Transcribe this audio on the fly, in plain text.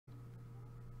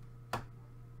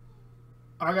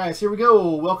All right, guys, here we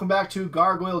go. Welcome back to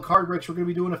Gargoyle Card Breaks. We're going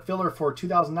to be doing a filler for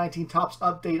 2019 Topps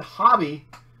Update Hobby,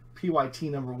 PYT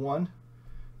 #1.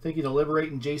 Thank you to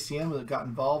Liberate and JCM that got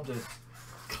involved to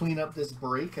clean up this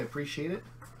break. I appreciate it.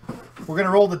 We're going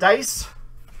to roll the dice,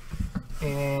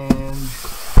 and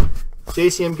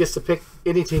JCM gets to pick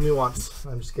any team he wants.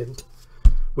 I'm just kidding.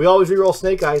 We always re-roll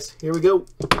Snake Eyes. Here we go.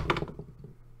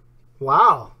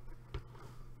 Wow.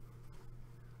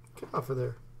 Get off of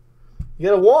there. You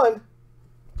got a 1.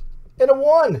 And a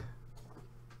 1.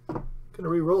 Gonna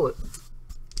re-roll it.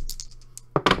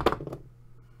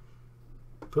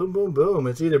 Boom, boom, boom.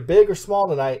 It's either big or small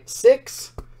tonight.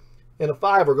 6 and a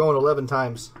 5. We're going 11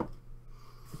 times.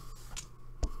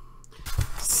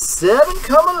 7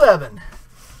 come 11.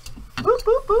 Boop,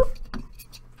 boop, boop.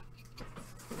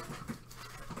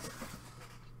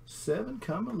 7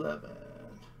 come 11.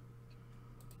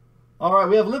 All right,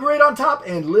 we have Liberate on top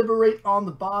and Liberate on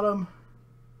the bottom.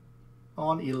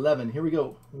 On 11. Here we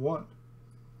go. 1,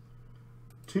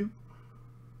 2,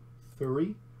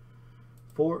 3,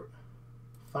 4,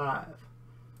 5,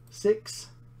 6,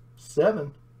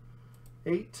 7,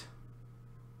 8,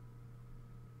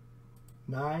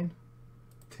 9,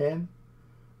 10,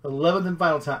 11th and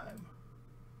final time.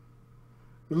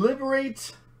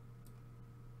 Liberate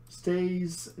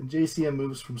stays, and JCM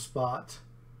moves from spot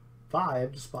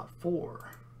 5 to spot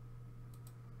 4.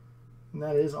 And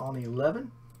that is on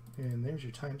 11. And there's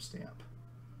your timestamp.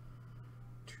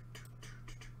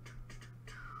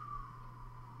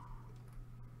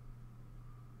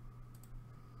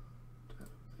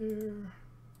 There.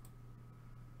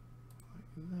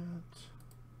 Like that.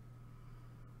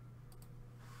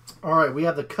 All right, we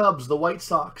have the Cubs, the White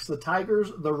Sox, the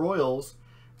Tigers, the Royals,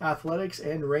 Athletics,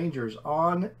 and Rangers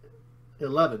on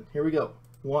 11. Here we go.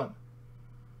 1,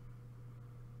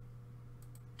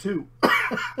 2.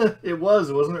 It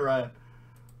was, wasn't it, Ryan?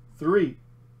 3,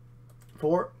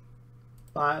 4,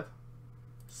 5,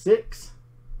 6,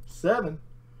 7,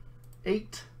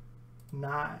 8,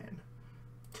 9,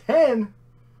 10,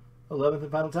 11th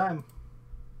and final time.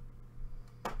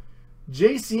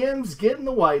 JCM's getting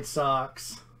the White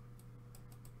Sox.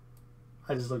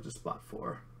 I just looked at spot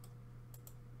 4.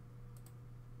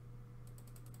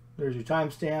 There's your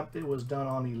timestamp. It was done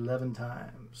on 11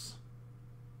 times.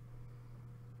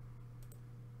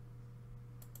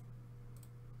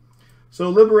 So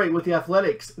Liberate with the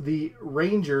Athletics, the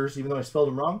Rangers, even though I spelled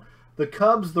them wrong, the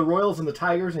Cubs, the Royals, and the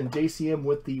Tigers, and JCM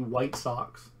with the White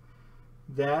Sox.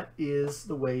 That is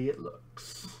the way it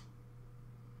looks.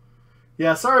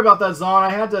 Yeah, sorry about that, Zon.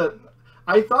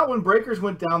 I thought when breakers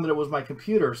went down that it was my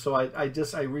computer, so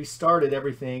I restarted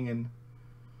everything, and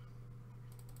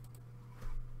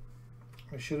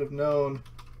I should have known,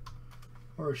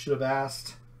 or I should have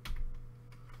asked.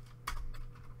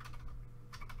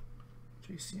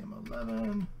 JCM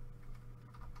 11.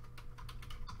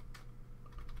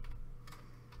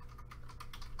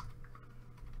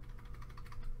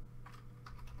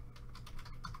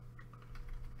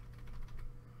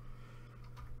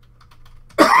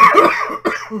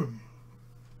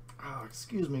 Oh,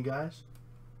 excuse me, guys.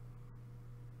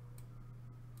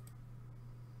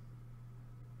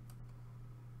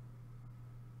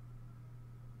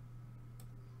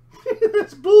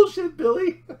 That's bullshit,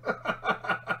 Billy.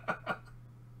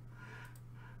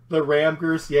 The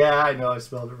Ramgers, yeah, I know I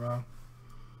spelled it wrong.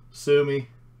 Sue me.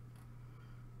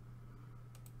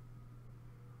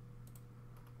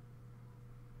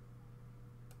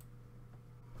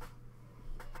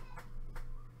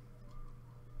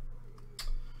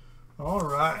 All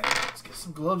right, let's get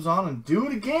some gloves on and do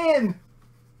it again.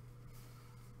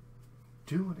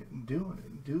 Doing it and doing it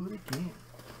and do it again.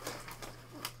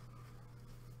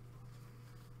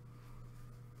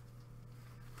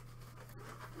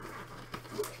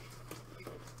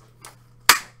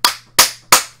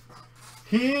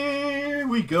 Here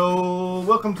we go.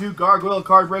 Welcome to Gargoyle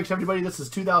Card Breaks, everybody. This is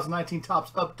 2019 Topps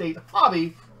Update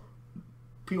Hobby,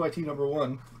 PYT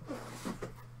 #1.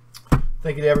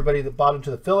 Thank you to everybody that bought into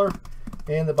the filler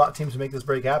and the bot teams to make this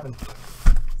break happen.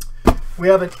 We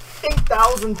have an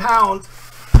 8,000 pound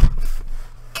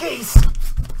case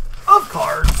of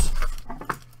cards.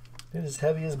 It is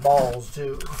heavy as balls,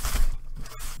 too.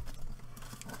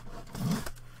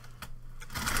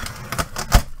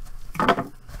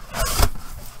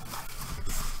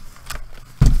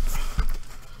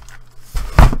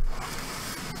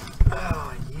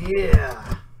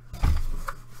 Yeah.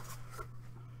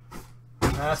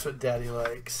 That's what Daddy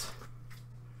likes.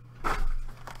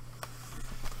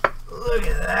 Look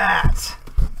at that.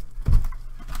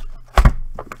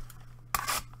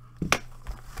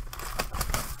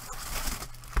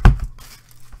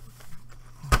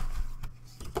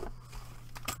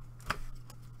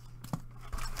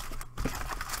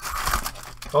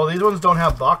 Oh, these ones don't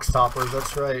have box toppers.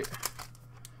 That's right.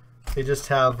 They just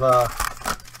have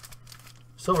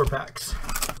silver packs.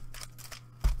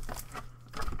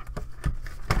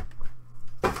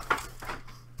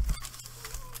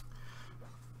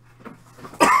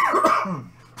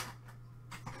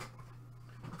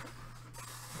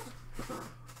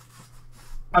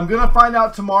 I'm going to find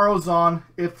out tomorrow, Zon,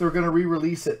 if they're going to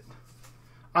re-release it.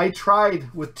 I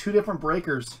tried with 2 different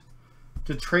breakers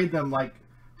to trade them like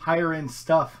higher end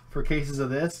stuff for cases of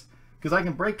this, because I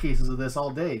can break cases of this all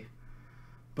day,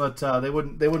 but they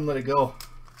wouldn't let it go.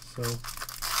 So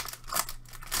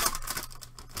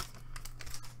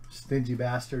stingy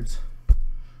bastards.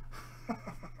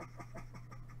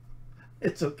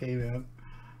 It's okay, man.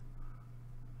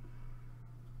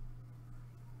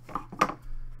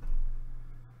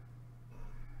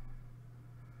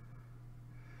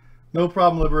 No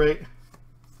problem, Liberate.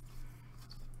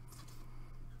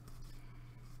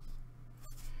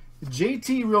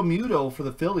 JT Realmuto for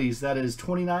the Phillies. That is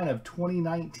 29 of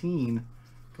 2019.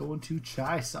 Going to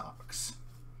Chai Sox.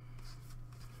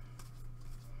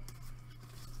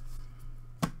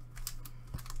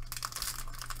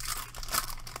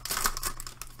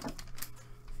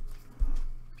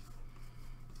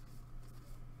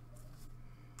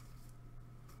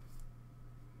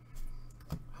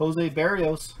 Jose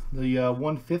Barrios, the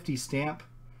 150 stamp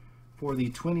for the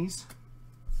Twinnies.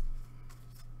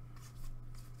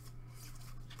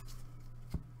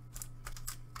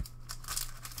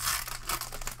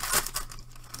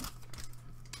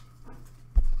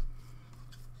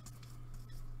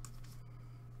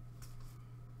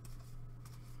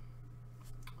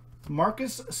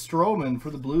 Marcus Stroman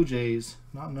for the Blue Jays,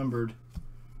 not numbered.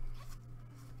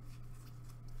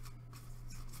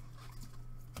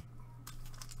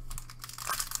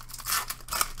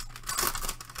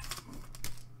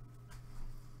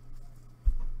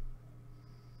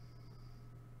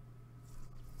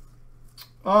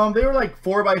 They were like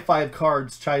 4x5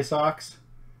 cards, Chai Sox.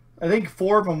 I think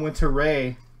 4 of them went to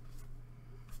Ray.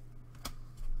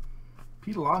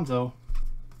 Pete Alonso.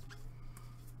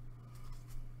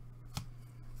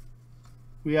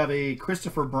 We have a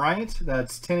Christopher Bryant.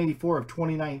 That's 1084 of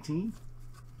 2019.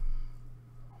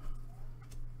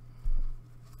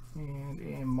 And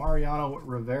a Mariano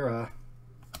Rivera.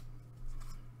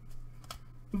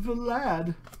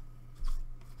 Vlad.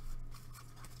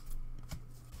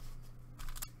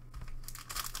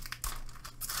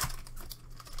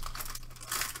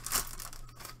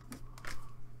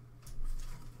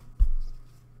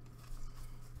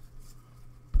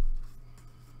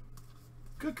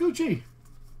 Kikuchi.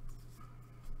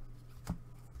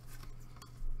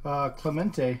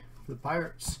 Clemente for the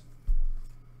Pirates.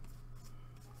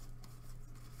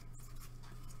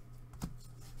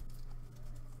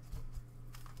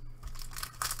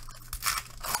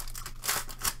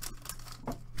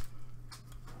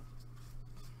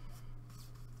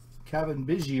 Kevin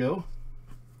Biggio.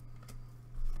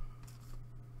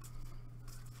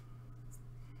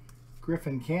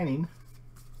 Griffin Canning.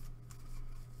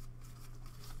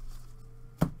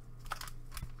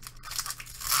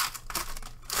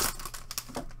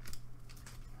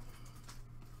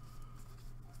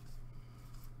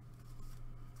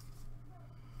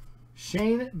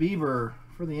 Shane Bieber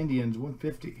for the Indians,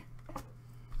 150.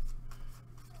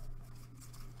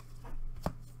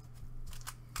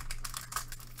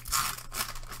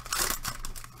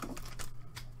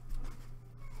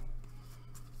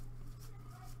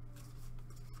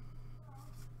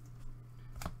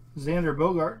 Xander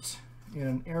Bogaerts and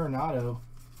an Arenado.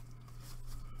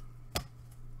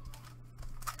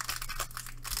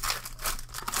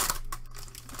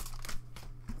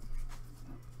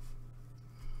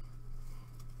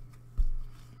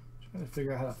 Trying to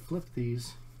figure out how to flip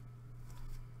these.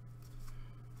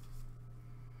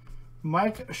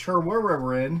 Mike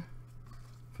Sherwood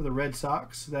for the Red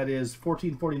Sox. That is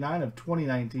 1449 of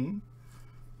 2019.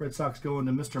 Red Sox going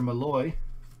to Mr. Malloy.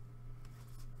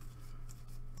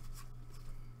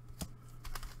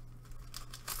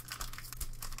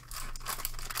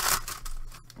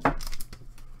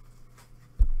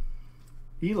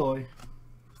 Eloy.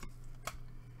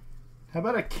 How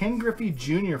about a Ken Griffey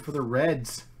Jr. for the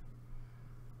Reds?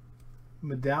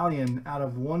 Medallion out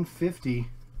of 150.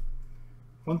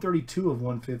 132 of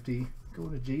 150.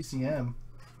 Going to JCM.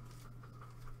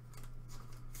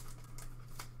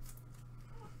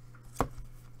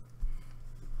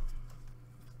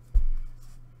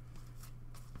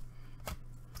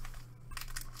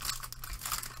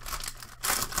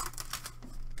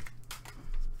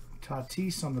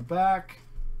 Tatis on the back.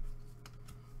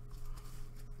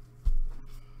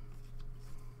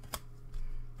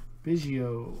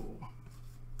 Biggio.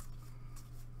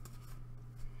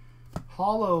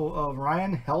 Hollow of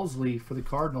Ryan Helsley for the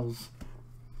Cardinals.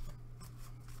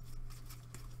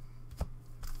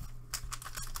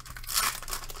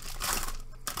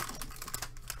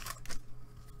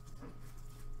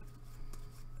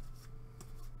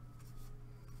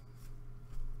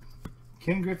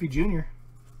 Ken Griffey Jr.,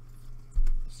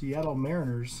 Seattle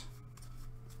Mariners.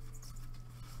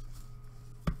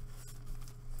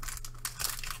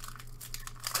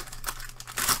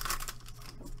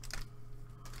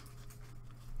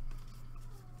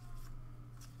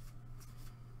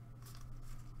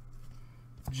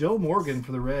 Joe Morgan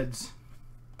for the Reds.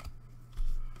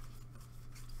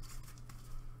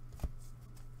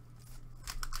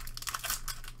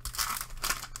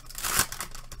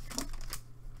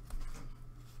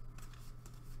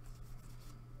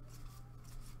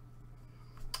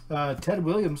 Ted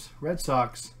Williams, Red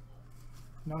Sox,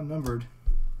 not numbered.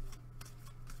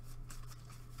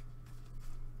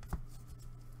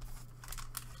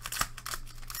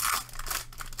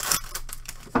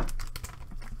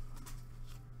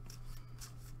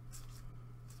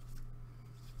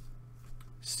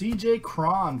 CJ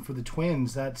Cron for the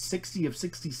Twins. That's 60 of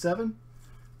 67.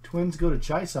 Twins go to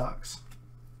Chi Sox.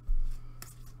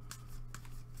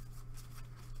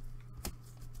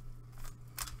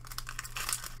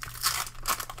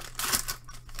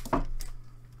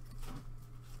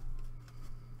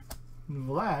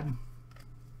 Vlad.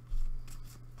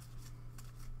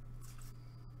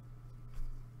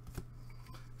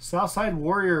 Southside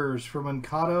Warriors for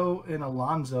Mankato and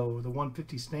Alonso. The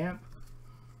 150 stamp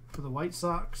for the White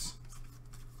Sox.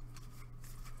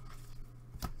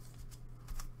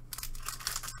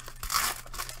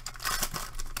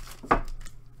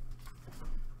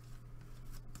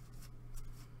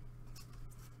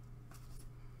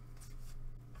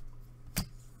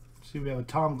 See, we have a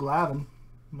Tom Glavine,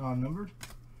 non-numbered.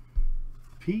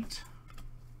 Pete.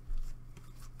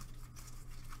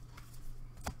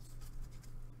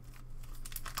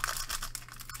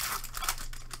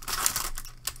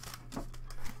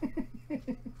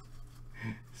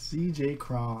 CJ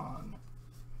Cron.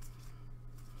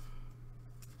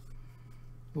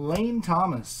 Lane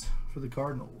Thomas for the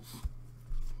Cardinals.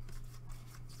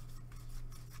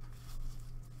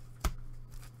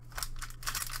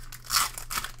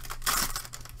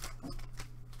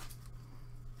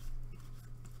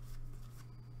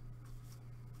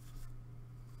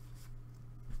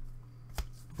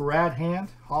 Brad Hand,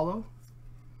 hollow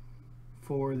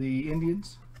for the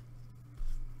Indians.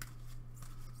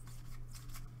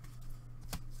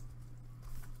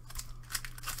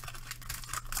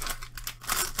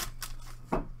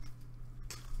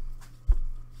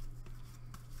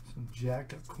 Some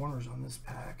jacked up corners on this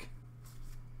pack.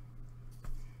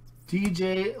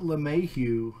 DJ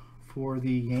LeMahieu for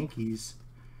the Yankees.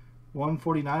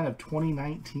 149 of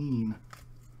 2019.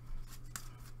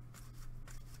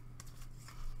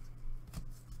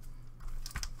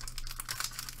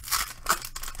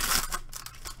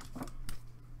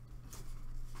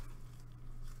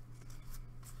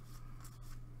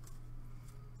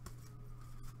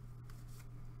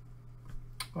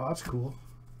 Oh, that's cool.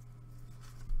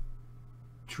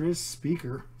 Tris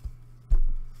Speaker.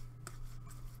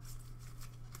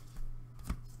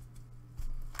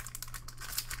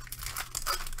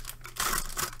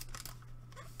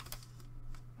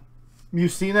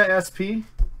 Musina SP.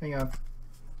 Hang on.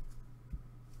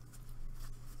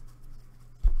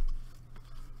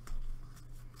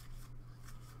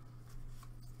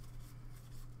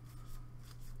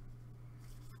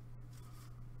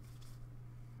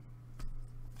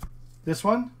 This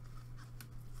one?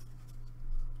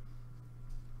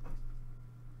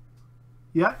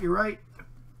 Yeah, you're right.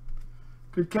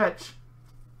 Good catch.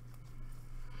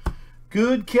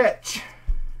 Good catch.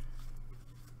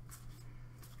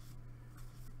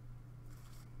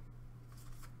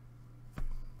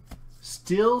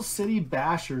 Steel City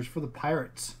Bashers for the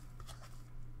Pirates.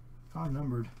 Not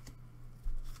numbered.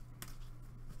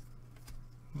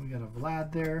 We got a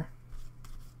Vlad there.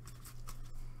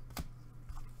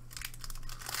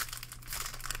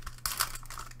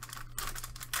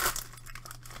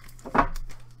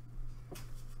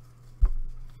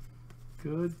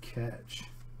 Good catch.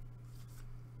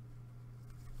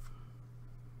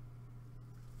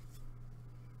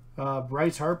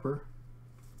 Bryce Harper.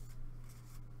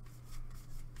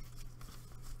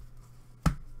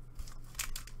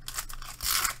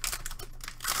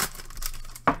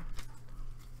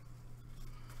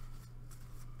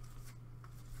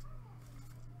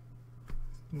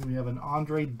 And we have an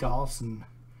Andre Dawson.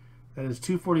 That is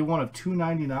 241 of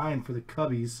 299 for the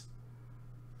Cubbies.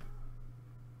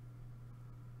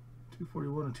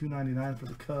 241 and 299 for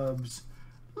the Cubs.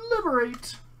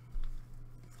 Liberate.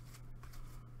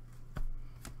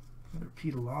 Another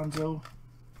Pete Alonso.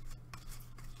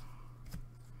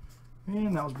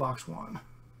 And that was box 1.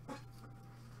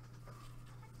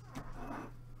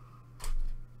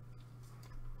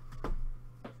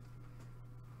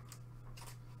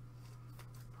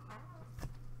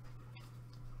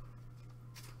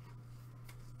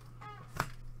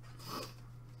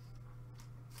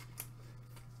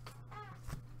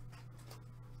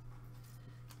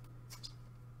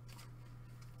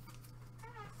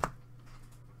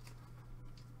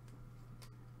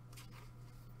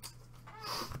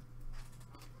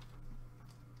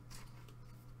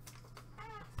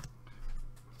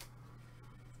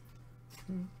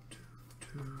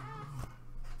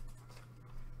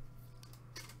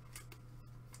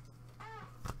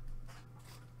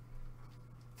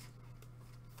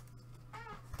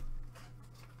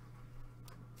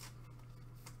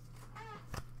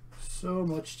 So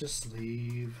much to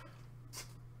sleeve.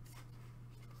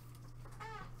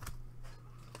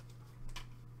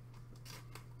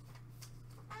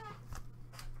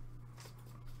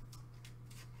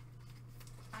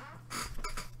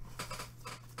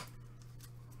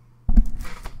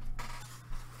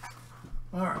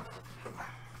 All right.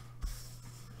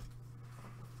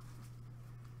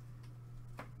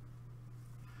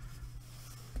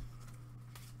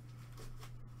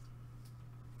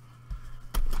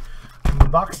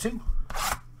 Box 2.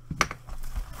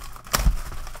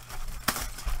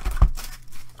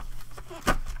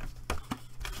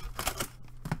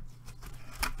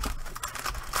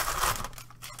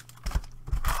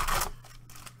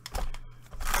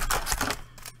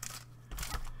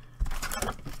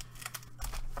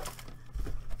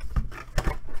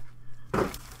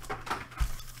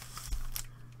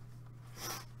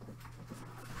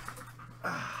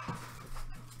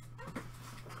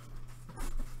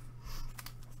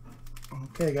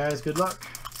 Okay, guys, good luck.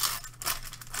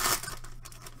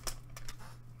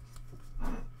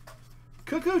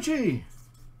 Kikuchi.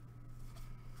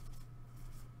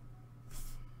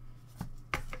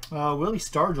 Willie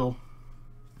Stargell.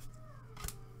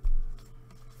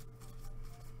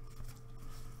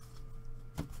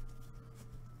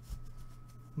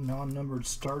 Non-numbered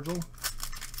Stargell.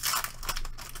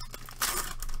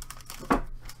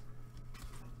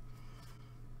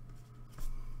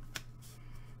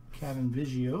 Kevin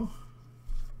Vigio.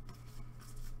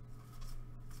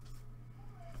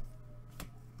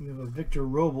 We have a Victor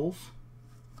Robles,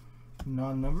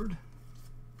 non-numbered.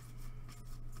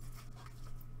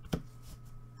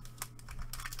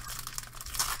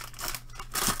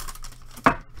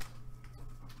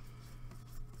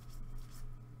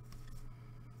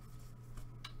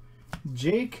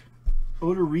 Jake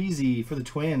Odorizzi for the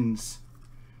Twins.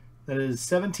 That is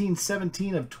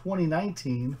 17/17 of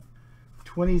 2019.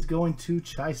 20's going to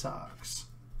Chi Sox.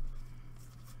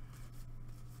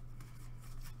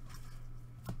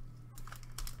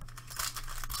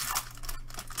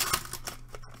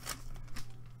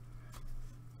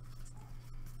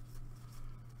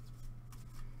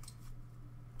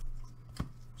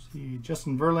 See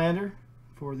Justin Verlander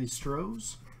for the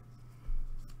Stros.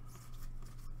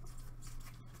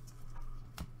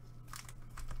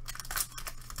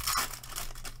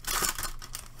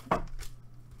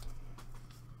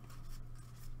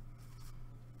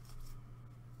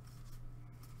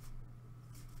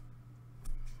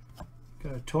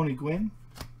 Got a Tony Gwynn.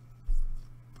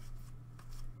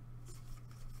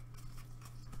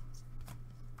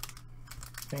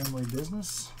 Family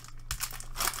Business.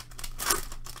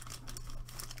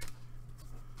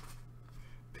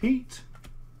 Pete.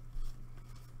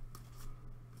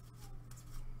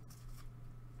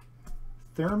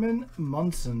 Thurman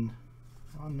Munson,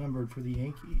 unnumbered for the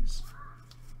Yankees.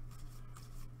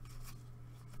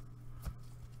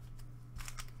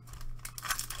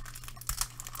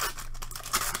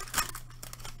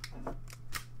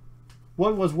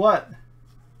 What was what?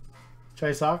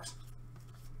 Chi Sox?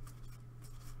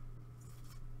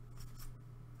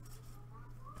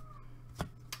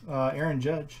 Aaron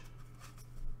Judge.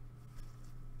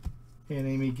 And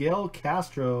a Miguel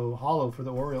Castro hollow for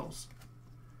the Orioles.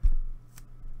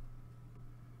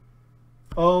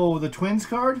 Oh, the Twins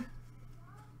card?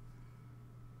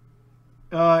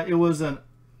 It was an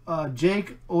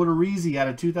Jake Odorizzi out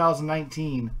of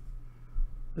 2019.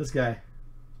 This guy.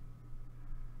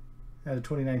 Out of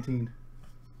 2019.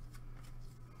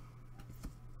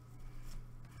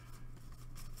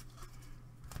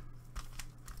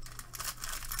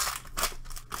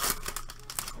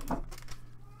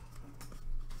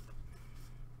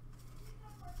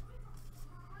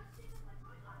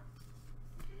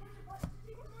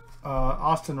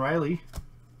 Austin Riley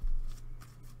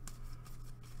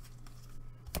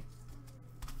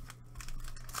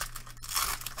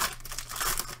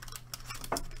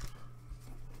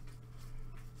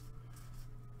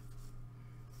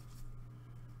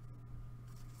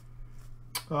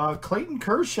Clayton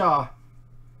Kershaw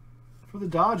for the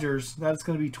Dodgers. That's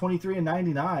going to be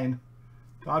 23/99.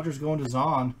 Dodgers going to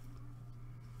Zahn.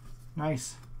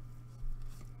 Nice.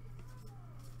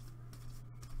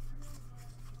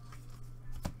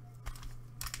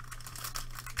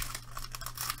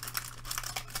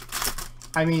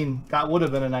 I mean, that would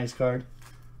have been a nice card.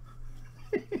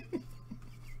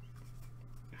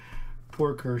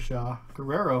 Poor Kershaw.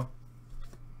 Guerrero.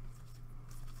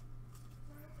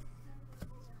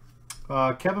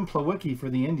 Kevin Plawecki for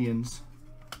the Indians.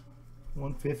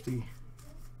 150.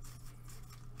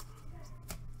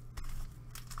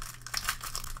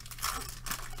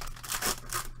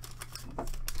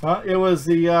 It was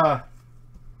the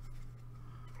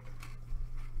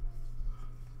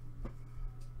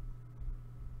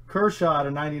Kershaw out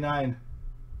of 99.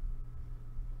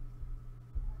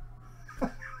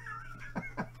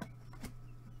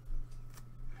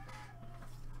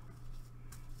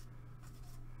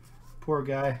 Poor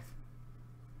guy.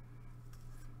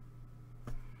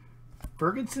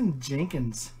 Ferguson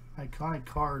Jenkins, iconic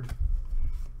card.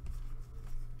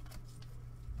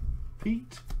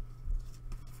 Pete.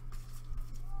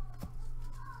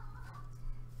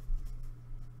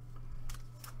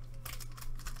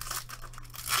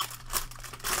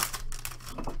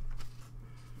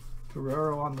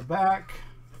 Guerrero on the back,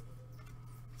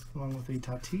 along with a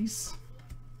Tatis.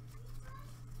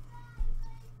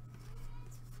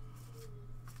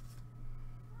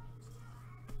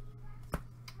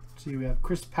 See, we have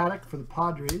Chris Paddock for the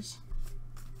Padres.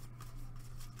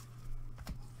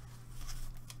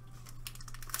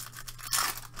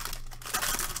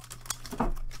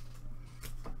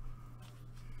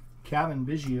 Kevin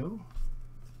Biggio.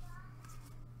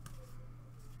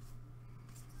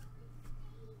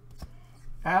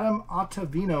 Adam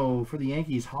Ottavino for the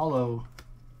Yankees, hollow.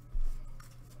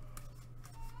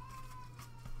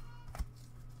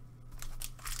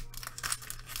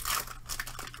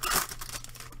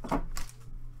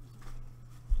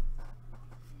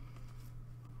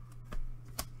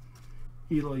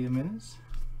 Eloy Jimenez.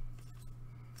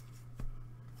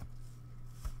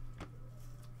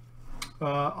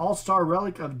 All-Star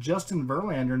relic of Justin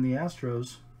Verlander in the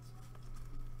Astros.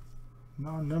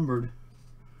 Non-numbered.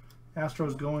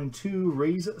 Astros going to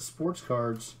Rays Sports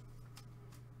Cards.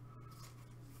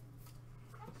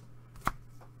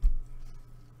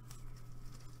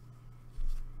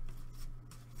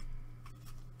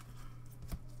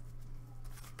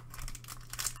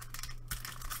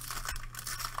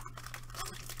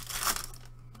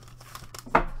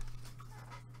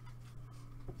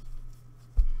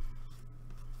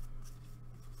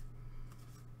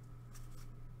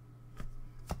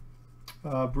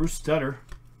 Bruce Stutter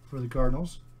for the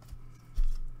Cardinals.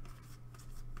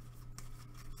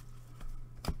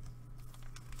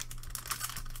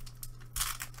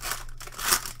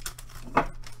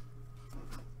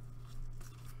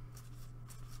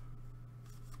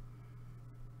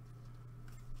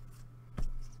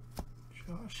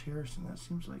 Josh Harrison, that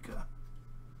seems like a...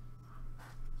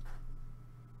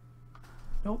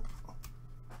 Nope.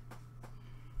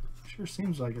 Sure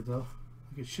seems like it though.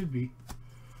 Like it should be.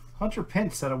 Hunter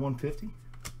Pence out of 150.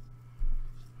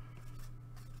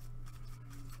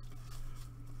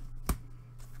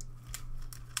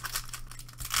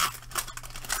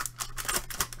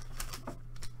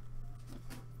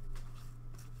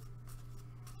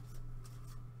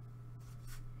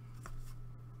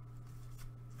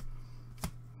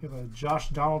 We have a Josh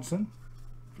Donaldson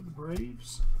for the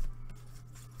Braves.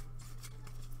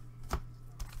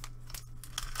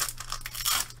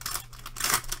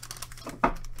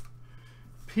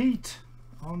 Pete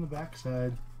on the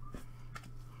backside.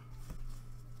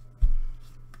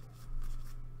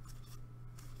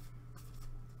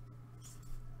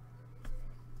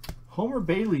 Homer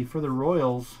Bailey for the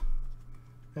Royals.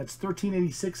 That's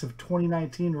 1386 of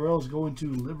 2019. Royals going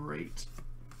to Liberate.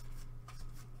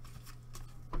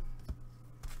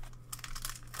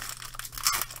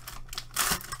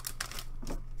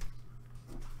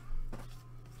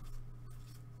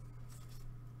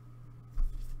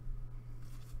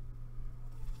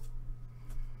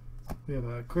 We have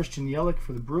a Christian Yelich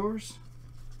for the Brewers.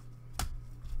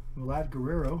 Vlad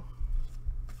Guerrero.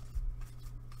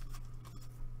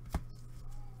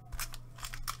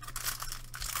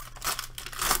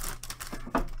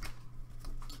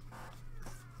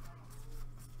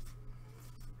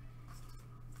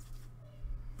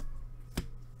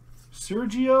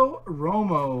 Sergio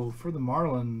Romo for the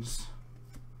Marlins.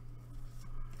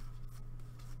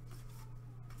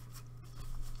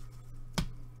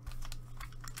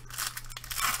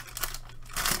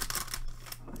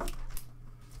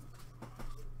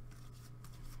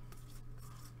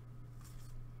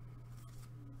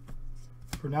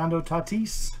 Fernando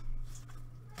Tatis.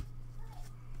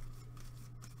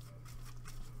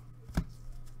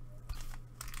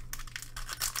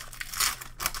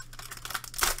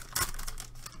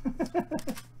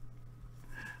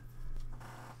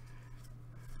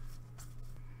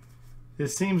 It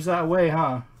seems that way,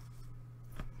 huh?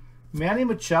 Manny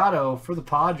Machado for the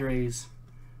Padres.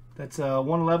 That's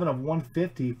 111 of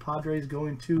 150. Padres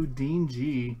going to Dean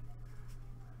G.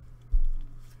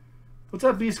 What's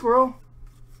up, B Squirrel?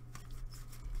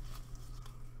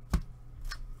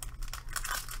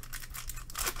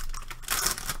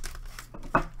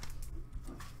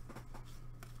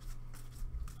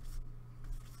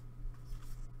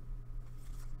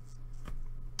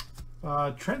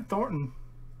 Trent Thornton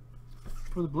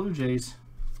for the Blue Jays.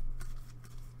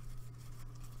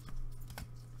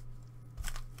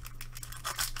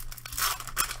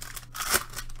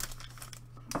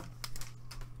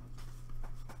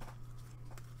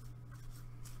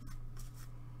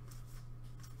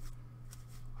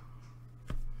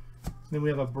 Then we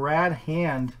have a Brad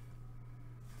Hand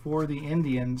for the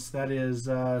Indians. That is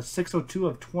 602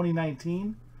 of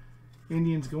 2019.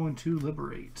 Indians going to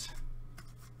Liberate.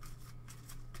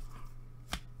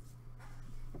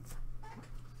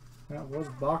 That was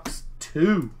box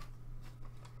 2.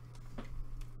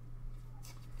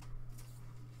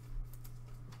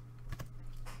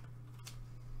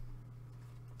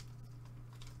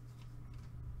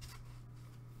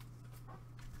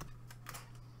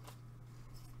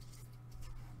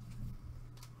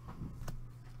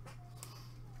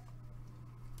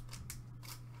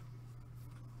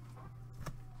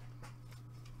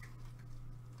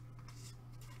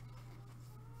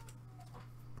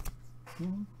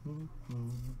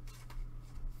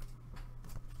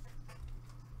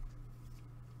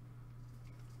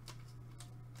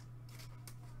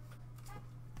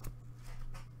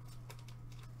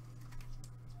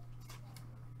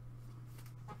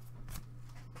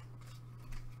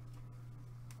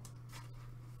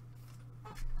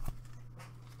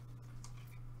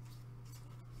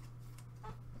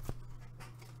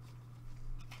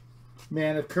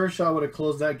 Man, if Kershaw would have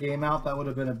closed that game out, that would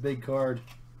have been a big card.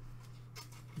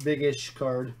 Big-ish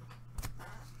card.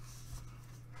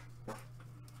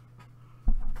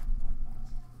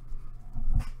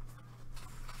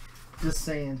 Just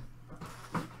saying.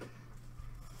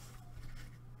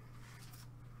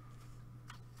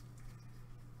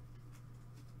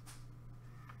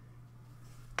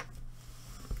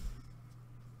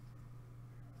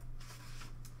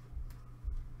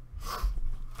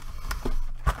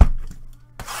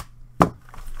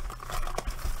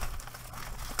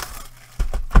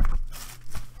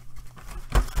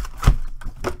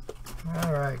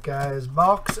 Alright guys,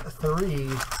 box 3.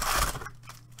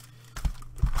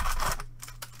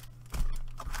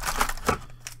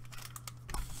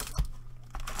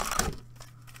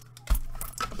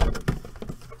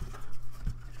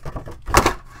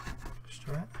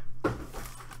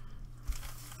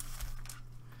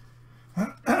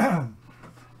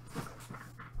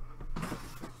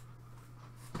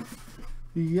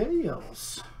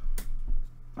 Yales.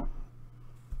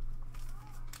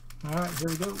 Alright, here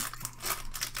we go.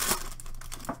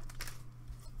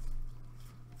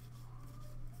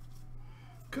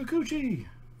 Kikuchi.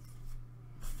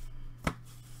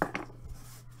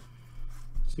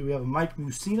 See, we have a Mike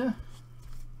Mussina.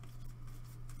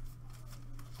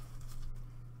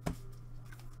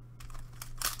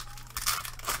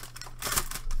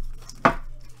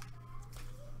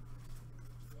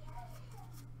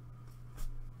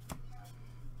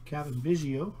 Kevin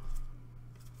Biggio.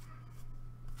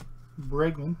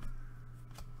 Bregman.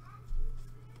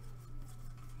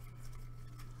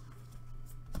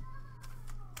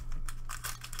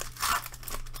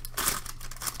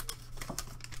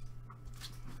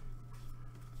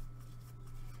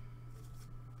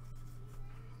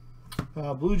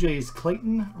 Blue Jays,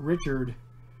 Clayton Richard,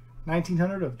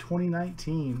 1900 of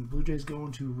 2019. Blue Jays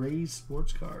going to Rays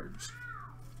Sports Cards.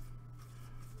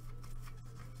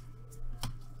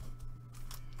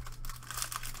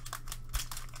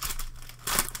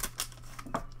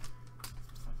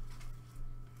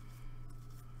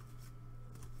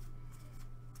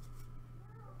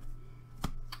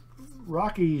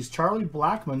 Rockies, Charlie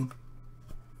Blackmon,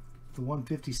 the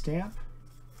 150 stamp.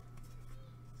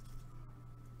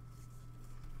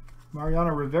 Mariano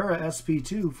Rivera,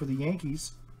 SP2 for the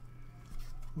Yankees.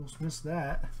 Almost missed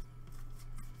that.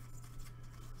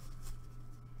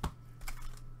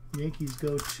 Yankees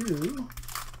go to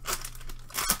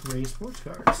Rays Sports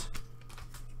Cards.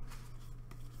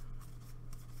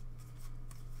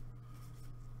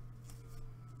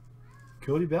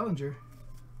 Cody Bellinger.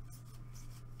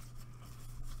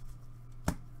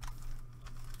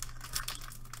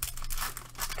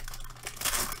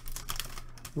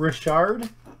 Richard.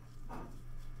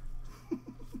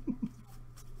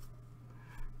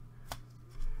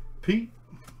 Pete.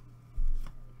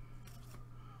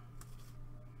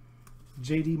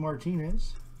 JD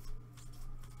Martinez.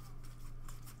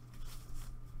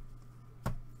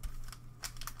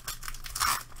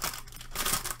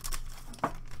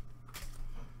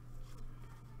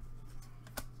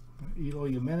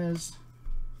 Eloy Jimenez.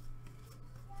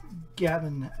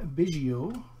 Gavin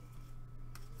Biggio.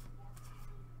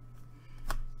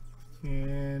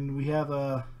 And we have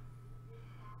a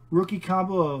rookie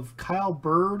combo of Kyle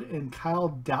Bird and Kyle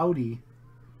Dowdy.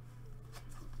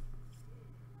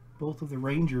 Both of the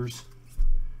Rangers.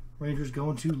 Rangers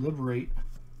going to Liberate.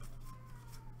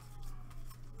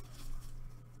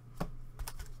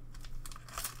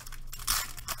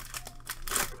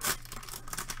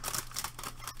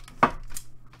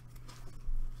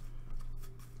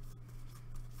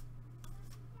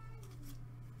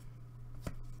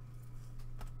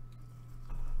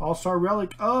 All-Star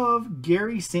relic of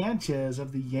Gary Sanchez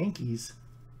of the Yankees.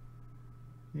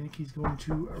 Yankees going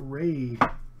to Ray.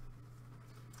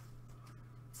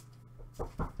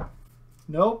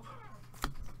 Nope.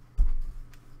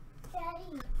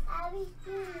 Daddy,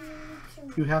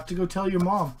 you have to go tell your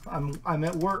mom. I'm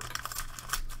at work.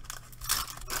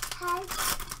 Hi.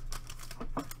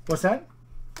 What's that?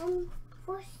 I'm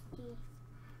thirsty.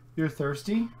 You're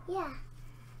thirsty? Yeah.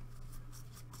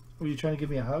 Were you trying to give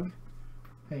me a hug?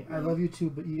 Hey, I love you too,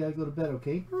 but you gotta go to bed,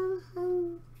 okay? I'm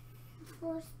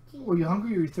thirsty. Are you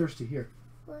hungry or are you thirsty? Here,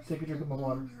 Thirsty take a drink of my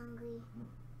water. and hungry.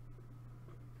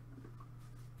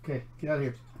 Okay, get out of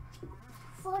here.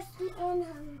 Thirsty and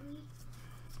hungry.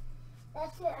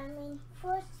 That's it. I mean,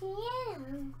 thirsty and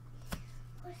hungry.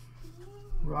 Thirsty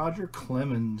and... Roger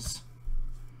Clemens.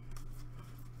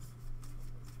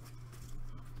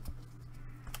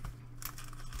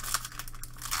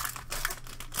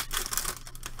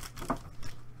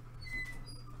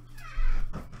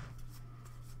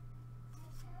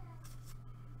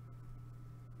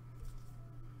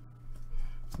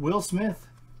 Will Smith,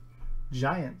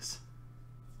 Giants.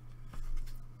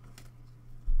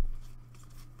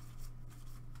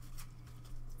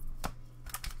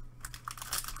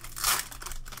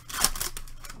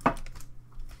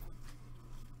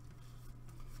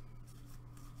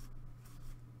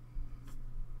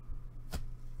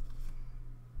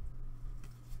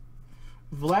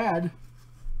 Vlad.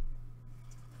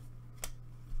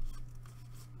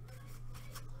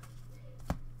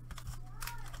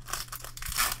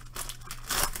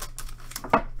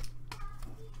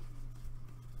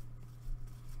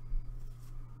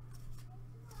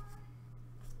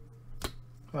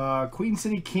 Queen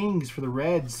City Kings for the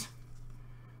Reds.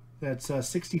 That's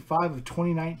 65 of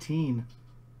 2019.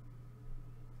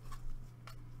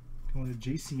 Going to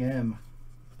JCM.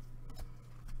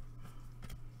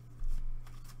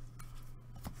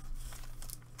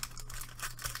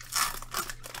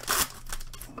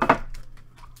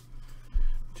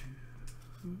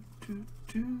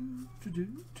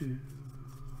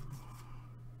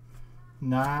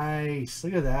 Nice.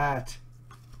 Look at that.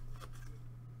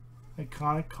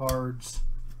 Iconic cards.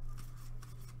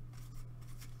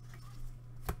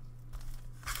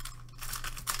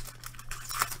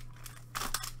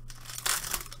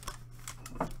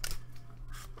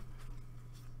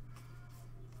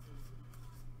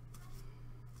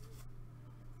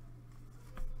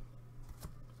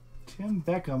 Tim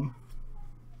Beckham.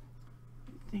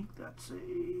 I think that's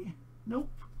a... Nope.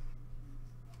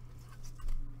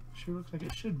 Sure looks like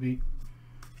it should be.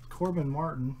 Corbin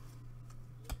Martin.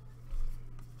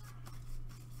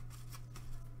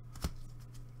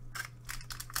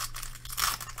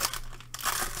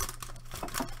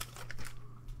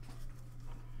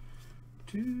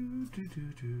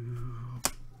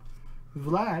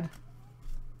 Vlad.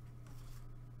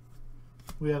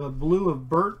 We have a blue of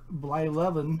Bert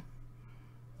Blyleven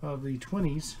of the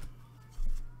 20s.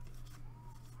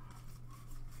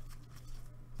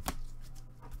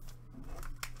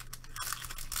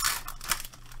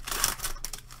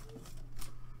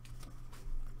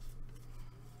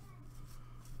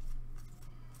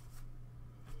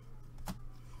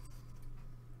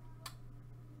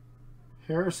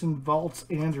 Harrison Valtz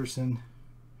Anderson.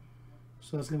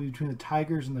 So that's going to be between the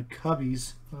Tigers and the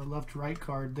Cubbies. Left-right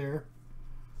card there.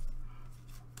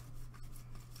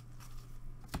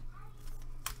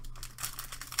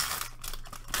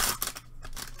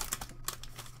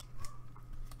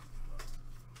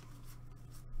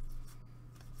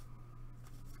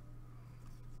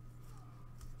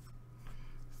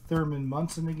 Thurman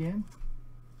Munson again.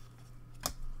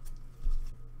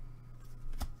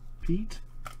 Pete.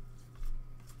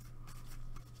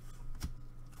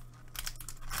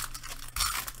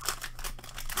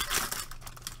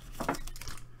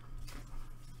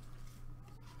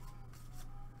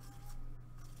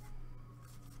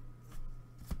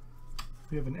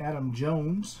 We have an Adam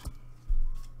Jones.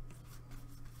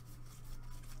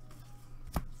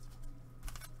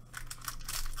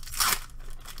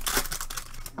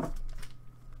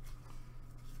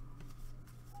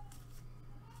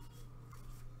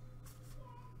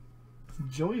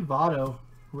 Joey Votto,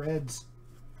 Reds,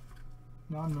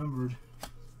 non-numbered.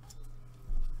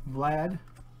 Vlad.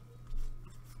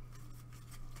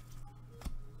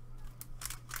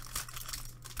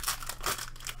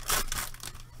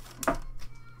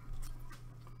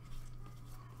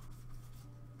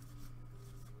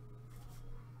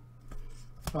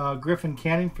 Griffin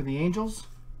Canning for the Angels.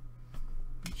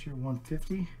 Each year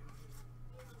 150.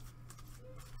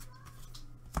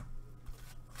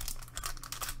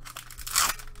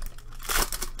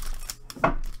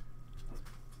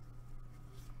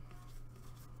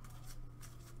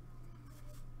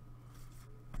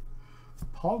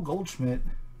 Paul Goldschmidt.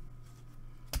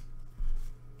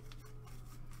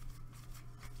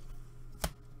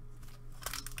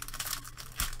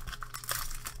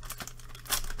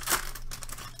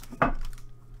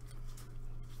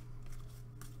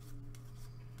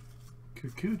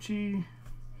 Kikuchi.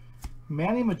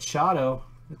 Manny Machado.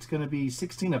 It's going to be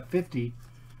 16 of 50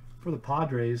 for the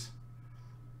Padres.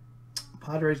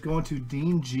 Padres going to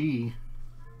Dean G.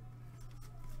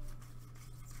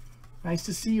 Nice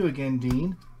to see you again,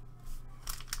 Dean.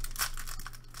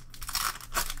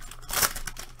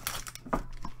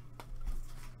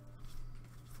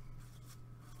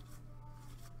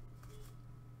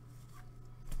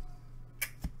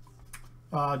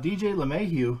 DJ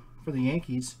LeMahieu for the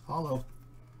Yankees. Hollow.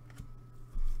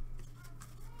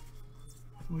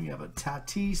 We have a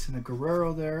Tatis and a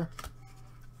Guerrero there.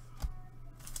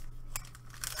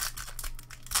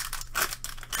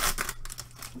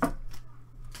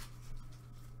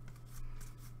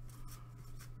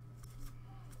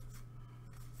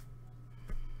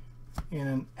 And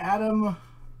an Adam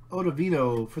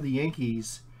Ottavino for the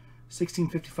Yankees.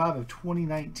 1655 of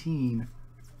 2019.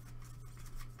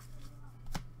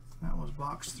 That was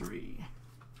box 3.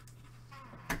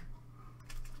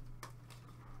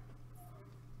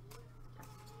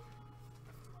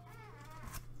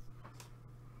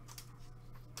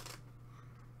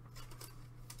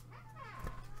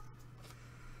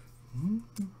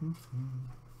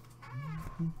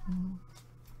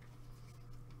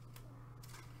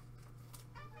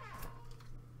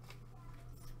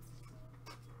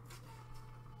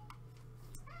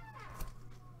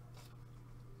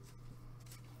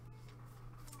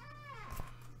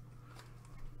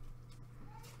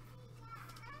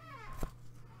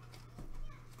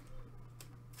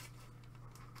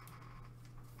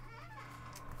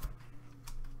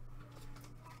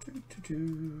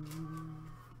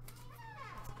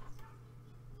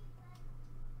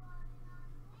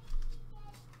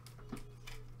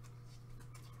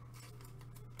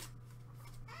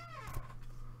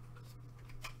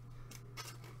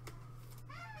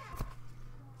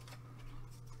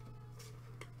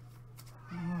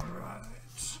 All right.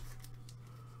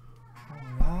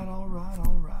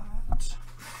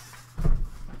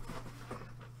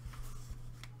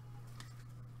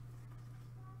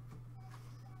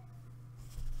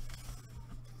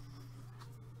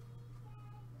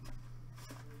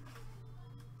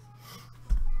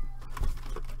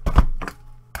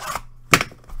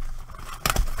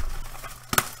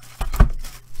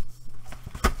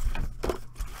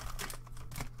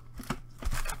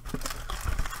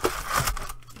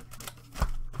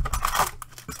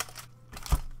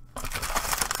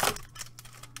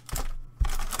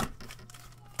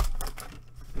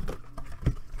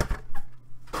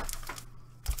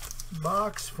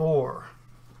 Box 4.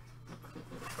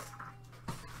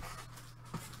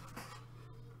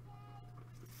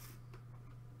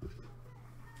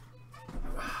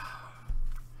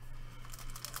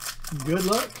 Good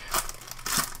luck.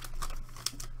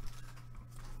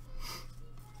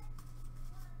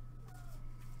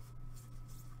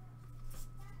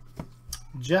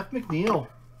 Jeff McNeil,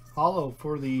 hollow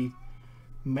for the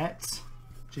Mets,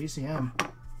 JCM.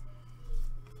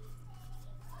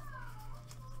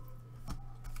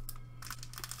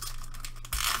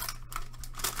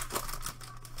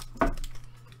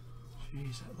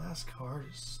 Jeez, that last card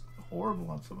is horrible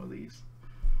on some of these.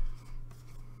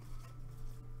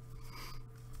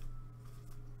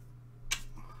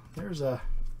 There's a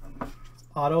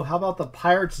auto. How about the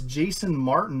Pirates, Jason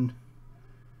Martin?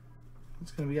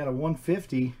 It's going to be out of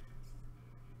 150.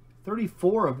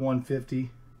 34 of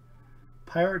 150.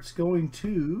 Pirates going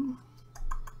to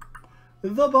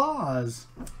the Boz.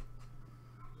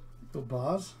 Go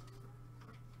Boz.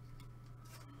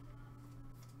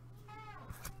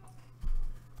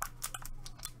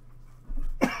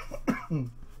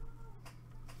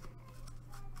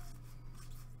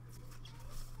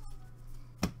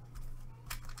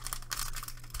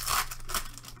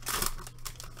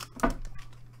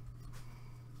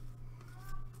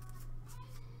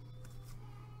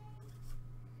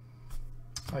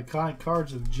 Iconic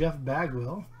cards of Jeff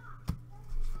Bagwell.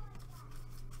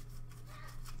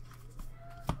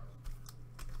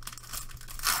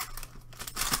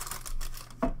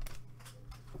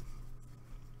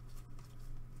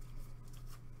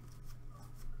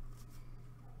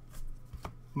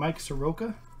 Mike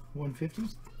Soroka,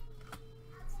 150.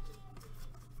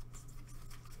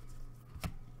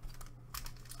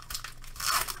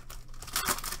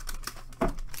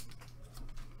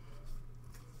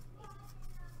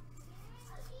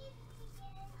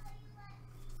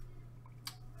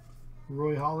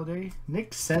 Roy Halladay.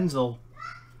 Nick Senzel.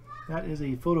 That is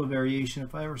a photo variation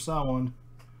if I ever saw one.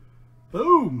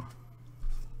 Boom!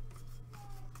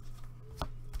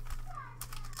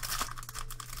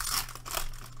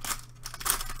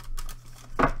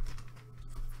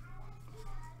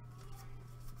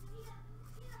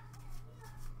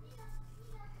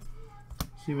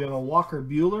 See, we have a Walker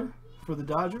Buehler for the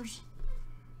Dodgers.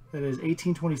 That is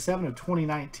 1827 of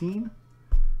 2019.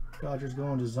 Dodgers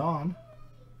going to Zahn.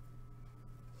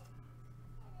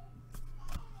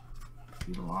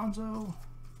 Pete Alonso.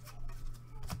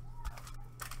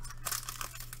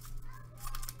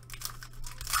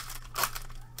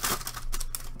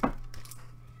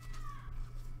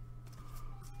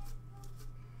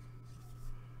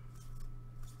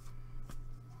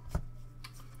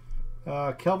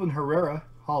 Kelvin Herrera,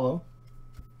 hollow,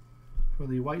 for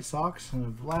the White Sox,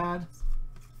 and Vlad.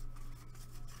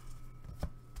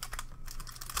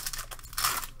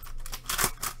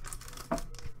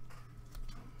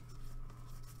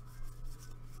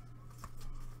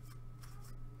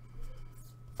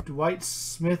 Dwight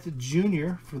Smith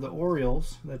Jr. for the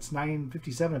Orioles. That's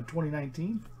 957 of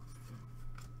 2019.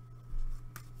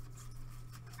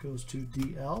 Goes to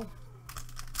DL.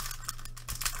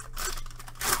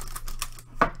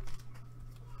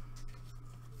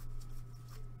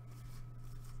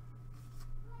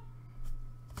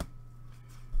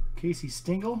 Casey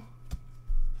Stengel.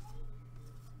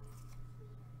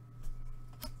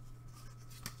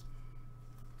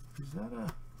 Is that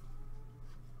a...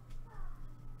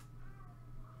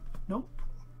 Nope.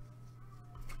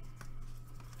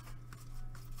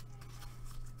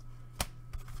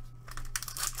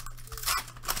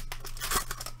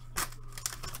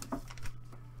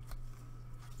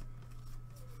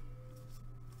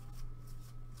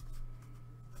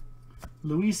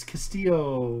 Luis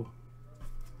Castillo.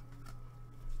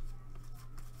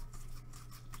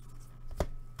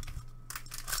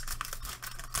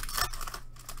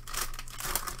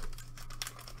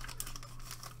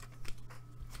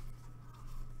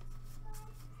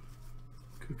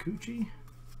 Kukuchi.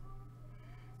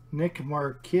 Nick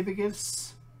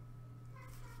Markivicus.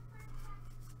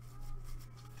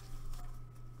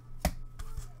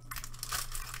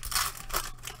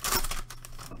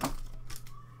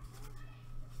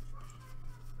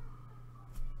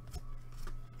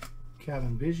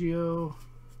 Kevin Biggio.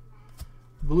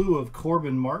 Blue of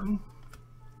Corbin Martin.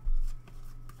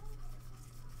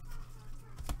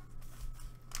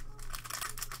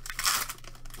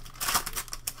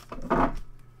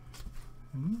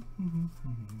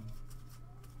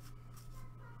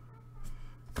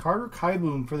 Carter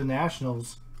Kieboom for the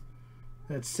Nationals.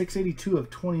 That's 682 of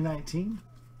 2019.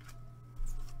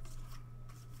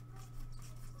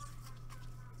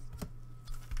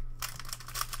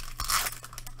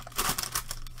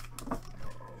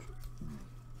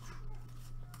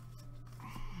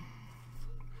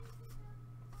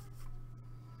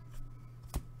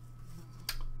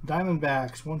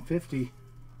 Diamondbacks, 150.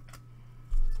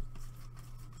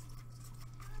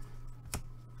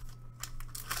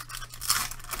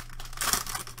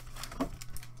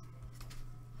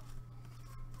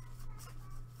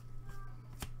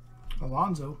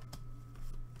 Alonso.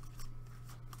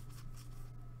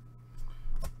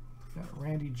 Got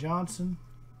Randy Johnson.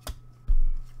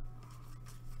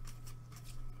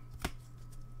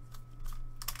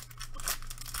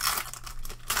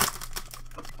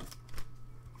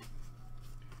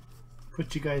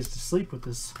 Put you guys to sleep with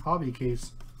this hobby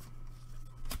case.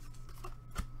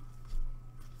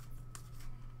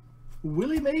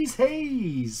 Willie Mays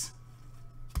Hayes.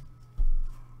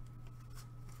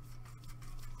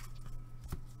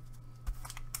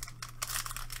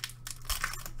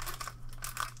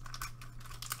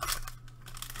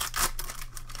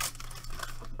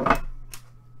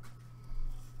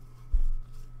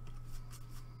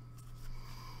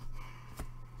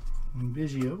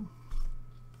 Biggio.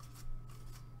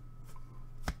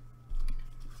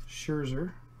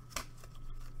 Scherzer.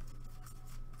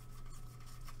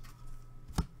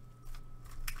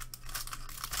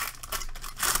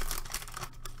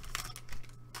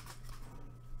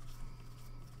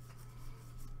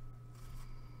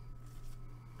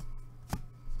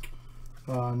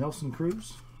 Nelson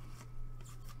Cruz.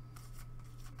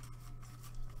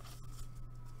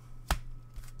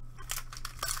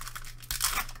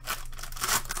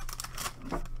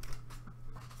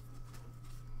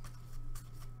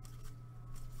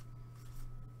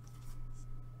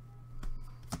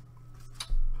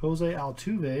 Jose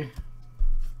Altuve.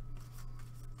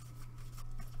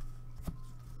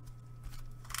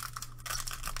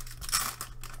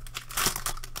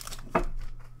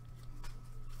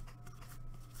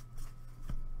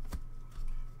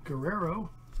 Guerrero.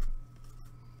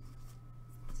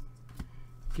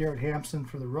 Garrett Hampson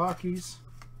for the Rockies.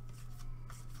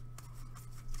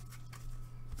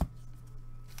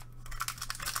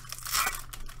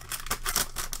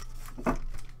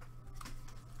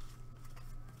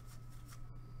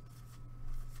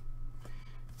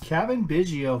 Kevin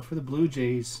Biggio for the Blue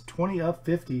Jays.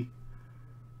 20/50.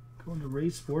 Going to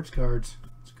Rays Sports Cards.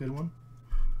 It's a good one.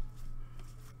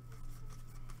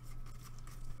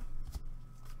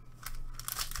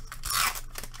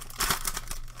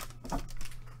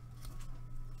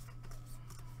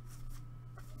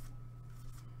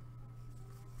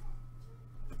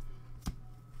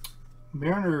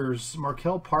 Mariners,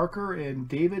 Markel Parker and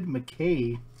David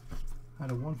McKay out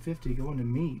of 150 going to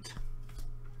meet.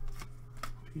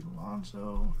 Pete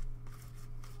Alonso.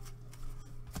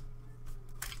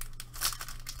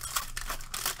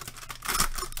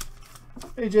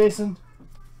 Hey, Jason.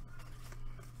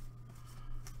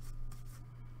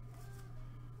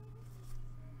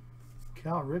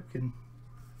 Cal Ripken.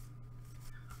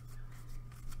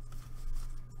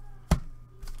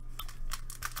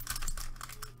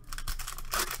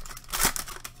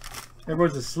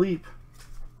 Everyone's asleep.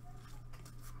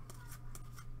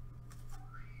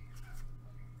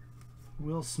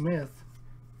 Will Smith.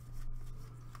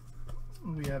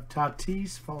 We have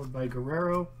Tatis followed by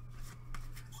Guerrero.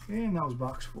 And that was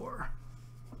box 4.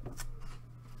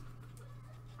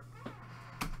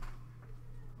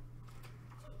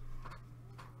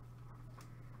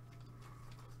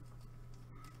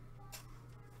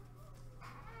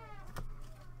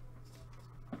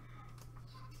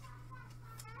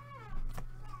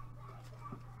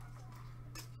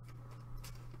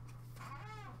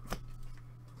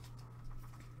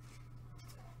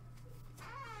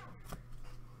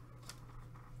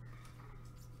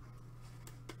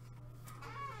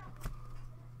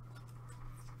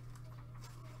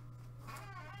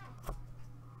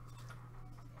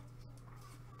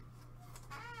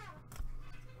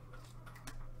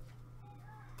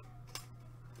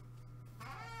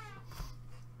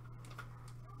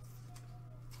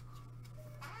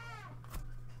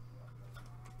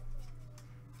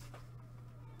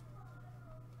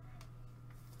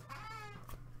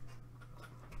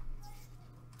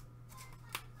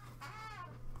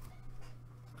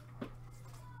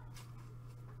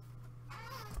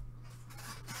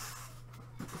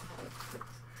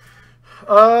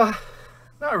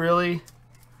 Not really.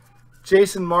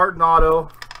 Jason Martin auto.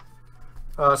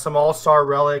 Some All-Star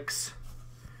relics.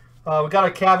 We got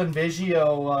a Kevin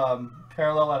Biggio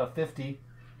parallel out of 50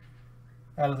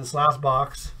 out of this last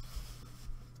box.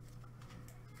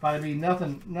 But I mean,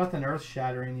 nothing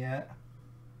earth-shattering yet.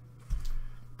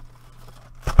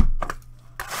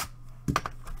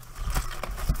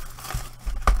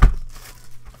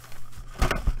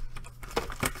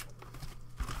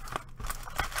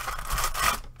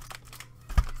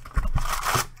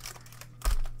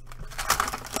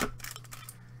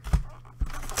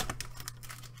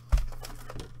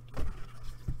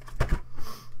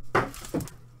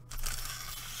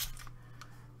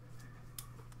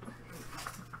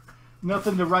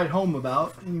 Nothing to write home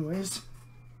about, anyways.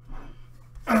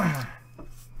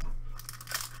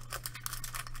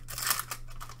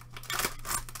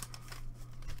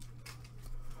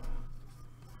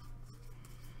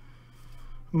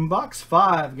 Box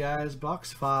 5, guys.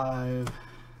 Box 5.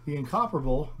 The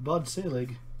incomparable Bud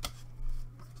Selig.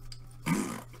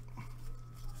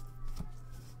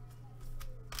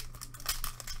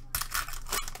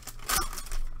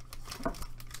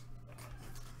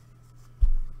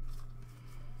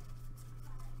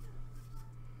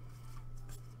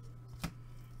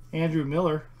 Andrew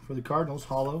Miller for the Cardinals,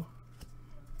 hollow.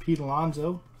 Pete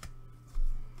Alonso.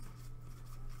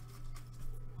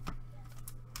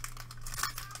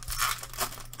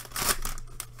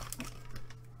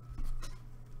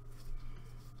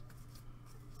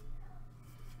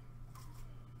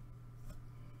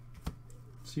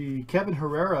 See, Kevin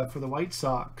Herrera for the White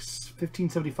Sox,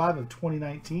 1575 of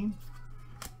 2019.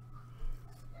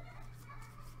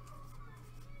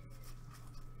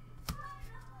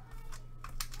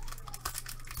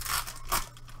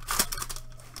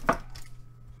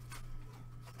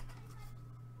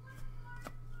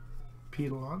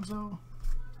 Pete Alonso.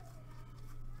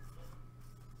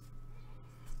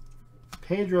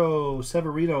 Pedro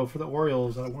Severino for the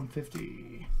Orioles at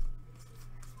 150.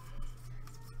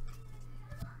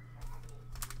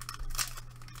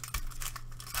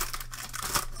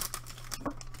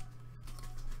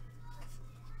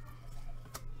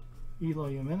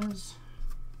 Eloy Jimenez.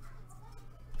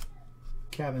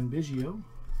 Kevin Biggio.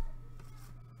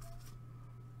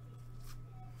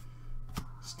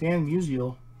 Stan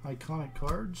Musial, iconic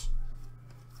cards.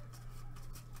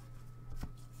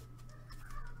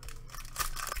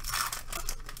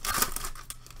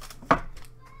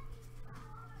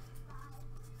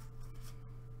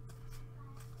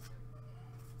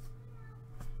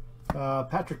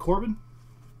 Patrick Corbin.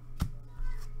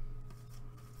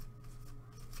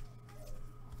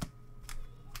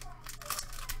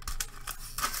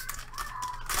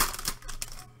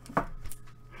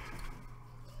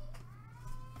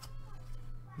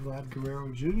 Vlad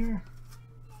Guerrero Jr.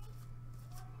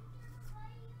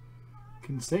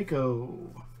 Canseco.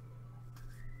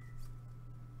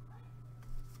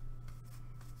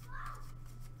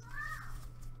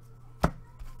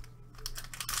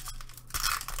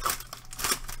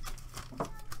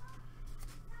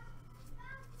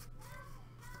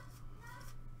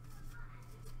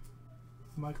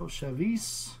 Michael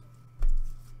Chavis.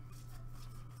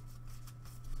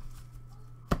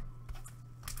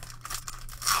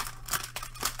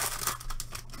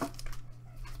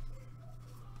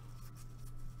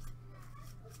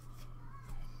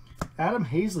 Adam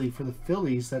Hazley for the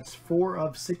Phillies. That's 4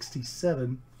 of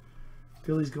 67.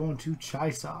 Phillies going to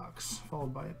Chi Sox,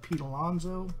 followed by a Pete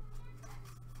Alonso.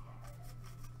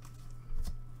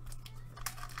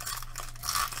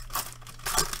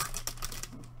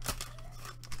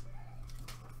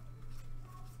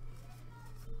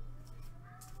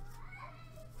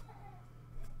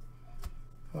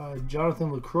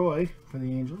 Jonathan LaCroix for the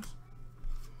Angels.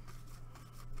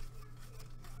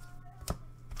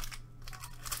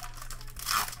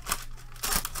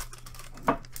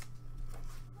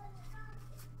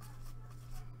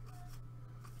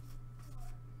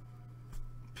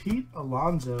 Pete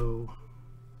Alonso,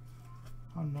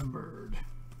 unnumbered.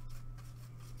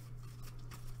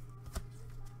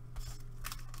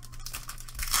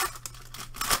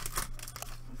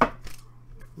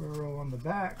 Guerrero on the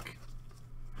back.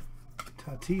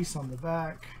 Tatis on the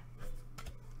back.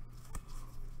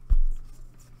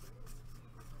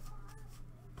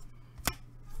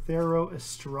 Thero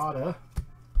Estrada.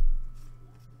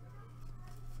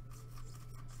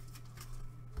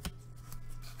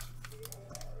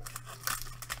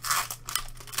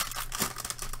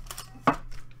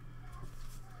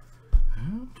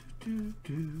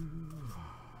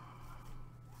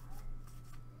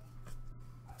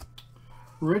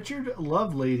 Richard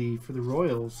Lovelady for the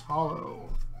Royals, hollow.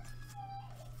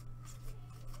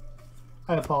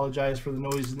 I apologize for the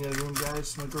noise in the other room,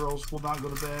 guys. My girls will not go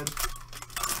to bed.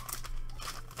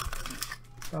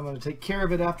 I'm going to take care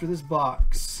of it after this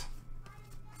box.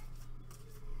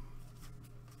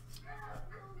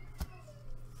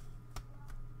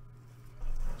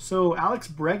 So, Alex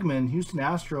Bregman, Houston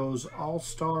Astros,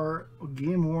 All-Star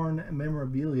Game-Worn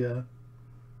Memorabilia.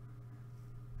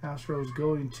 Astros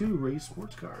going to Race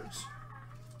Sports Cards.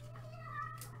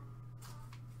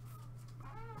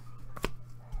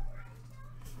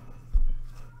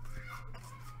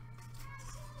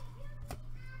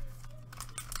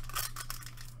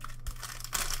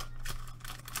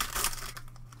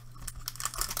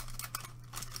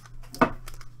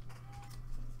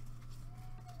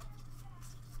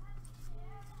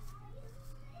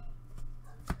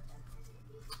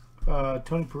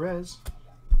 Tony Perez.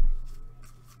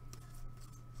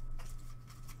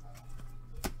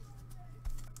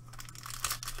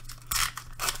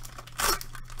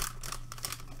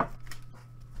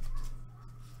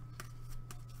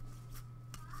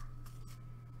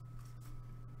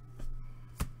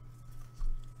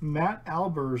 Matt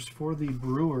Albers for the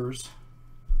Brewers.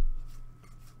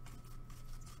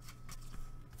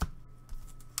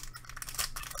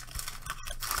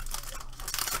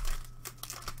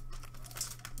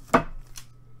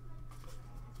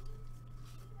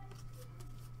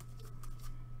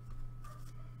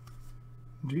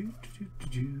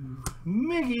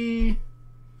 Miggy.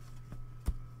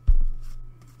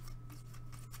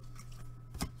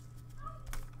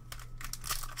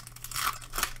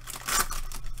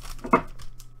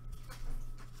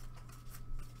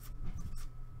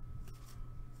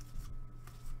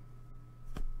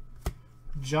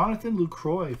 Jonathan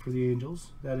Lucroy for the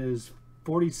Angels. That is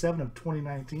 47 of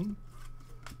 2019.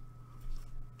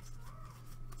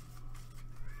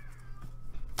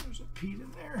 There's a Pete in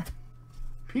there.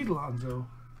 Pete Alonso.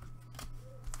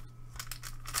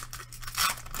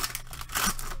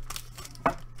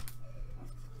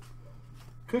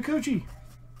 Kikuchi.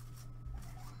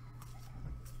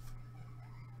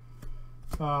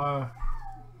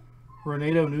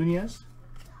 Renato Nunez.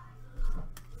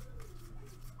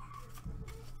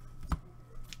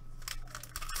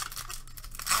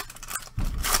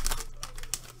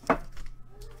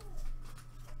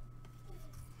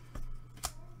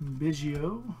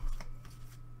 Biggio.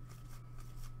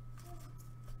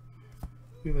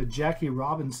 We have a Jackie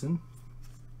Robinson.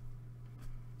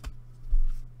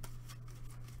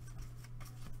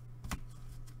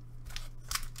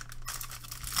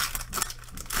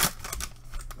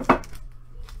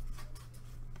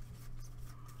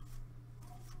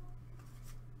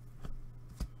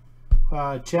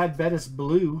 Chad Bettis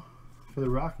blue for the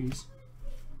Rockies.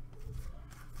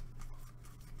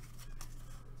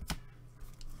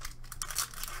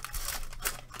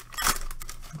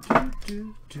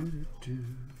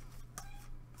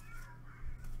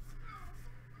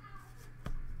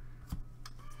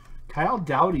 Kyle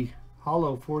Dowdy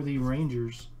hollow for the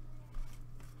Rangers.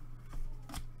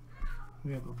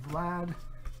 We have a Vlad.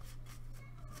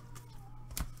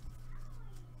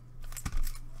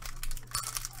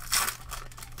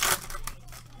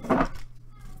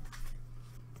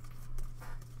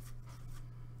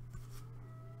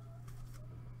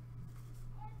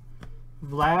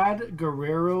 Vlad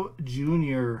Guerrero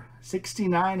Jr.,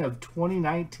 69 of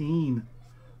 2019.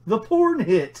 The porn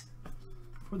hit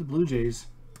for the Blue Jays.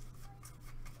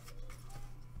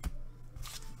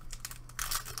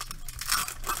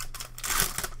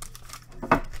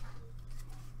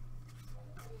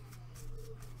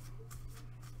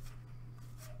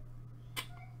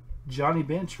 Johnny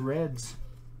Bench, Reds.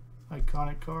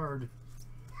 Iconic card.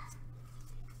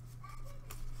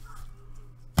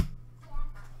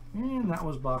 And that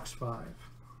was box 5.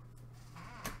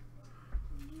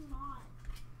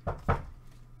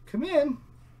 Come in.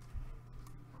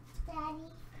 Daddy.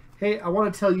 Hey, I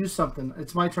want to tell you something.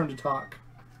 It's my turn to talk.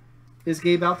 Is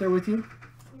Gabe out there with you?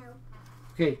 No.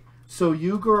 Okay, so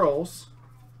you girls,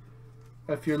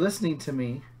 if you're listening to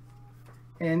me,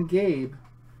 and Gabe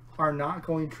are not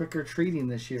going trick-or-treating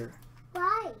this year.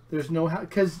 Why? There's no how,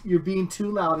 because you're being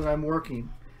too loud and I'm working.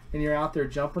 And you're out there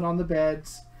jumping on the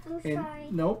beds. I'm And sorry.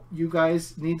 nope, you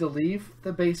guys need to leave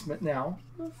the basement now.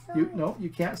 I'm sorry. You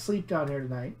can't sleep down here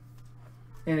tonight.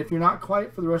 And if you're not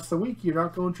quiet for the rest of the week, you're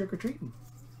not going trick-or-treating.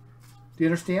 Do you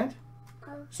understand?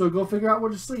 So go figure out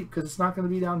where to sleep, because it's not going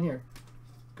to be down here.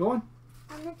 Go on.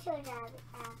 I'm going to tell Abby that.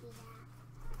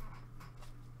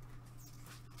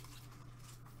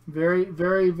 Very,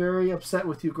 very, very upset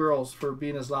with you girls for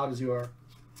being as loud as you are.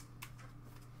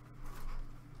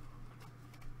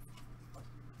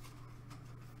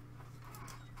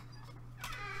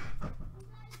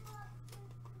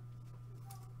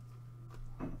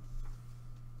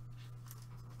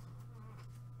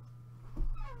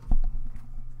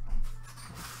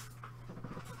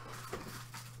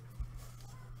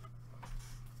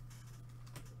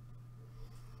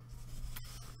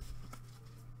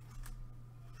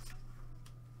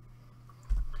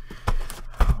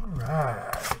 Right.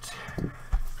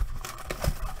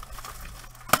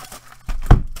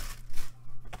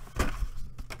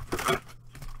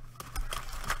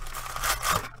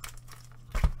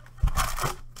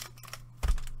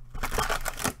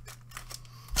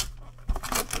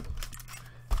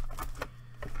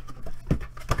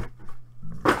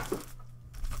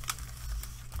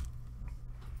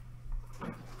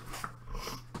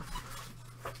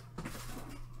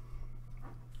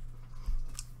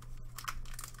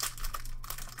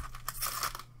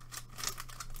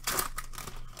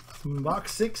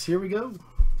 Box 6, here we go.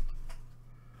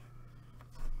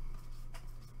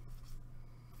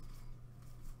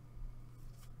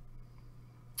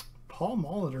 Paul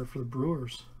Molitor for the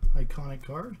Brewers. Iconic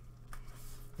card.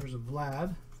 There's a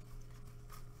Vlad.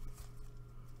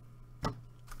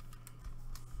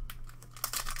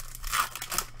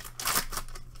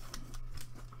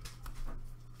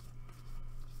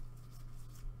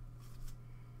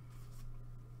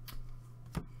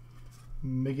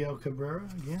 Miguel Cabrera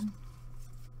again.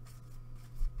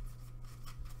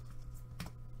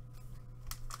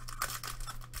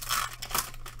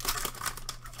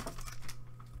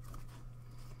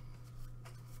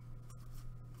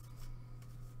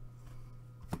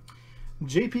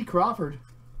 J.P. Crawford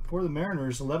for the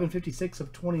Mariners, 1156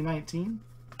 of 2019.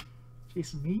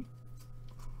 Jason Meat.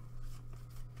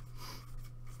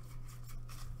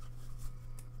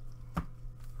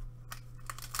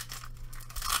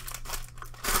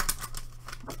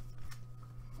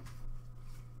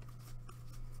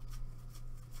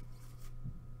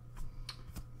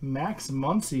 Max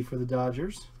Muncy for the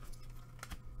Dodgers.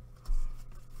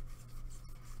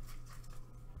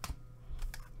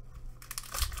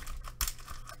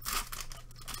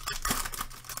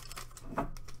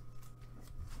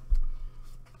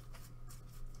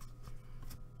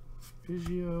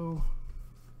 Biggio.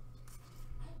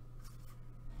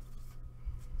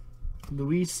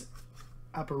 Luis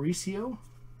Aparicio.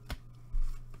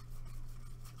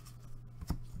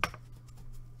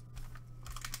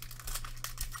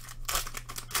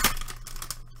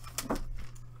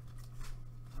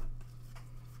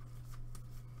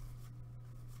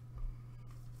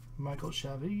 Michael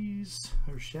Chavez.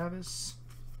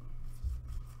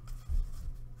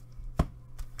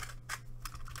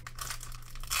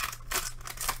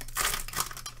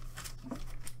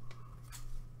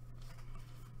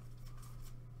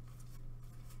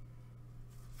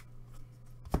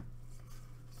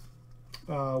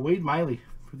 Wade Miley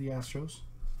for the Astros.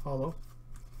 Hollow.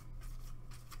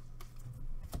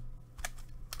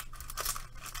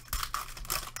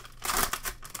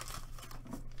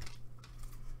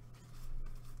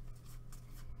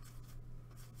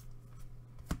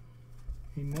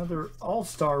 Another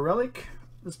All-Star relic,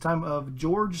 this time of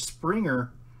George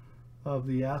Springer of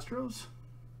the Astros.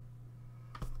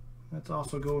 That's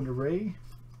also going to Ray.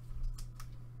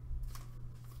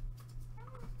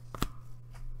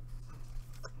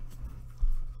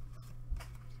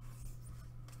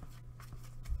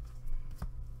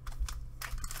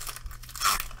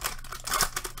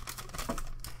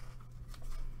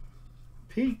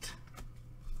 Pete.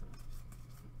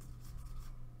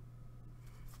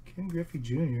 Ken Griffey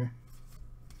Jr.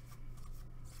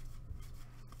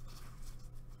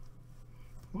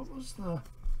 What was the... I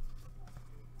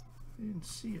didn't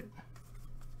see it.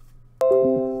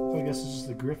 Oh, I guess it's just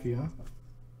the Griffey, huh?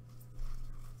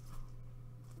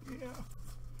 Yeah.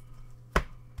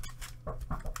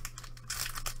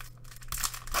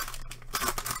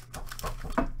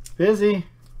 Busy.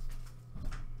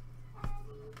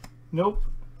 Nope.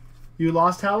 You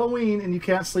lost Halloween and you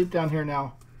can't sleep down here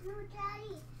now. No,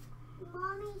 Daddy.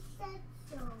 Mommy said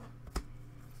so.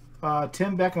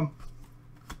 Tim Beckham.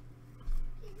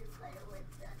 Can you put it with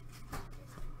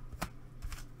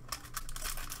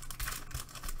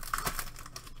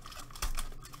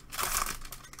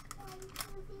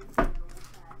the...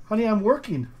 Honey, I'm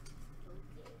working.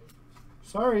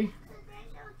 Sorry.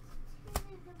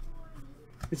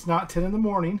 It's not 10 in the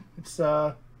morning. It's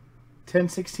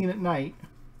 10:16 at night.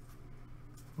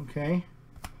 Okay.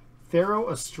 Thero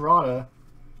Estrada.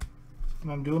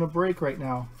 And I'm doing a break right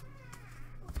now.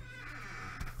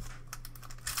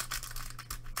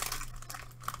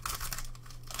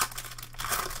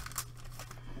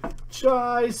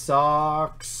 Chai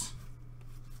Sox.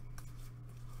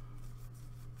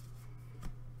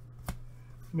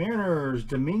 Mariners,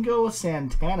 Domingo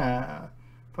Santana.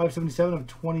 577 of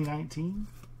 2019.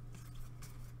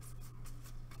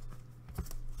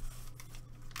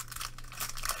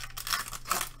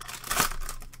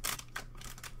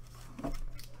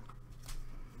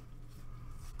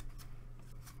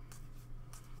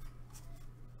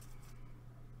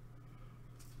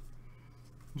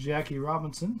 Jackie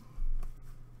Robinson.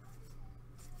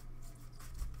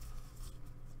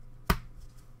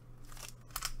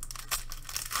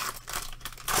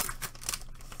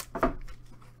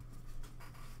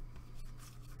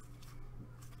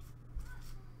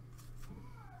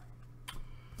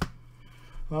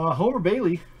 Homer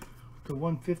Bailey, the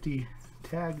 150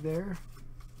 tag there.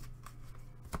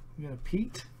 We got a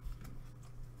Pete.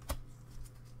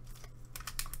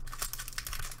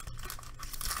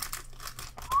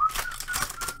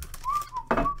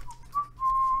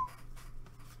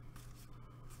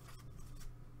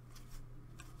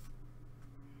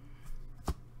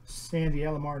 Sandy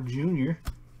Alomar Jr.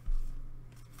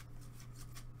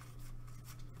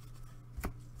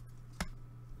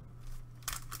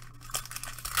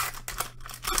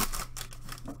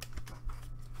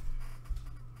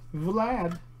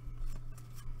 Vlad.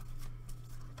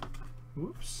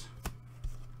 Whoops.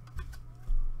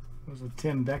 That was a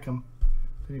Tim Beckham,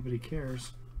 if anybody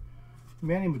cares.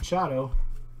 Manny Machado.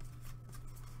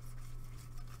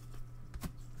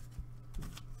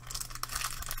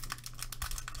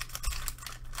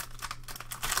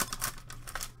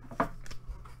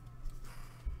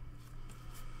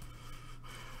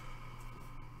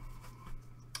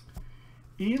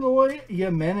 Eloy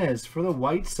Jimenez for the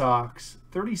White Sox.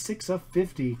 36 of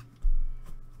 50.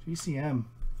 GCM.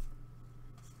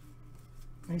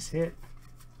 Nice hit.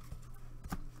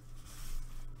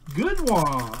 Good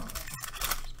one.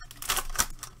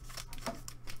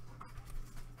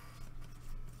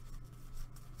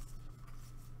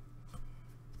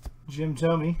 Jim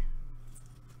Thome.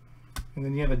 And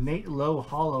then you have a Nate Lowe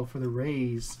holo for the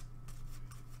Rays.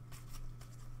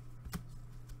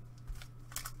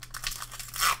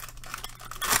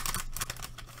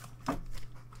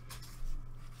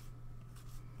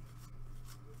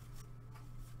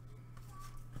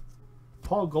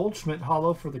 Paul Goldschmidt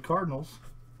holo for the Cardinals.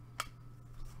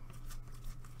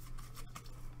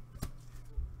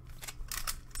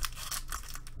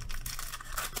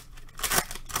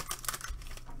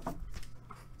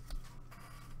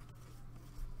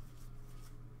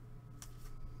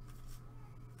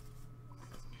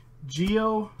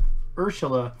 Gio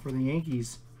Urshela for the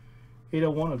Yankees,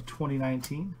 801 of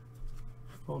 2019,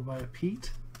 followed by a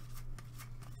Pete.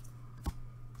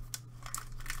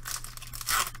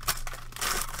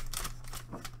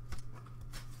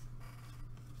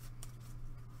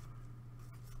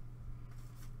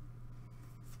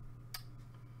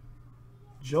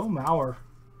 Joe Mauer,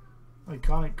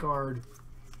 iconic card.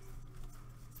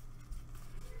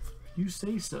 You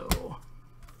say so.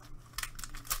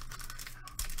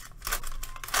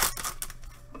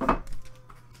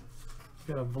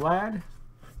 Got a Vlad,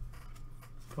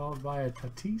 followed by a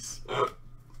Tatis.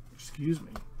 Excuse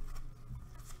me.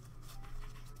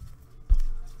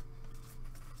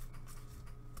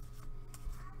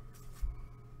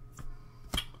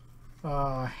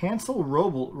 Hansel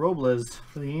Robles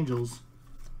for the Angels.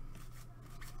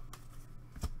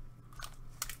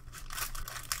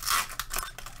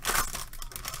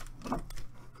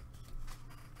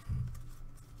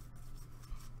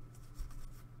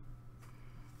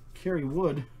 Kerry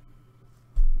Wood,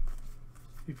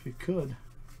 if you could.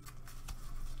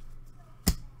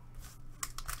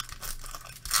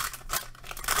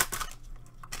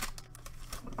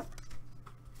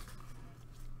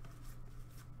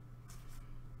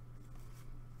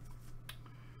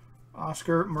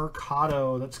 Oscar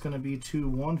Mercado, that's going to be to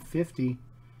 150.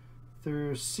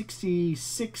 There's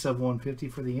 66 of 150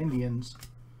 for the Indians,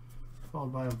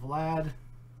 followed by a Vlad.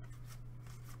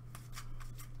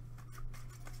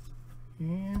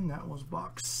 And that was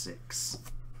box 6.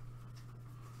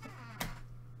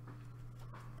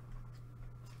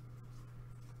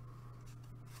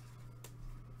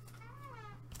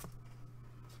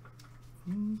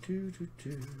 Two.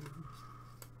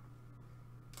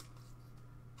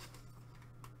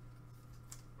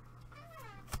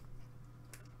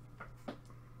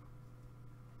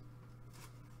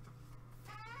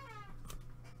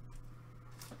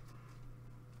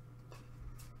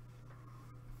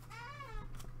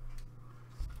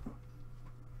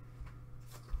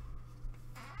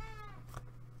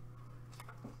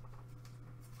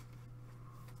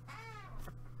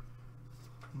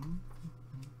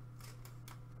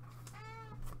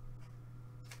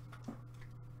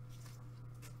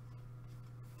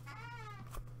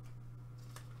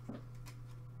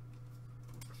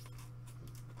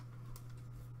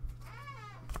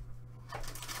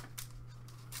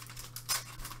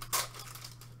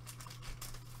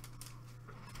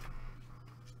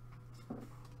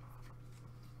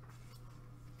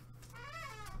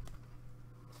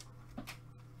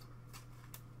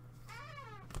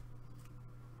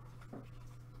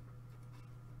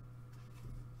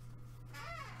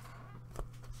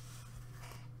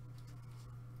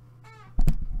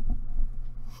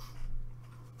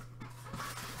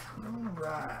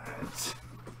 Right.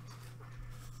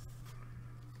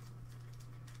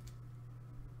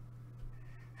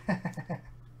 I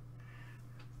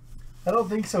don't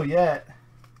think so yet.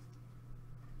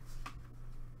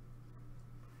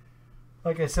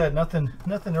 Like I said, nothing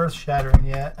earth-shattering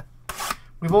yet.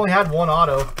 We've only had one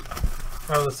auto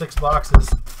out of the 6 boxes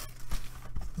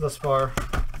thus far.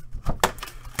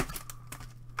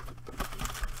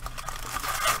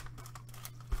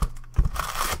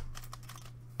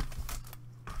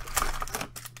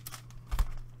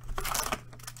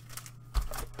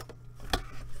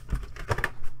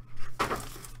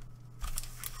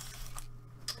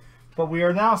 But we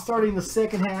are now starting the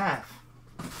second half.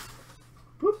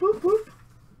 Boop, boop, boop.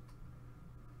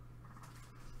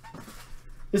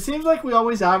 It seems like we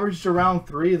always averaged around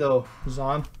 3 though,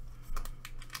 Zon.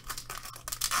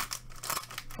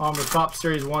 On the top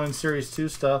Series 1 and Series 2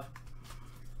 stuff.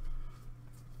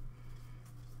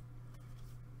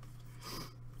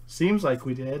 Seems like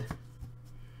we did.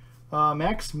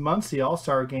 Max Muncy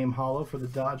All-Star Game holo for the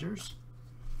Dodgers.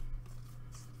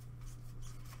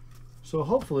 So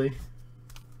hopefully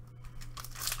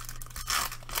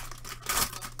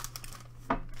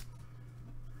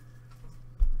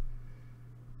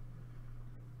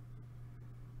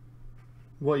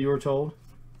what you were told.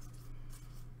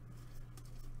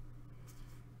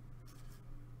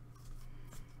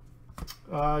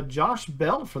 Josh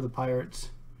Bell for the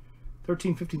Pirates.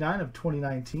 1359 of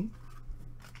 2019.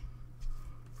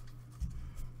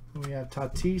 We have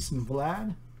Tatis and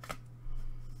Vlad.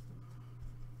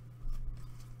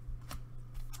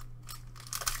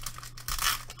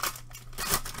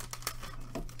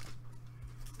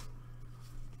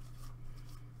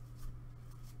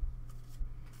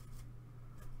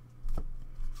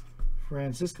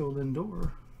 Francisco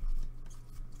Lindor.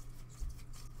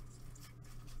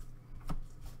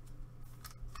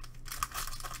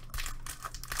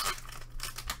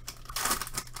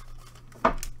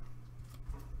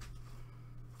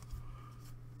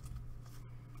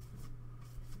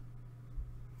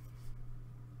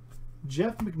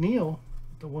 Jeff McNeil,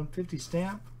 the 150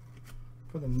 stamp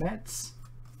for the Mets.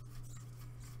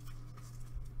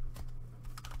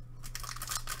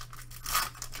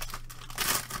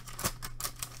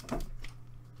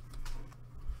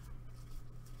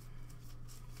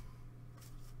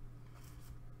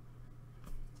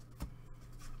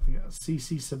 We got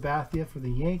CC Sabathia for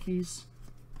the Yankees.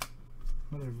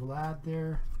 Another Vlad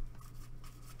there.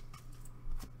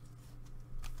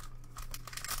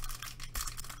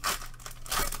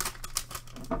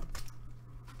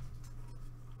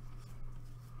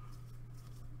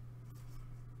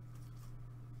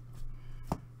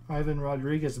 Ivan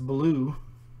Rodriguez blue.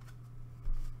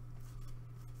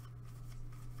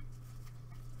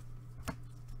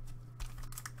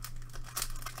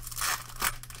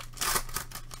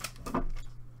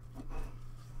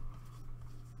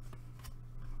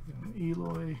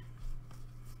 Eloy,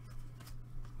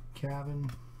 Cavan,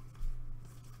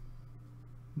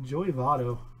 Joey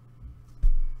Votto,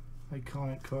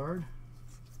 iconic card.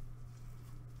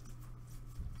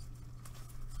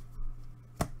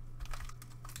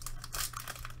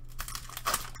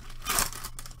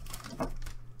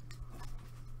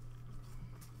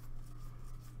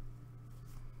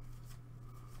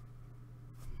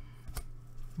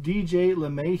 DJ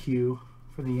LeMahieu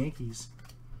for the Yankees.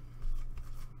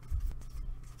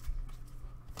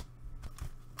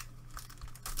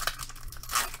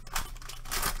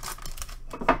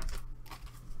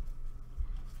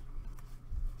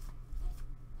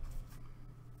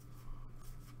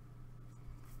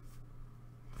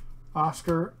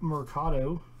 Oscar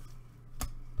Mercado.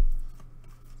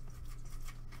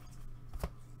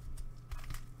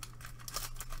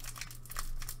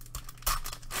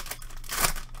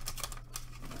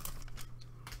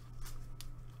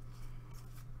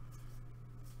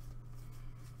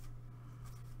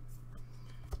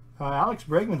 Alex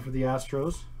Bregman for the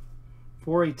Astros,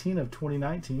 418 of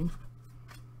 2019.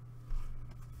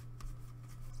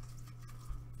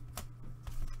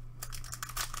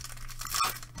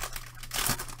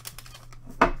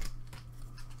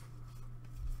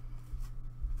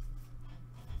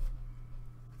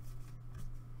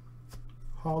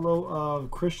 Holo of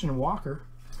Christian Walker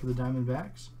for the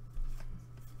Diamondbacks.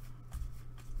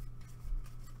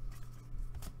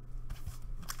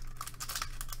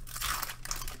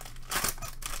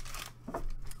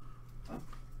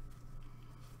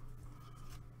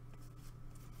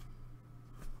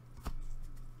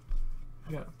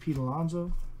 We got Pete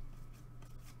Alonso.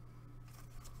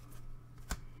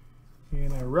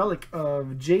 And a relic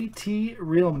of JT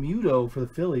Realmuto for the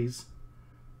Phillies.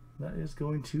 That is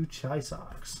going to Chi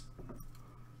Sox.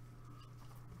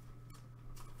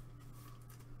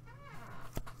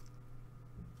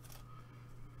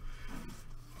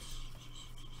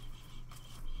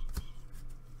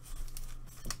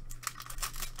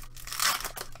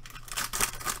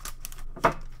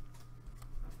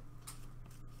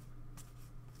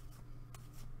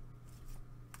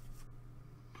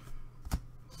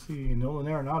 Let's see, Nolan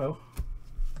Arenado.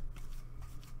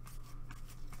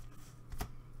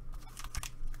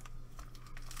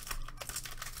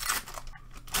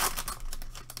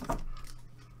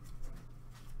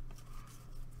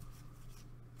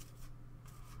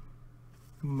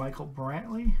 Michael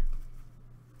Brantley.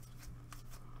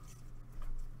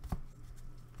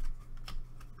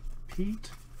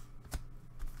 Pete.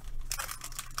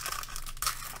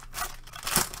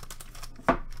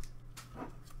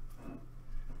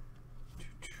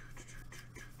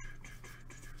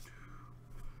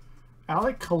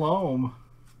 Alec Colomb.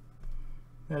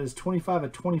 That is 25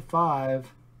 of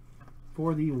 25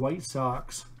 for the White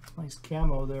Sox. Nice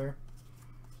camo there.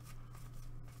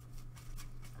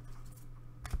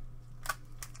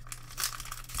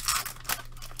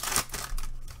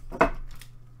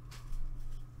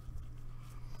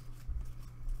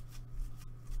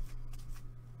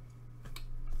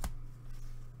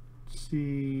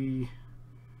 See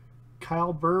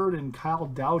Kyle Bird and Kyle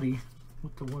Dowdy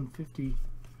with the 150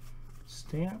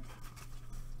 stamp.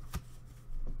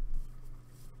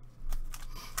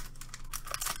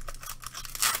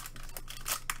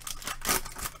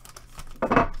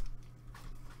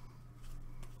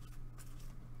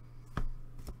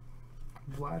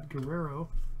 Vlad Guerrero.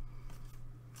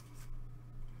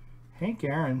 Hank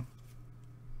Aaron.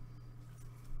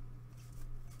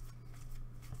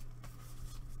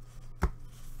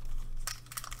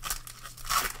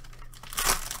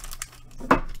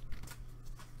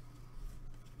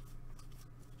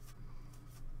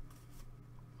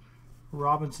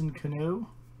 Robinson Cano,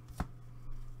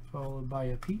 followed by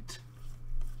a Pete.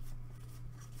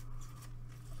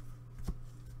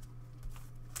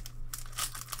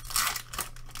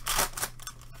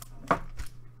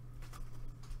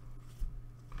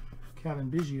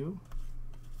 Kevin Biggio.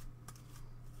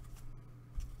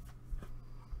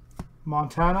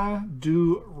 Montana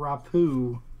Du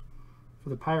Rapu for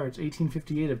the Pirates,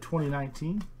 1858 of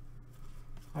 2019.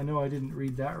 I know I didn't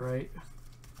read that right.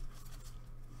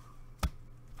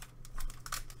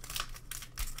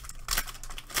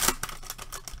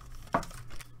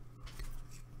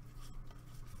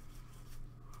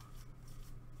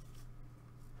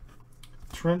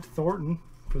 Trent Thornton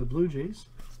for the Blue Jays.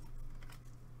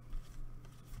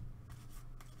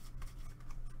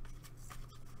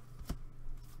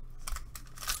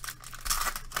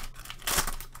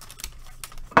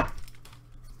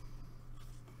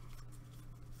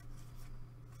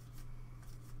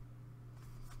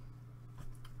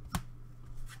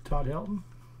 Todd Helton.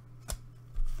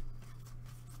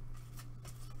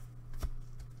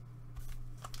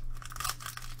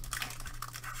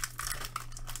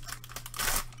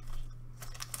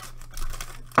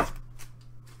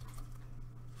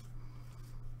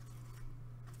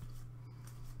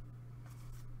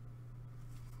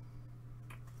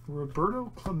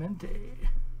 Roberto Clemente.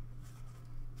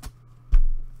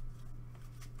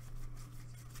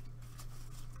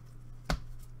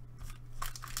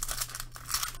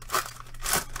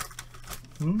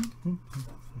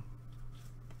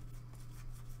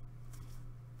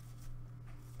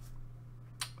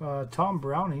 Tom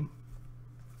Browning.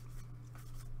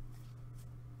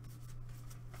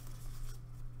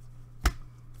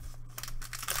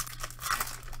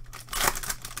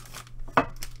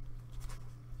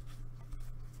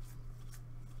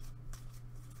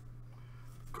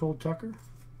 Cole Tucker.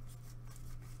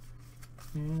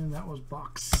 And that was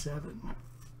box 7.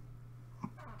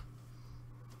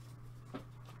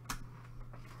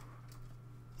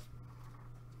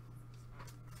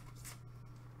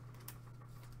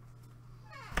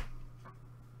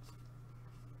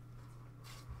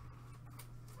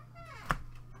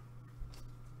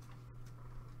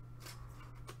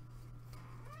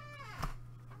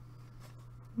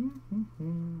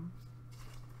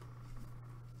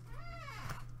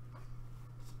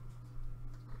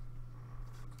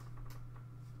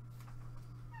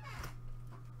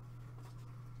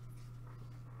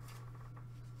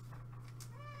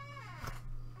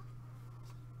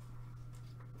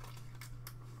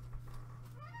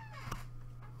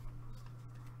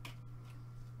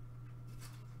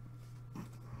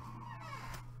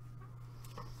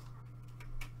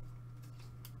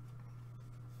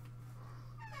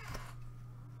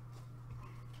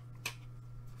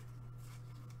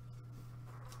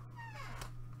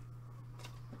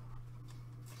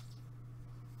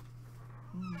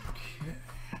 Okay.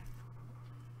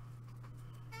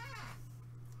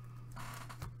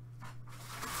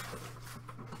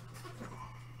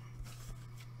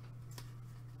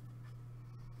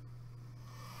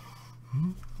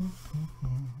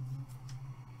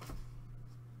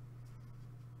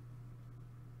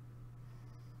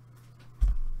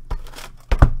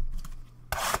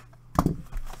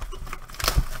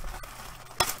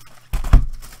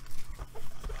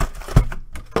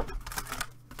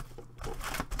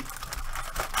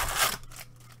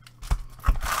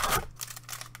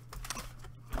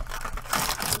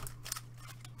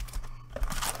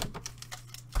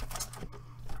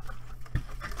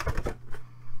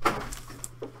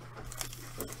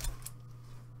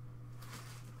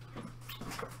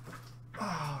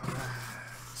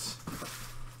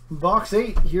 Box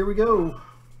 8, here we go.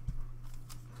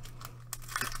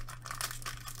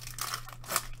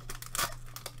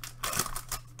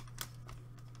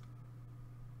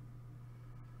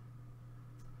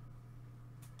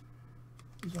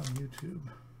 Who's on YouTube?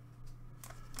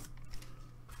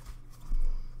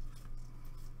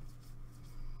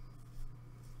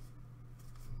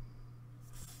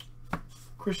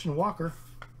 Christian Walker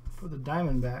for the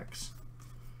Diamondbacks.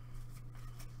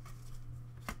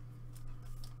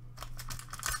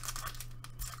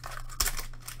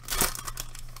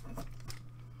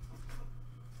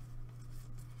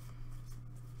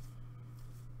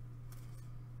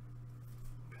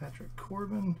 Patrick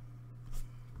Corbin.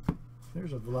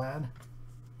 There's a Vlad.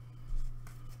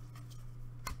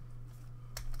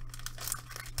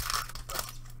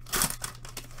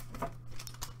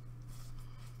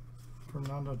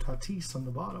 Fernando Tatis on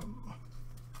the bottom.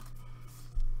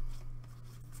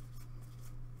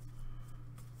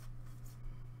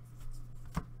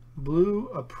 Blue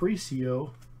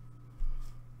Aparicio.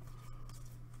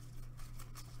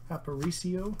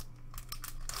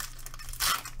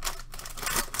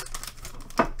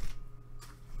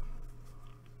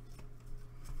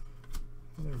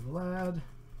 Another Vlad.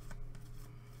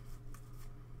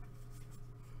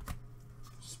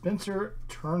 Spencer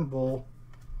Turnbull,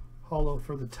 holo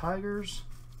for the Tigers.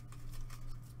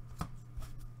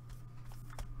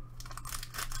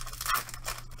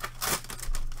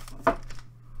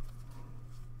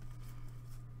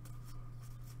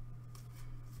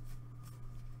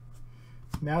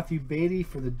 Matthew Beatty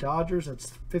for the Dodgers.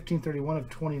 That's 1531 of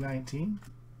 2019.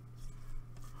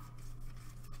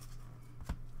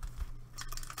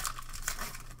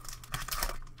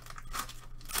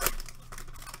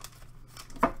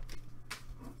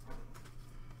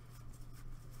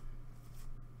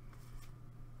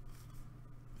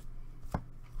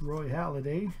 Roy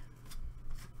Halladay,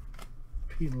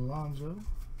 Pete Alonso,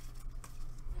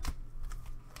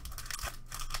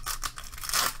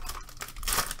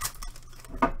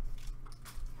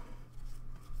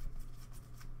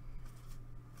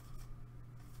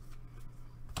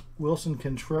 Wilson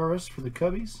Contreras for the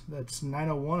Cubbies. That's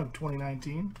 901 of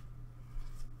 2019.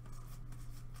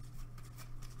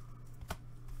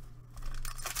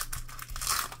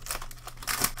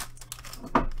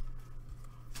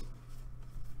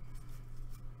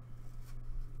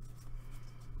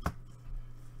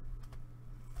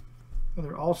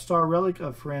 Another all-star relic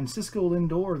of Francisco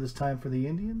Lindor, this time for the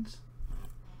Indians.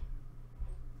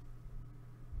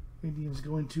 Indians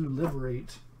going to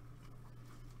Liberate.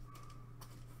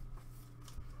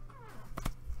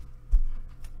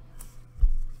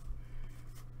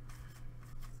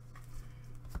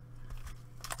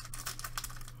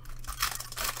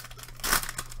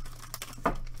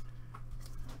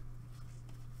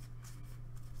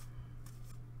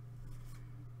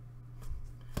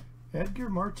 Edgar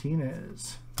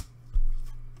Martinez.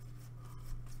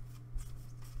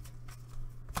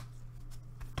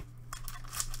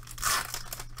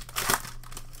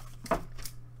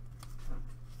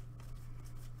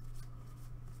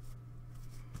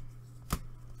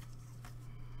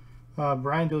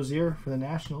 Brian Dozier for the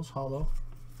Nationals, holo.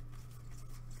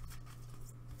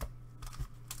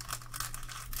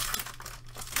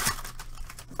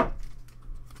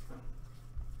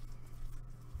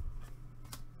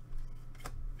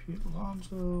 Pete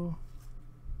Alonso.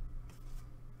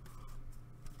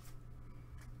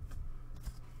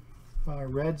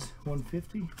 Reds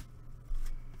 150.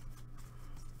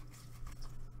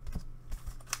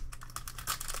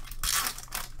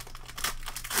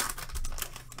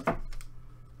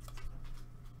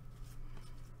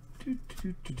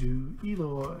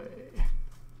 Eloy.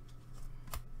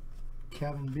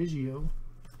 Kevin Biggio.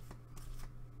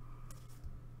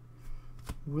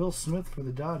 Will Smith for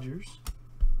the Dodgers.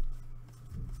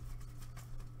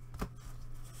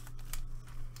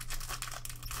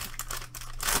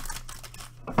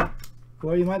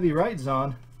 Well, you might be right,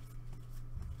 Zon.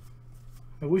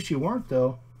 I wish you weren't,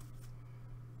 though.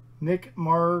 Nick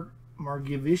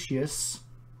Margivicius.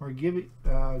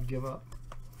 Give up.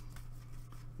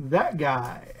 That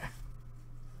guy.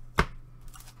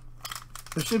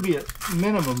 There should be a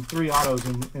minimum 3 autos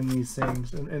in these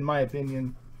things, in my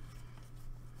opinion.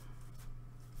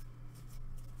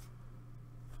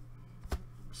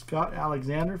 Scott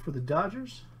Alexander for the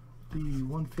Dodgers. The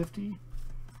 150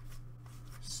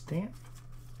 stamp.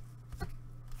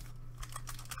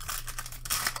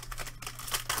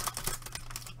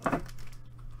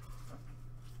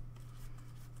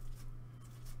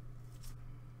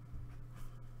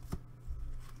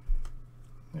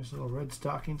 There's a little Red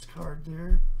Stockings card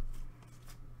there.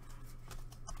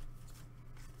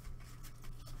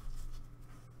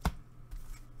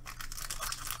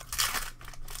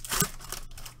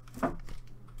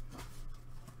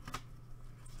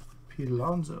 Pete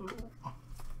Alonso.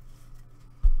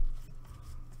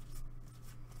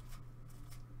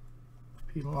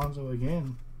 Pete Alonso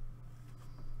again.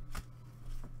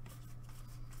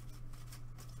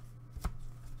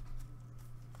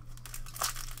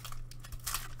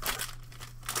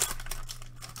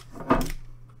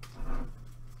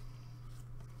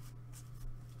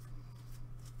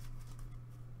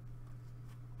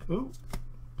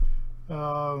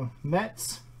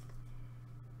 Mets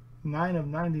 9 of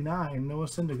 99. Noah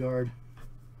Syndergaard.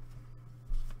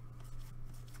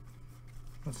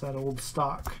 That's that old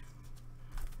stock,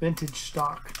 vintage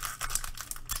stock.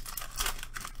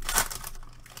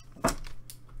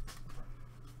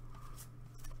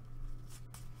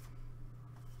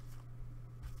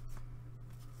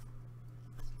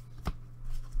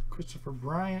 Christopher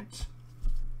Bryant.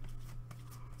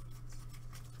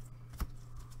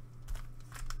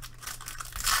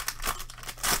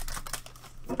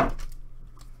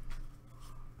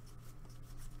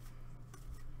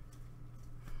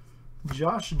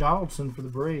 Josh Donaldson for the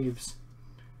Braves.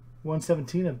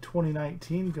 117 of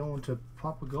 2019 going to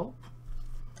Papa Gulp.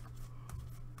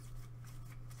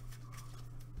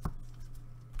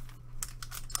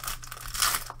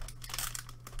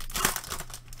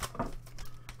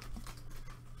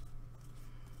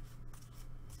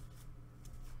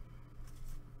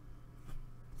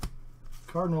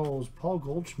 Cardinals, Paul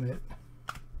Goldschmidt.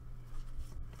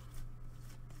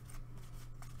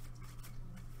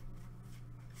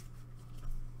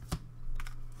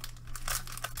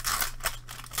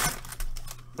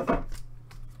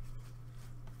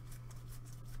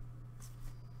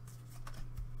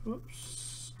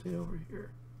 Oops, stay over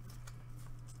here.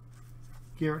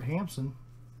 Garrett Hampson.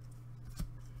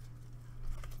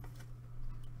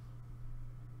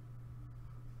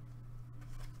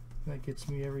 That gets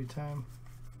me every time.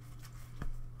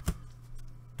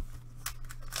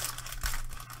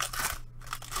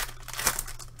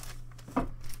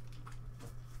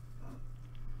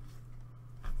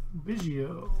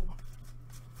 Biggio.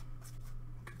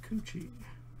 Kikuchi.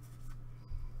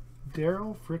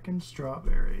 Daryl frickin'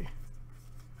 Strawberry.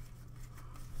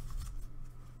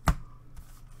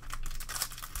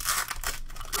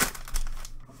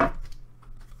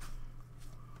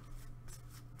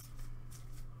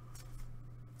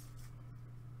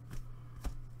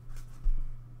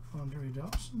 Andre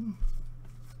Dawson.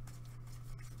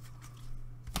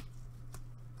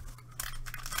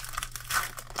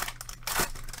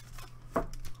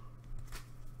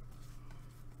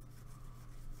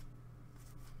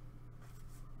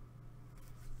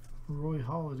 Roy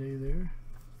Halladay there.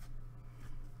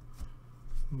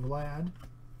 Vlad.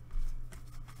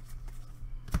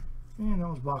 And that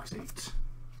was box 8.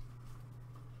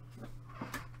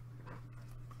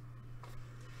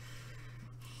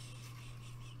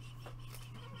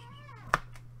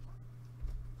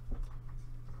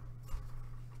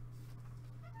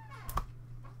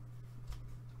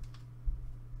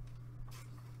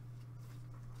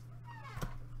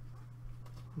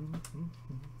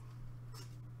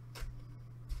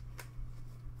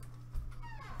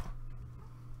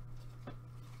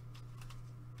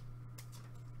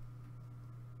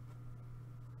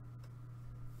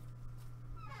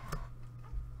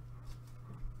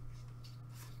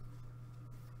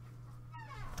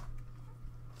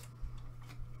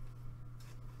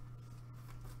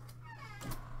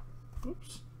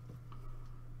 Oops.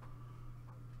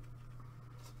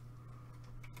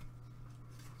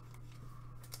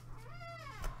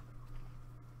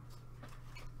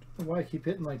 I don't know why I keep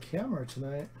hitting my camera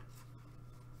tonight.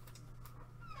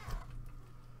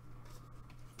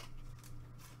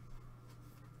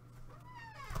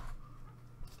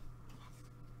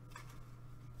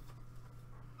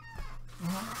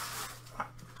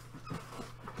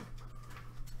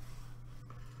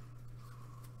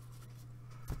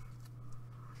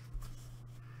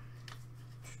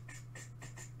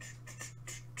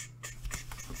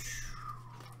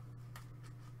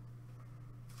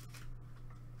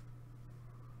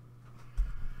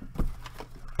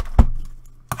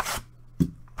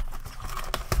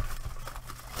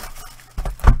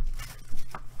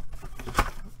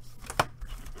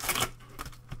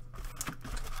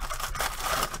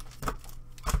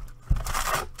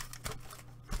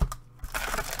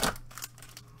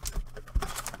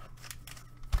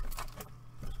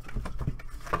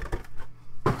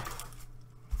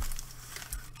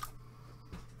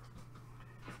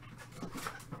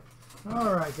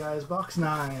 All right, guys, box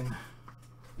 9.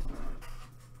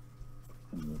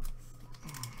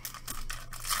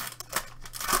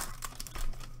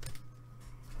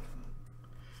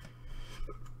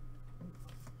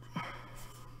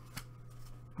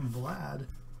 Vlad.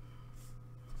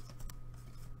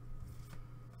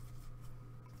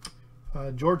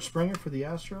 George Springer for the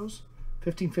Astros.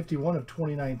 1551 of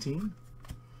 2019.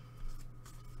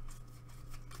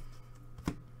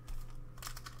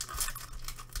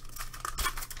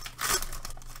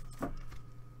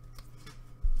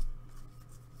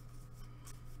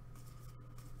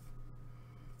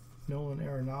 Nolan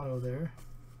Arenado there.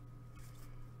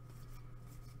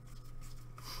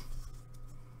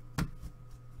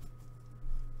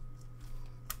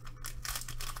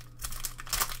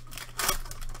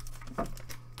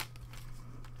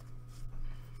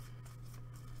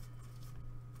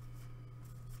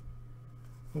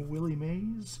 Willie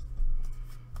Mays.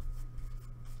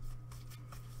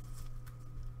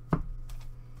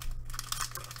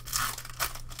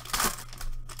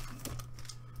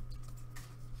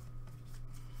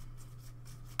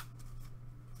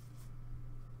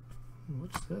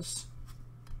 What's this?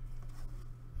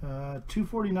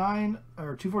 249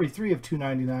 or 243 of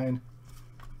 299.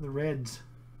 The Reds.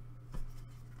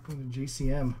 Going to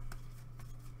JCM.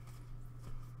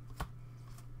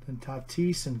 Then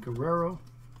Tatis and Guerrero.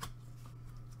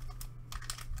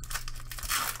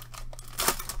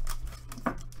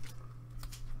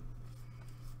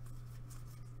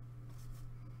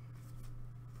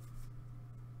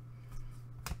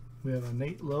 We have a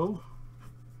Nate Lowe,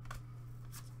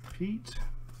 Pete,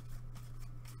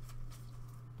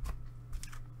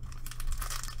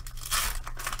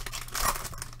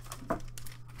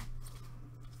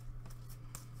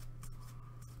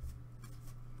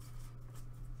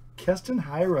 Keston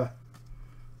Hiura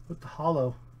with the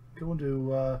hollow going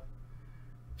to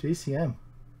JCM.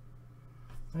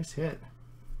 Nice hit.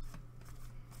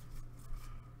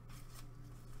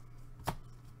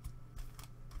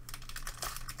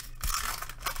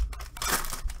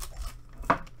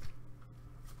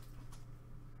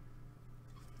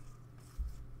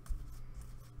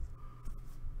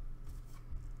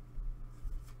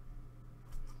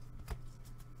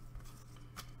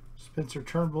 Spencer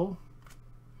Turnbull.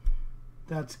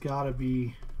 That's got to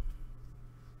be...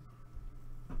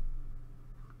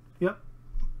 Yep.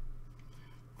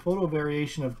 Photo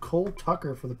variation of Cole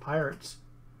Tucker for the Pirates.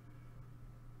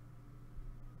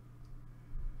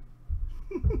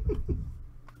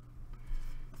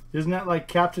 Isn't that like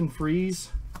Captain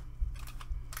Freeze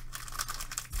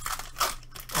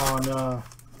on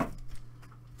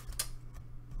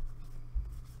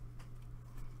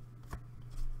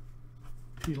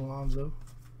Pete Alonso,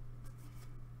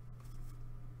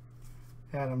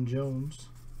 Adam Jones,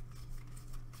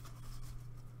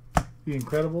 The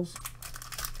Incredibles?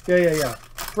 Yeah.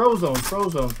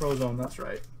 Frozone, that's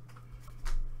right.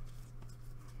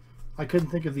 I couldn't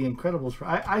think of The Incredibles.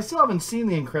 I still haven't seen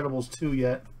The Incredibles 2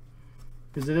 yet.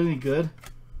 Is it any good?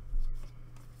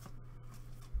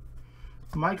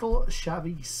 Michael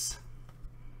Chavis.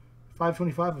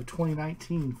 525 of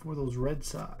 2019 for those Red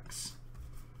Sox.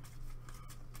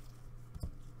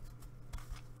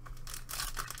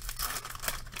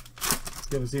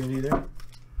 You haven't seen it either?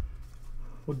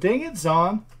 Well, dang it,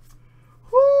 Zon.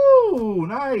 Woo!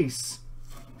 Nice.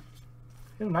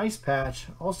 Hit a nice patch.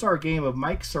 All-star game of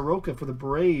Mike Soroka for the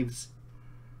Braves.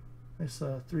 Nice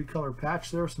 3-color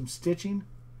patch there. Some stitching.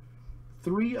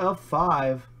 3 of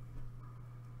 5.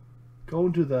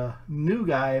 Going to the new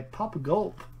guy, Papa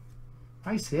Gulp.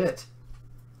 Nice hit.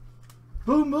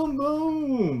 Boom, boom,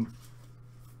 boom.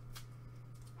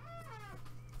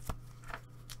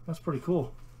 That's pretty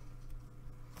cool.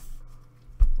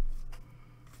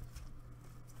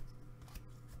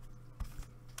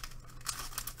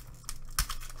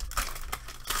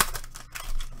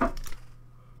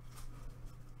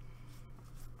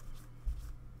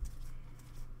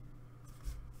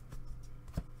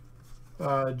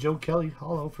 Joe Kelly,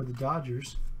 hollow for the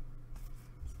Dodgers.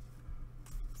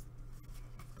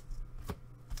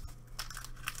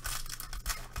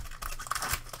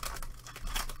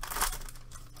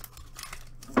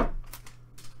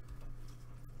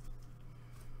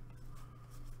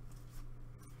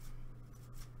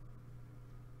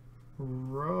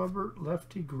 Robert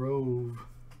Lefty Grove.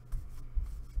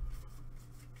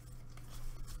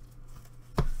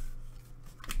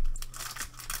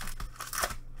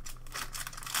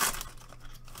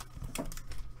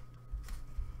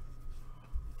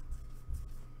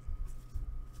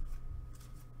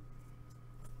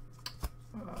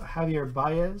 Javier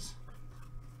Baez.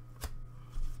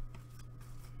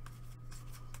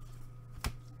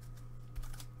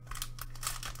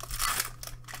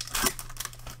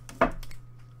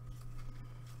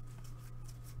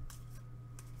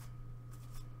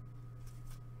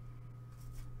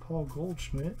 Paul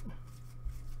Goldschmidt.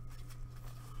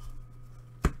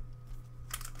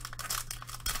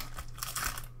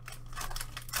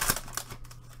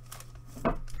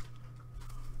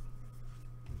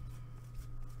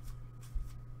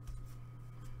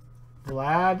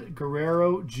 Vlad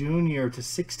Guerrero Jr. to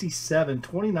 67.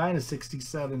 29 to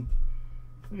 67.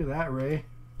 Look at that, Ray.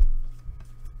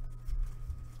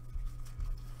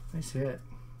 Nice hit.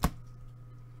 I'm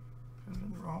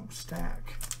in the wrong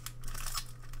stack.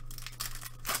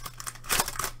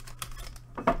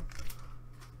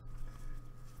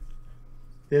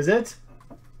 Is it?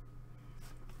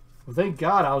 Well, thank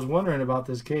God. I was wondering about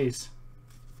this case.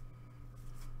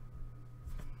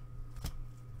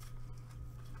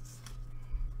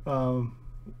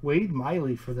 Wade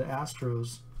Miley for the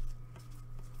Astros.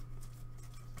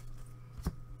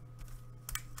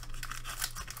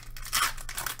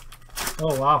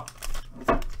 Oh, wow.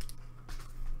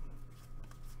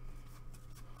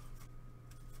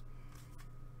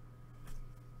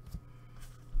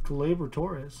 Gleyber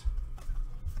Torres.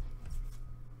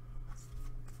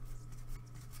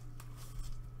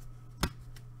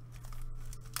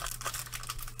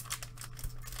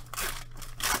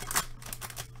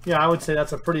 Yeah, I would say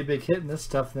that's a pretty big hit in this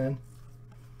stuff then.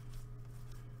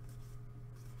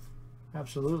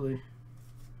 Absolutely.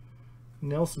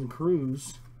 Nelson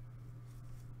Cruz.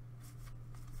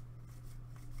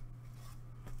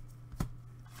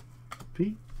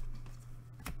 Pete.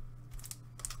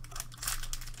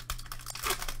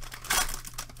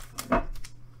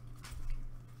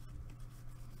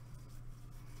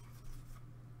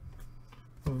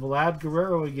 Vlad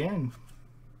Guerrero again.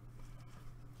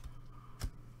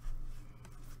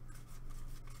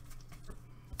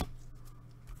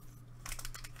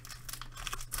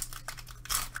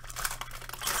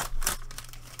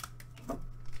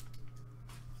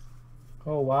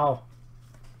 Oh, wow.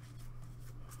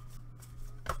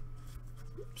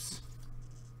 Oops.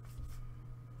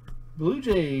 Blue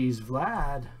Jays,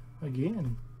 Vlad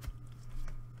again.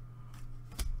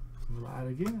 Vlad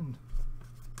again.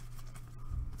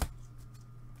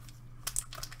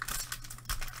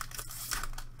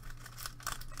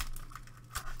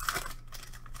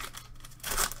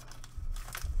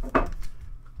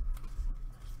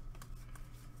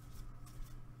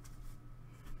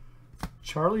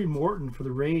 Charlie Morton for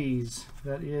the Rays.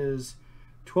 That is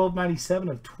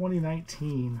 $12.97 of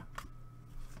 2019.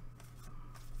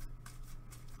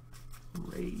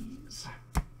 Rays.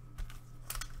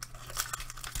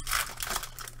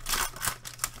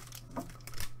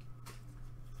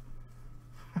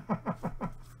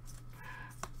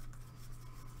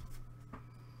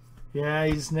 Yeah,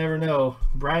 you just never know.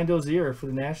 Brian Dozier for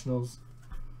the Nationals.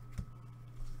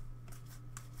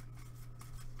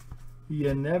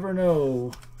 You never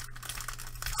know.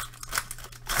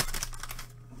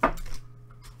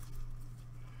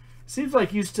 Seems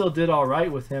like you still did all right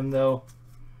with him, though,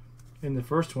 in the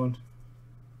first one.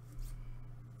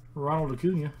 Ronald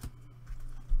Acuna.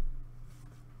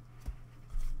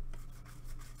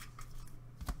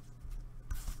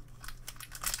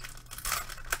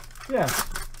 Yeah.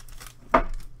 I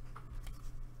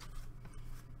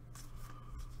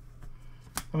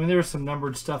mean, there was some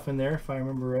numbered stuff in there, if I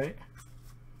remember right.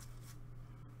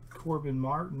 Corbin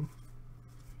Martin.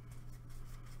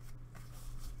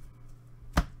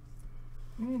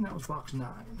 And that was box 9.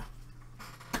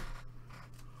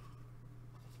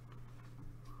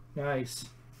 Nice.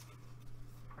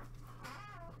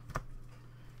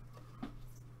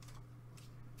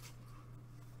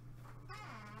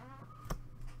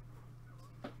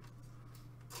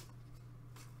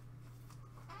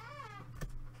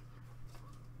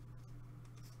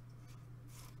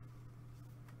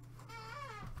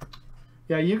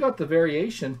 Yeah, you got the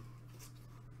variation.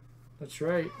 That's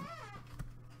right.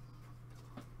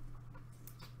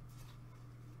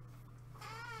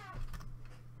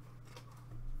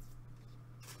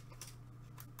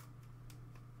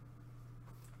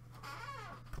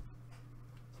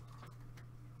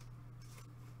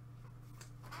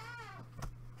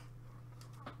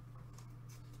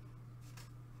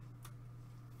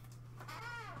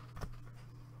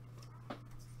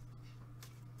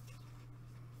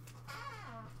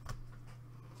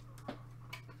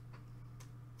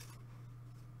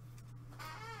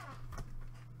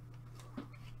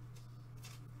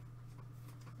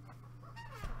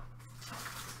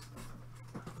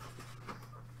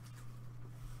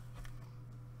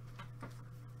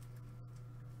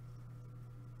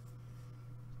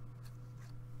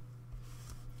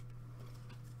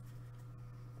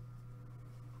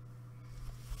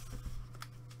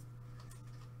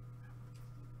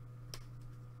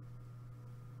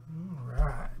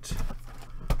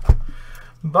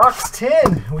 Box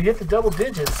 10, we hit the double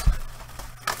digits.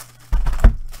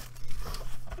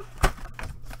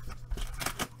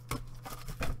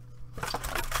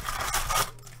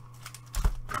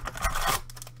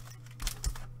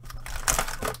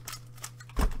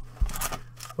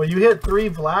 Well, you hit 3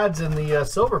 Vlads in the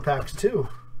silver packs too.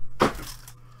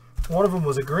 One of them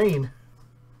was a green.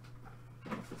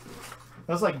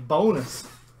 That's like bonus,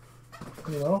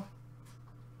 you know?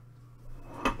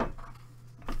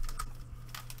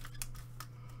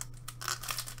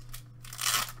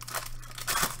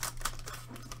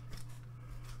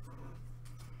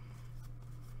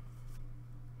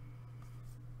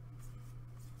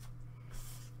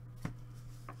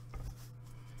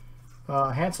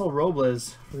 Hansel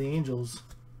Robles for the Angels.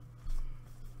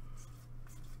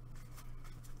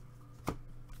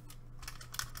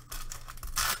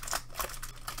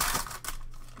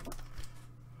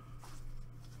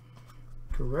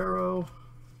 Guerrero,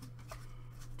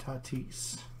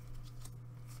 Tatis.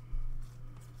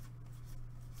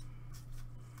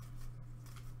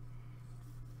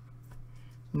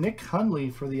 Nick Hundley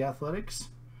for the Athletics.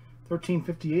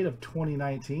 1358 of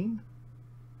 2019.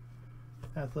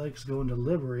 Athletics going to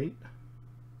Liberate.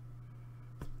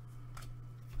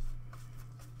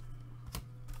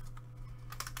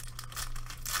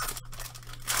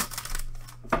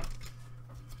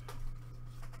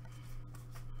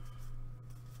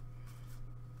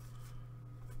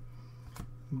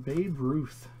 Babe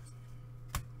Ruth.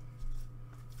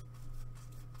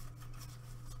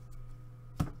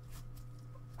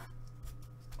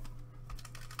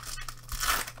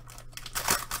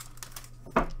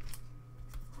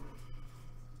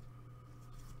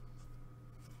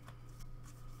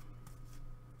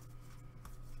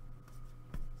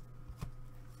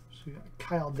 So we got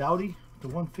Kyle Dowdy, the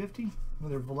 150,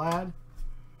 another Vlad.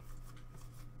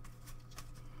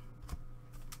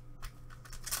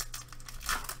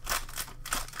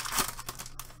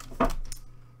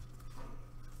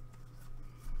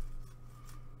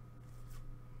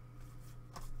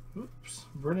 Oops,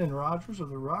 Brendan Rodgers of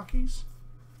the Rockies.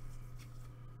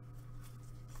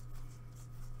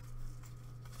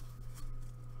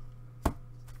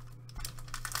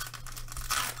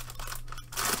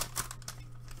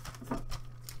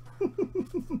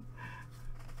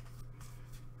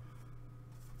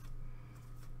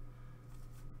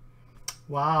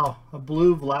 Wow, a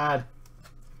blue Vlad.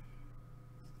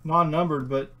 Non-numbered,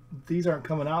 but these aren't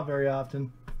coming out very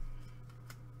often.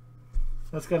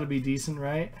 That's got to be decent,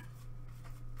 right?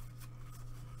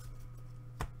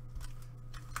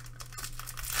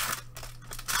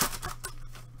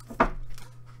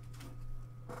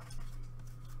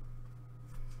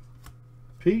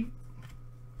 Pete.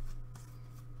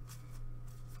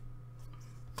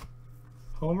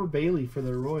 Homer Bailey for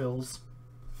the Royals.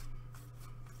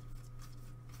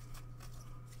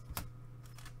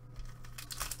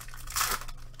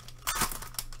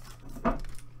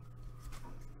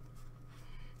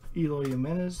 Eloy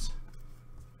Jimenez.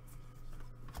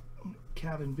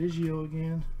 Kevin Biggio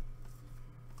again.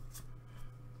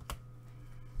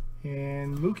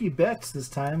 And Mookie Betts this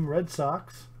time, Red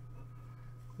Sox.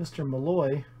 Mr.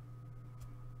 Malloy,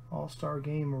 All-Star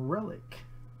Game Relic.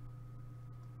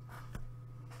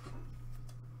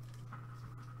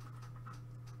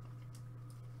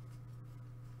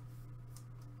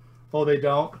 Oh, they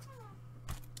don't?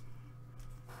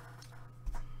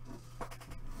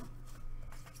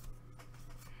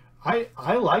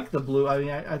 I like the blue. I mean,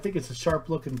 I think it's a sharp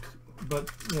looking, but,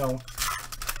 you know,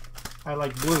 I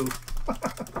like blue.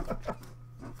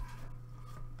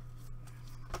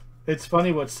 It's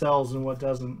funny what sells and what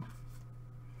doesn't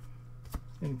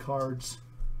in cards.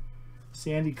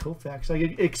 Sandy Koufax.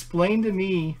 Like, explain to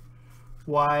me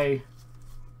why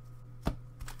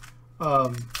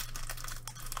a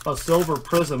silver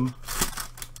prism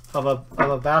of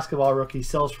a basketball rookie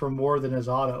sells for more than his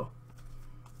auto.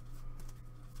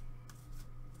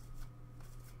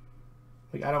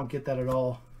 Like, I don't get that at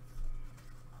all.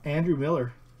 Andrew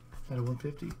Miller at a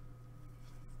 150.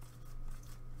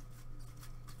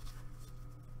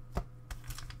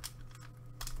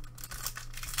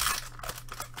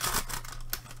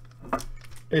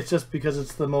 It's just because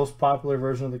it's the most popular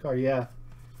version of the card. Yeah.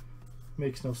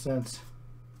 Makes no sense.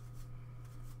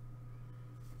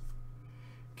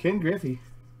 Ken Griffey.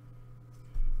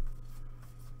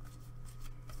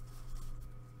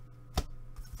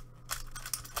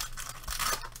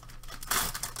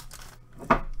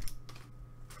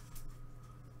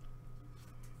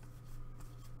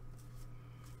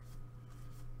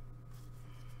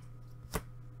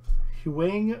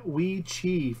 Huang Wei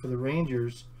Chi for the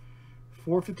Rangers.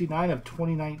 459 of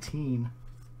 2019.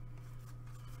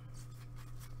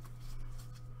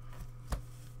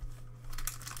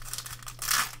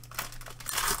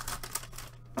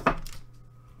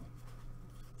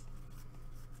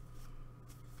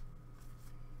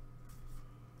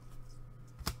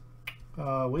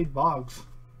 Wade Boggs,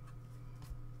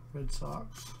 Red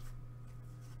Sox.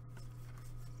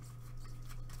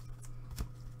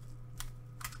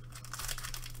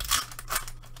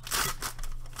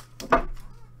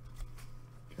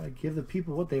 Gotta give the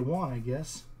people what they want, I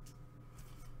guess.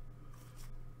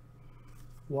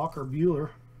 Walker Buehler.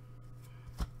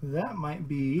 That might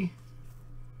be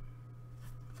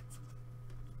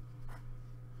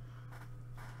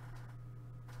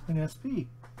an SP.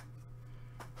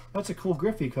 That's a cool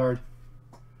Griffey card.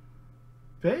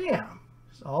 Bam!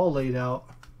 It's all laid out.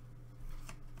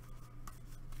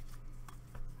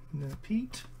 And then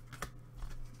Pete.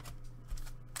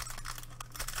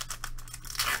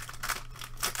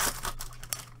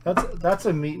 That's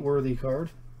a meat-worthy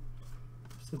card,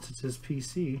 since it's his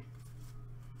PC.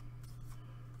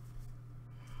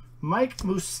 Mike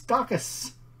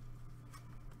Moustakas.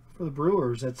 for the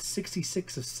Brewers. That's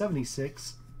 66 of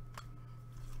 76.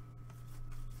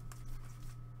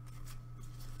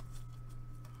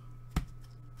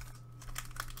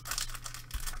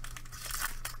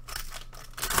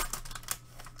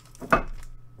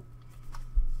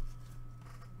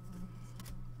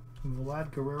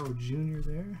 Vlad Guerrero Jr.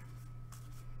 there.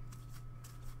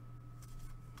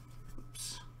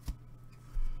 Oops.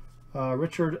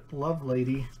 Richard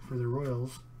Lovelady for the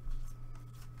Royals.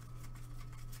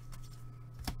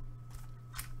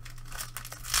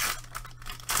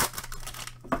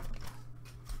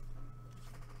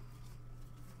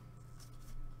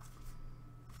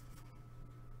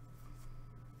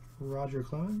 Roger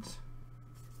Clemens.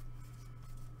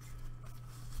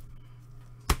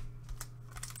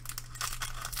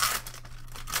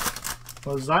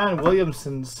 Well, Zion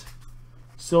Williamson's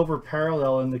silver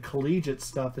parallel in the collegiate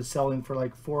stuff is selling for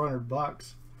like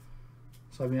 $400.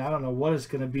 So I mean, I don't know what it's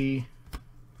going to be.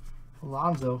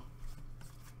 Alonzo.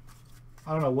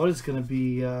 I don't know what it's going to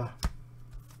be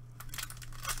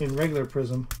in regular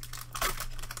Prism.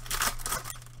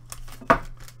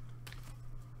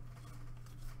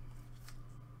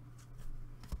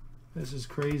 This is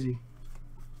crazy.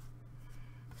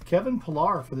 Kevin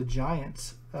Pillar for the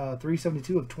Giants.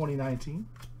 372 of 2019.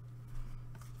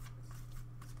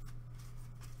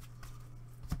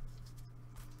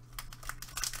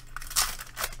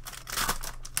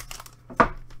 Well,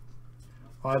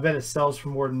 I bet it sells for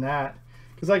more than that.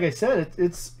 Because like I said,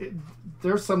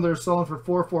 there's some that are selling for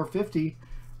 $450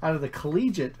 out of the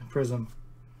collegiate Prism.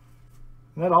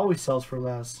 And that always sells for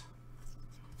less.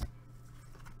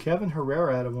 Kevin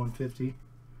Herrera out of 150.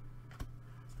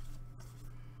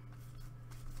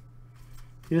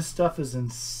 His stuff is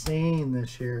insane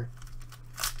this year.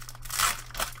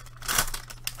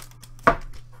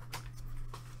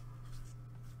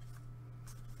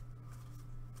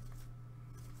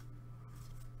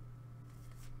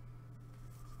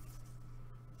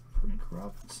 Frank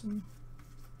Robinson.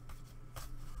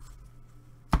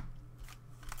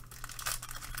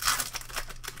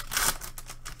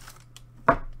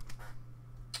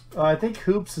 I think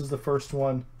Hoops is the first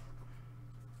one.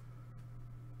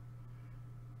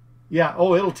 Yeah,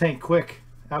 oh, it'll tank quick.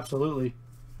 Absolutely.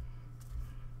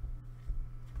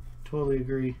 Totally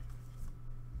agree.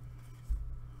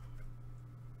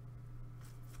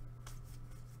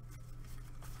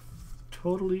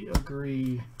 Totally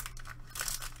agree.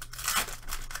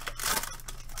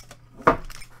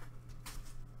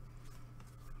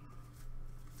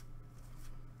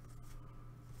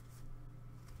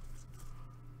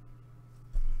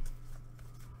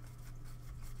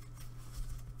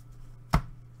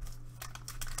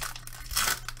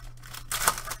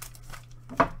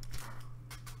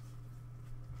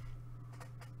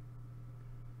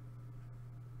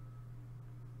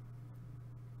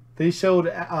 They showed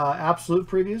absolute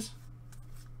previews.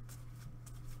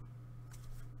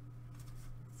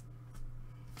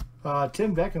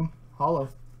 Tim Beckham, hollow.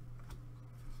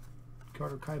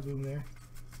 Carter Kaiboom there.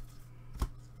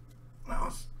 That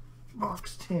was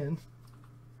box 10.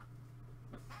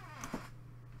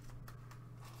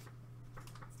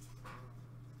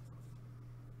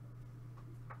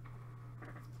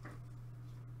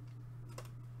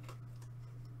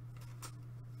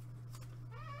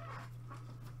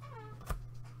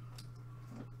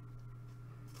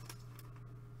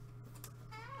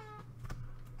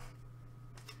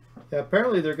 Yeah,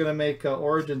 apparently they're going to make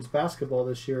Origins basketball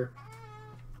this year,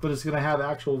 but it's going to have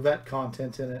actual vet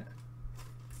content in it.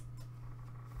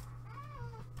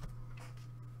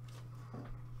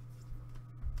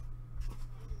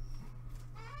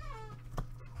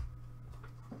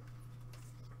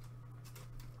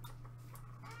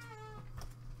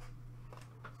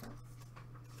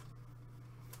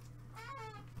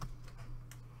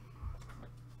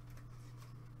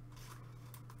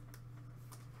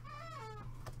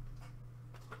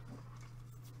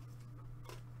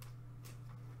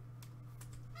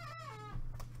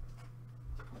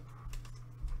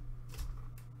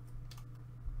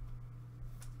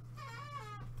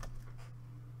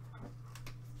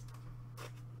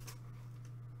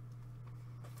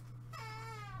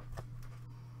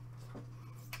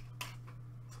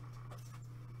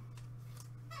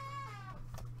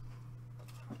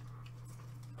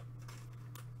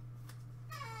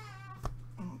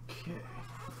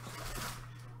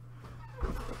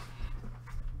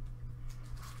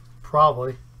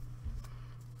 Probably.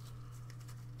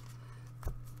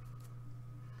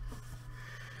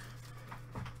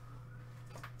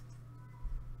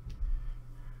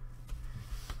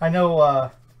 I know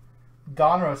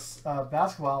Donruss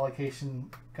basketball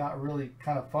allocation got really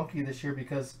kind of funky this year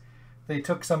because they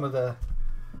took some of the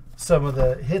some of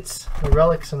the hits, the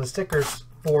relics, and the stickers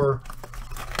for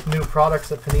new products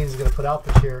that Panini's going to put out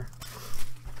this year.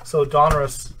 So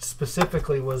Donruss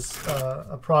specifically was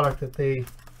a product that they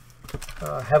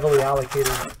heavily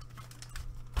allocated.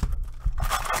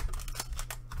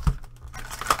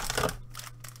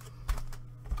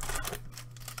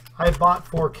 I bought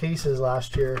 4 cases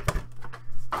last year.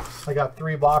 I got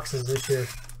 3 boxes this year.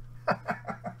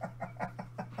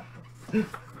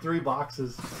 3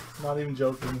 boxes. Not even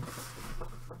joking.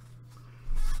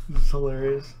 This is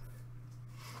hilarious.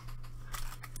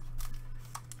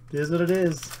 It is what it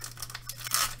is.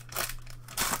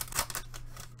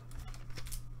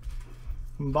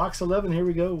 Box 11, here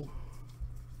we go.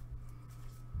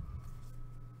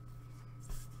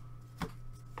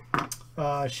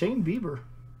 Shane Bieber,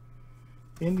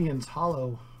 Indians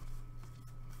Hollow.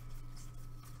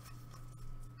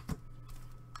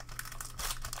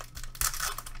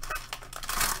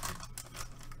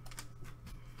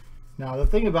 Now the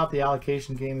thing about the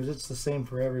allocation game is it's the same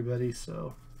for everybody,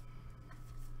 so.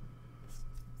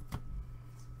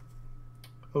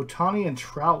 Ohtani and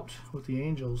Trout with the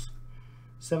Angels.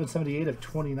 778 of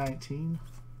 2019.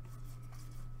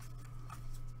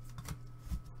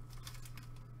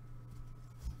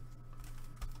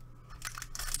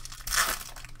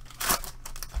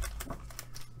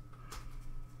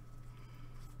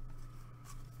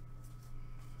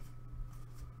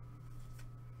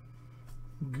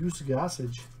 Goose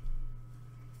Gossage.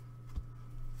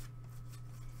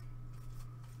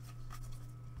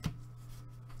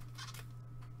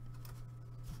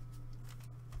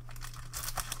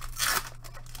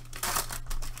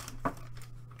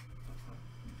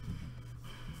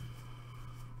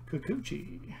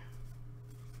 Kikuchi.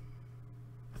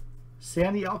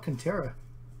 Sandy Alcantara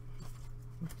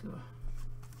with the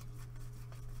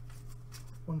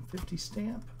 150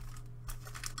 stamp.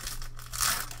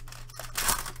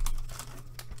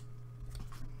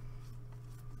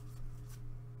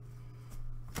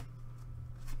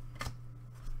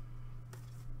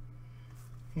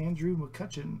 Andrew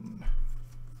McCutcheon.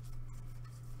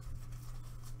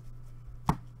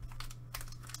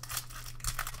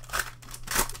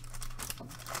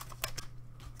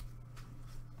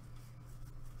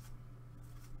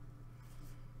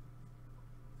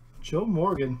 Joe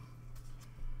Morgan.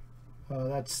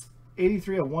 That's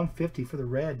 83 of 150 for the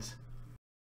Reds.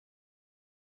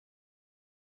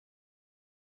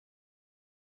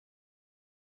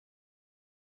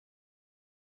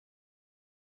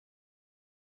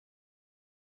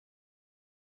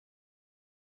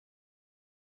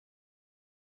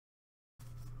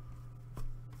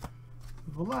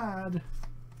 Vlad.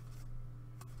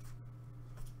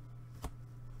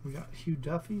 We got Hugh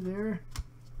Duffy there.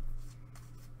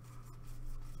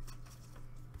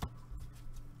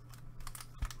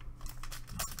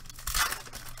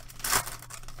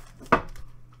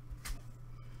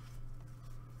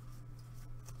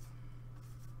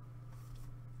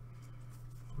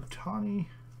 Ohtani.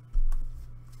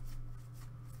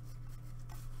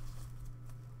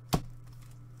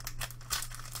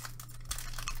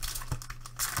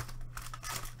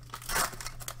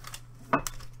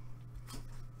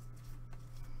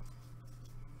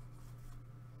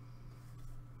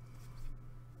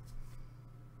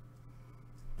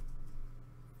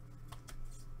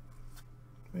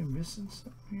 Am I missing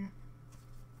something here?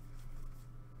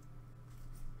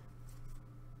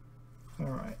 All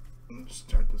right, let's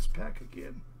start this pack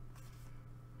again.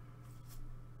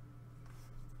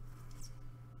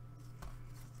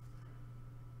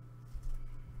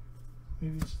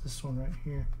 Maybe it's this one right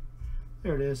here.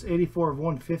 There it is, 84 of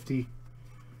 150.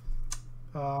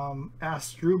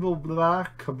 Asdrubal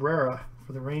Cabrera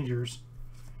for the Rangers.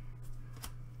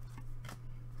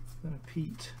 Then a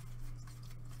Pete.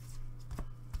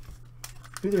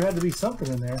 There had to be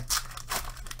something in there.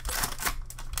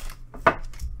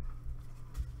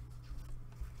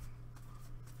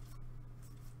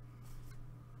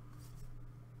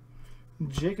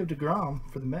 Jacob deGrom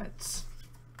for the Mets.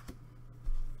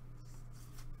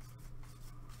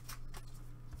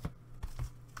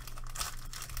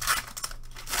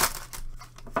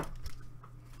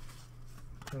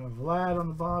 Got a Vlad on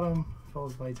the bottom,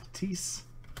 followed by Tatis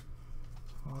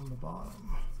on the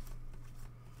bottom.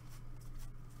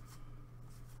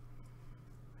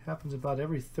 Happens about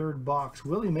every third box.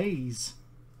 Willie Mays,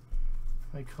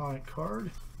 iconic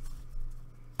card.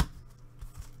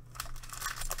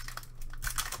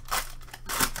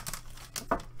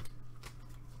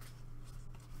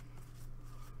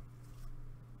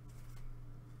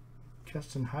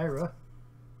 Keston Hiura.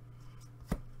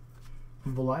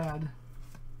 Vlad.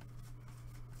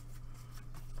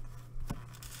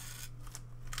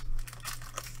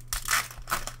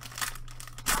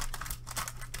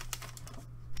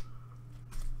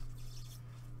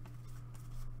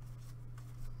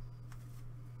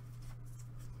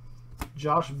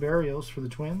 Josh Berrios for the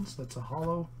Twins. That's a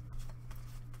holo.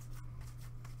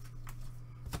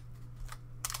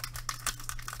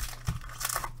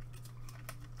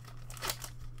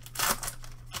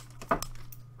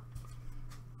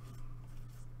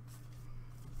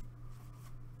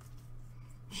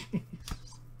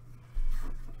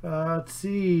 Let's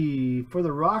see. For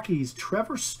the Rockies,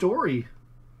 Trevor Story.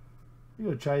 You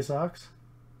go, Chi Sox.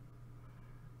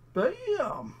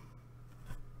 Bam!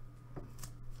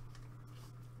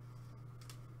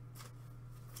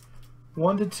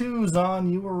 One to two,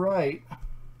 Zon. You were right.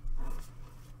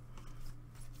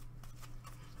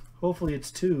 Hopefully it's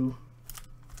two.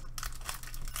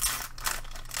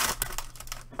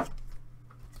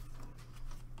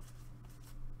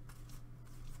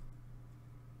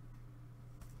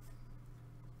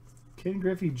 Ken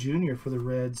Griffey Jr. for the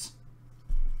Reds.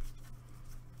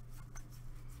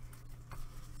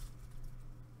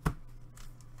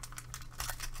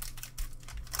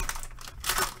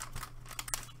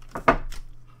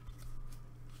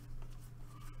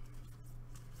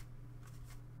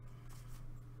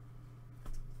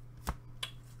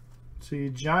 See,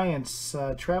 Giants,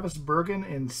 Travis Bergen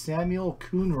and Samuel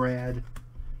Coonrad.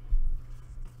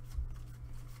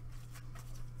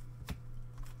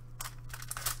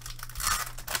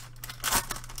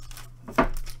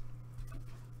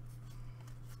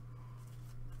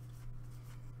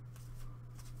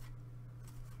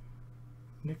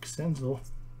 Nick Senzel.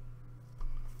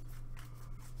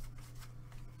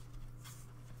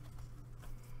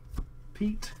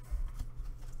 Pete.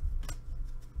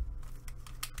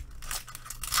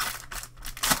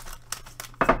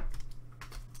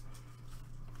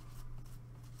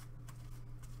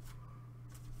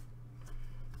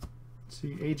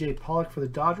 See, AJ Pollock for the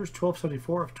Dodgers,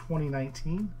 1274 of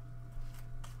 2019.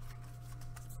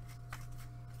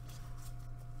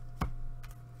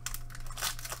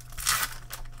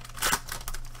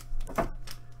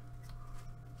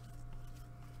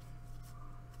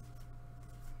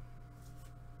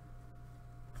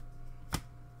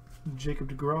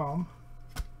 Jacob deGrom.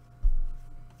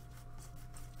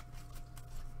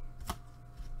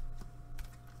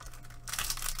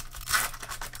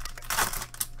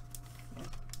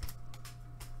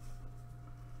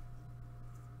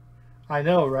 I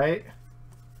know, right?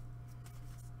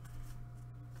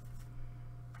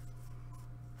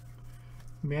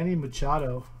 Manny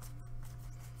Machado.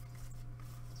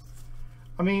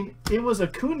 I mean, it was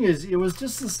Acuna's. It was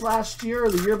just this last year or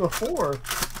the year before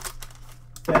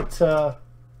that the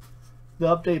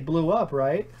update blew up,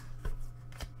 right?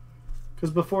 Because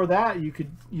before that, you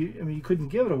couldn't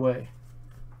give it away.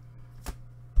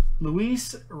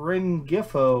 Luis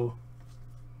Rengifo,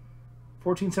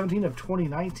 1417 of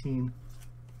 2019.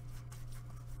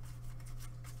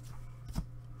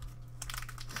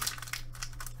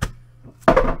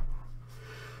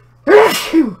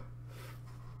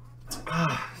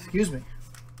 Excuse me.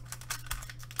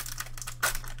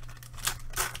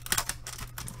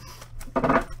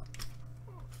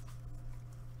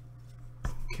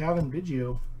 Calvin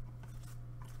Biggio.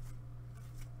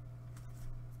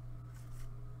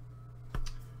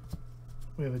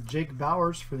 We have a Jake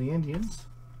Bowers for the Indians.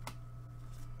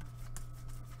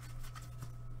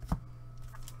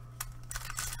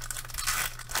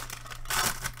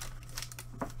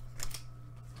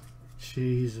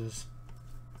 Jesus.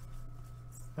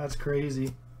 That's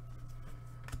crazy.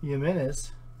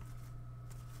 Jimenez.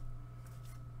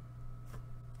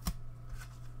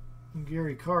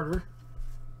 Gary Carter.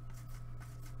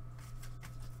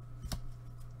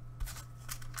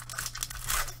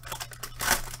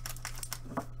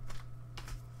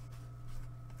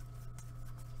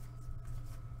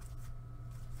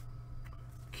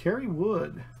 Kerry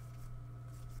Wood,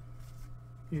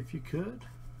 if you could.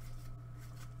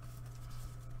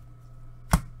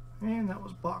 And that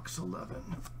was box 11.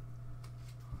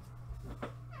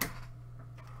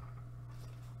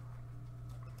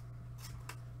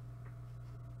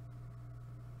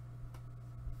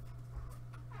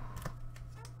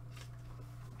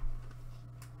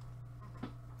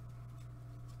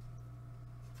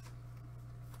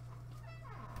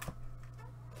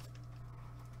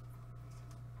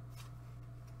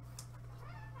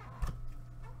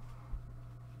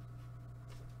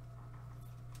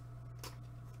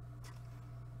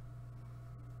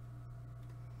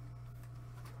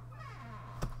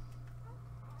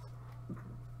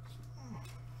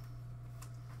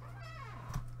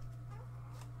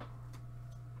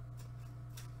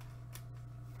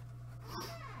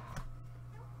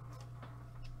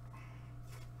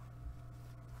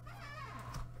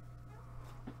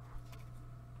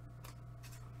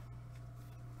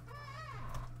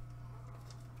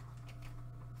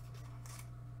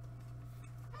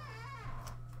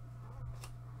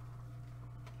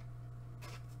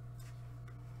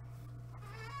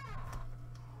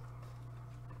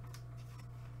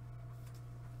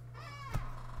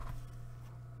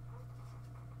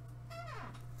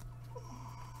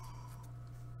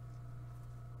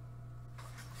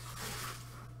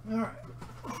 All right.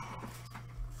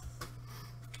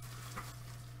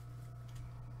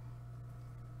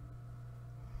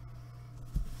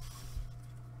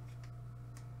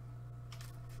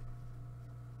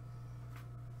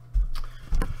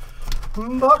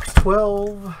 Box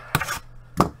 12.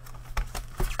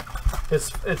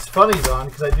 It's funny, Don,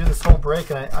 because I do this whole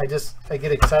break and I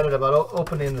get excited about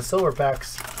opening the silver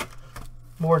packs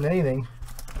more than anything.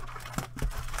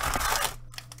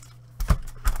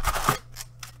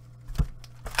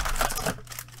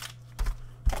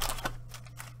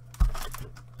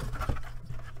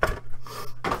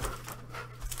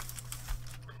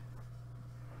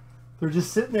 They're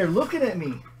just sitting there looking at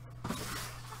me.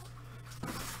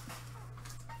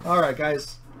 All right,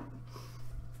 guys.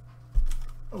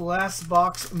 Last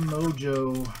box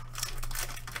mojo.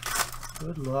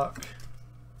 Good luck.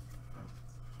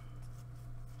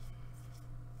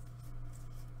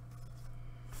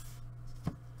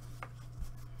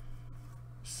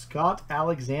 Scott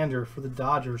Alexander for the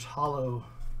Dodgers, hollow.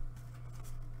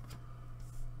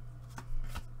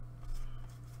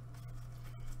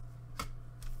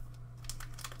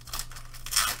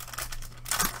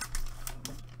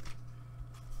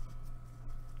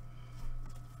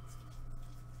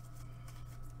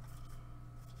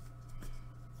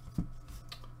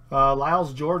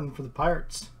 Lyles Jordan for the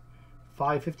Pirates,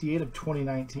 558 of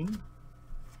 2019.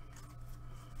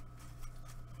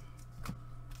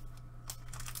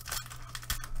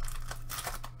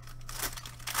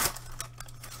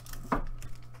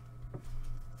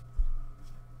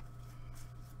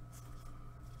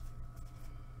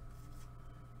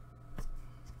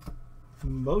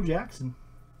 Bo Jackson.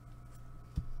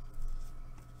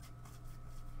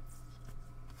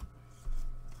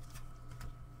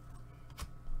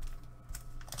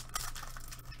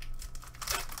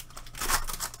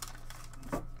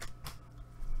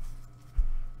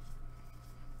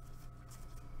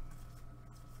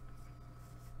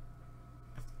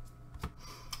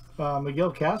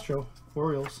 Miguel Castro,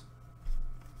 Orioles.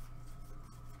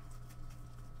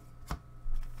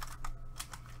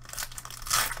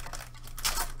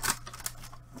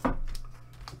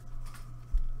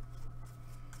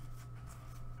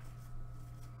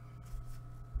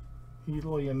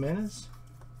 Eloy Jimenez,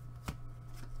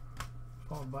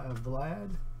 followed by a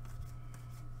Vlad.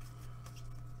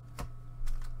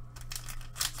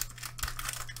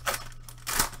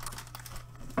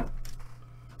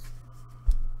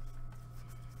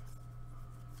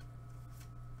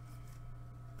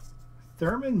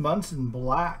 Thurman Munson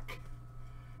Black.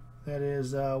 That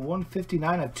is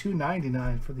 159 of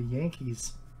 299 for the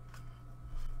Yankees.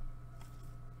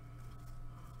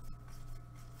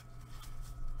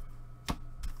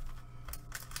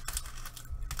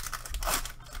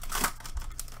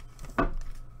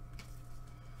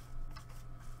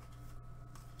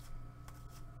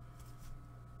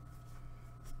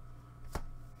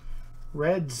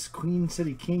 Reds Queen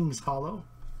City Kings hollow.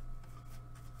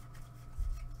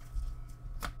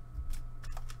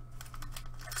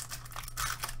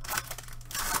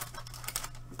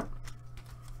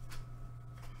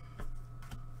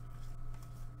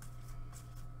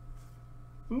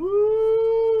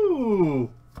 Ooh!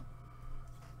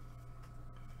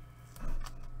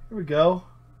 Here we go.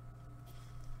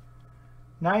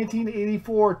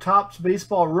 1984 Topps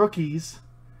Baseball Rookies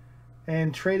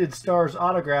and Traded Stars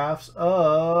autographs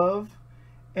of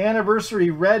Anniversary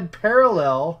Red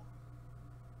Parallel,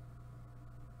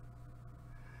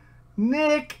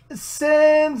 Nick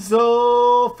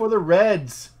Senzel for the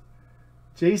Reds.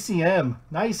 JCM.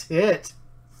 Nice hit.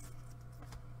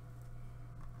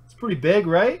 It's pretty big,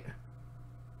 right?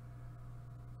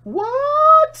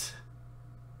 What?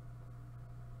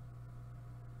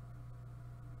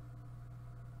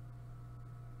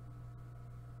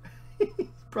 He's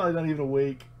probably not even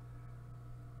awake.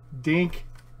 Dink.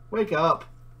 Wake up.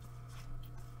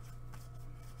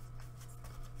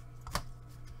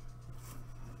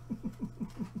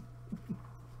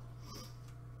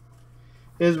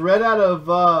 Is red out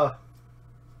of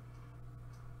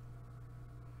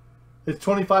it's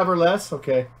 25 or less?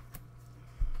 Okay.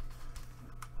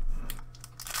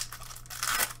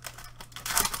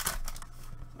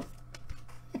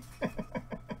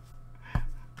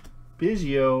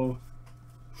 Biggio.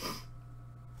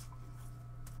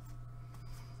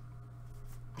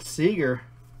 Seager.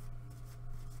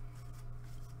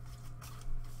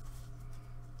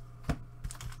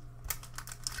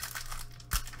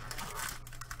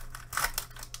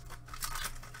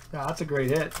 Yeah, that's a great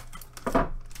hit.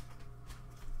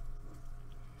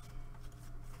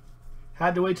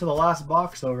 Had to wait till the last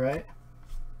box though, right?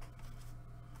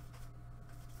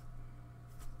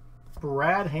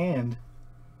 Brad Hand.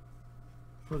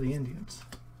 for the Indians.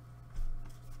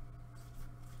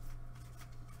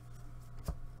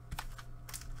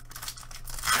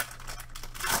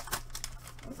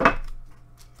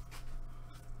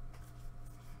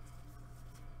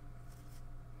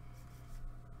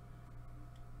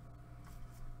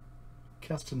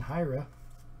 Keston Hiura.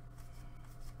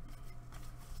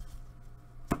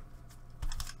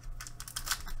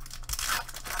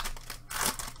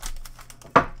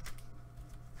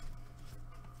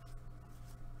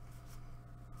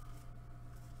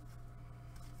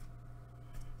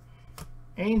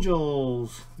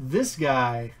 Angels, this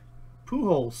guy,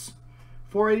 Pujols,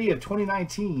 480 of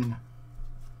 2019.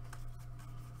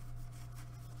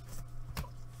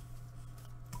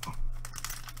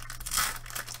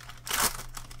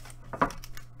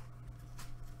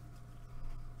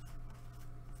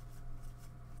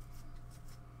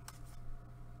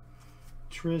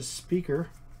 Triz Speaker.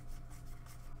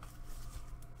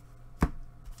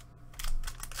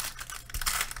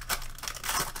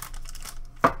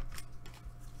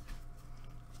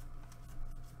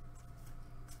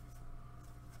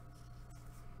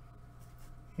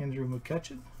 Andrew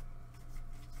McCutcheon.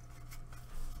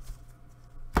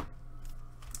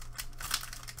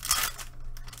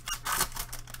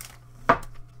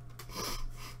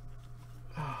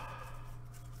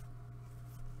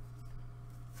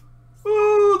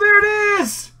 Ooh, there it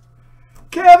is!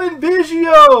 Kevin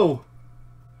Biggio!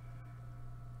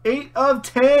 8 of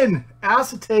 10.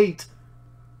 Acetate.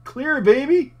 Clear,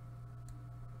 baby.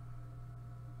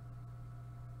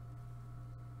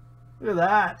 Look at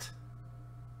that.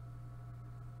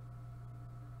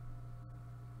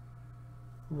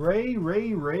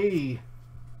 Ray.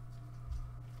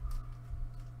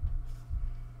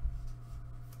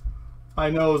 I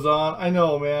know, Zon. I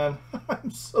know, man.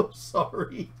 I'm so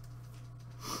sorry.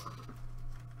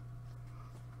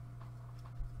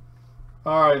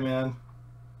 All right, man.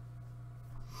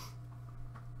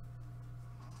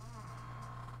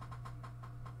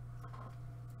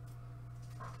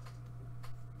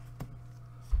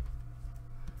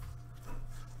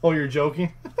 Oh, you're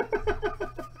joking?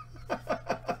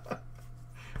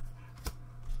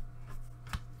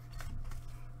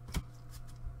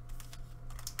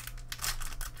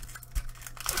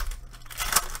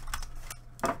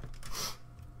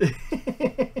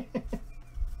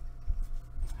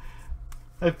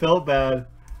 I felt bad.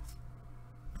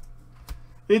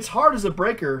 It's hard as a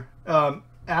breaker,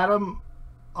 Adam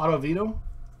Ottavino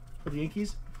for the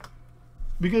Yankees,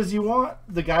 because you want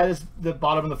the guy that's the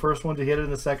bottom in the first one to hit it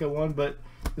in the second one, but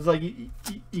it's like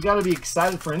you got to be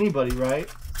excited for anybody, right?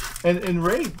 And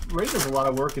Ray does a lot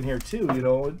of work in here too. You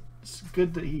know, it's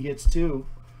good that he hits too.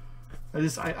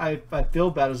 I feel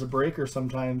bad as a breaker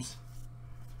sometimes.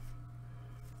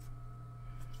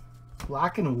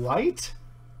 Black and white?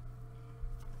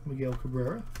 Miguel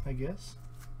Cabrera, I guess.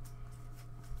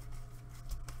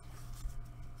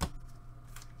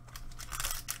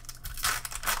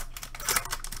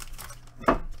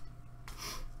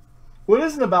 What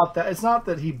isn't about that? It's not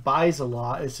that he buys a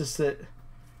lot. It's just that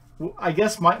I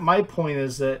guess my point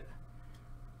is that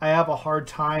I have a hard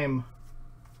time.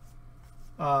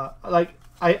 I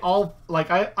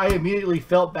immediately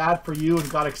felt bad for you and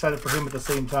got excited for him at the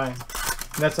same time.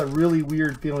 And that's a really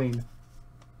weird feeling.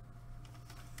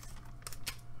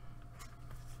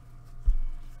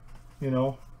 You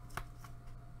know,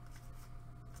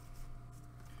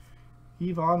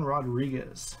 Ivan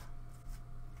Rodriguez.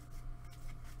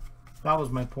 That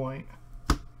was my point.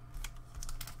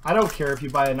 I don't care if you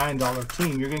buy a $9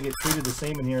 team. You're going to get treated the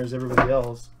same in here as everybody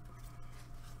else.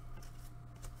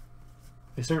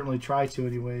 They certainly try to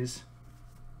anyways.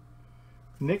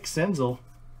 Nick Senzel.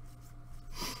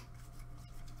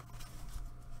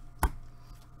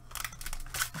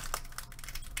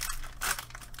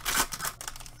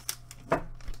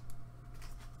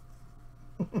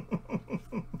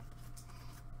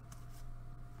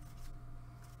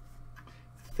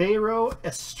 Thairo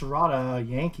Estrada,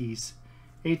 Yankees,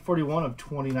 841 of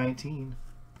 2019.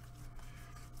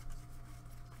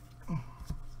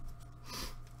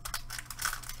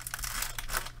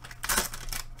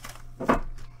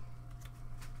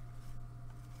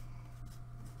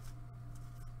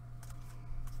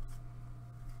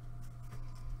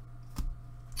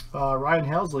 Ryan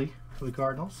Helsley for the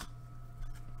Cardinals.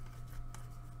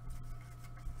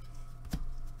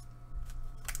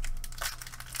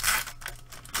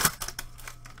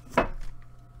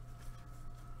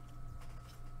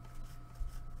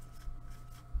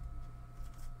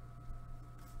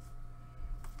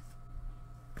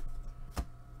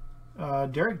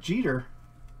 Derek Jeter.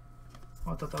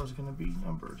 Oh, I thought that was going to be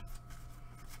numbered.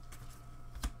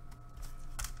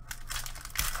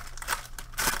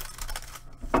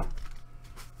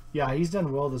 Yeah, he's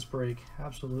done well this break.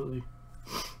 Absolutely.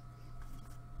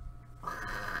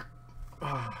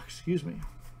 Excuse me.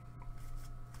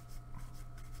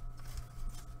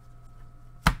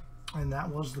 And that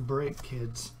was the break,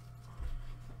 kids.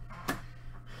 We'll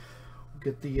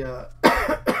get the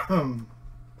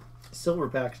silver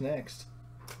packs next.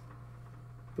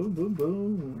 Boom, boom,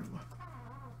 boom.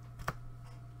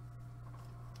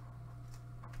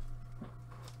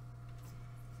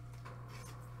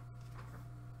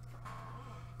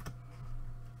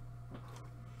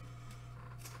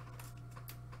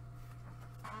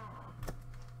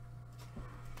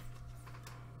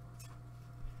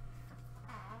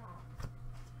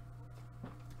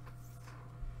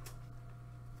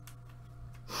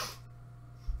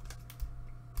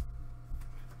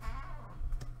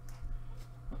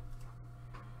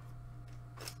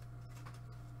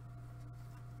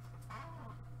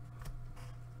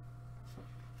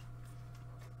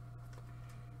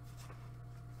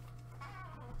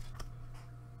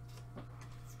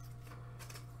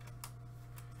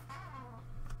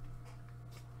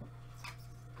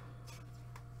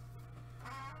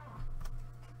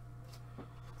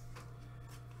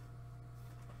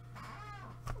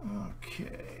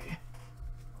 Okay.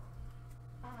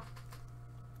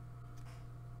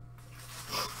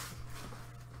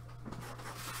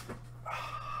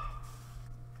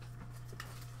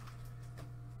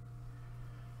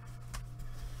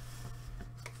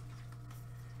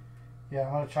 Yeah,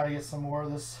 I'm going to try to get some more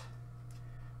of this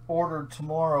ordered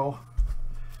tomorrow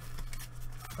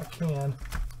if I can.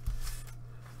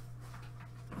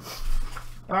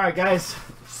 Alright guys,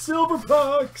 silver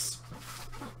pucks!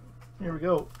 Here we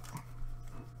go.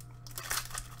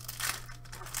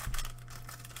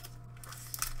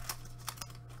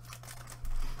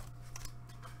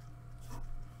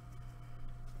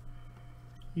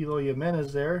 Eloy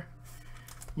Jimenez there.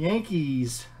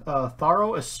 Yankees,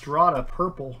 Tharo Estrada,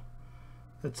 purple.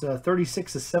 That's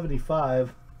 36/75.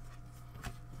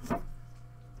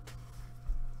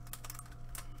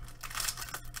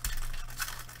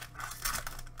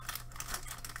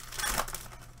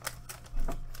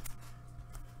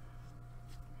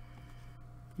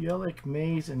 Yelich,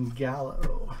 Mays, and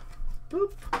Gallo.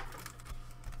 Boop.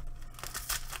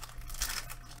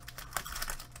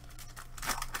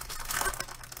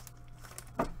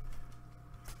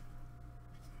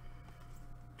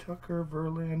 Tucker,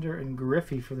 Verlander, and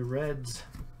Griffey for the Reds.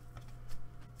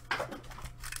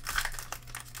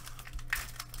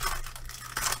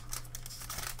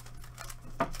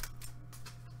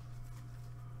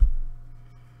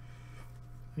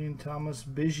 Ian Thomas,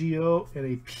 Biggio, and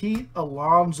a Pete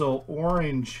Alonso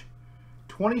orange.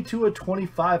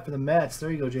 22/25 for the Mets.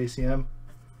 There you go, JCM.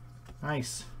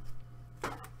 Nice.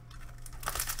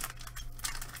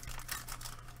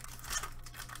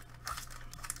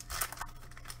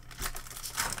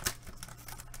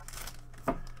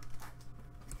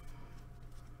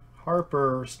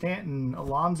 Harper, Stanton,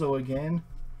 Alonso again,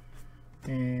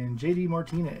 and JD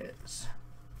Martinez.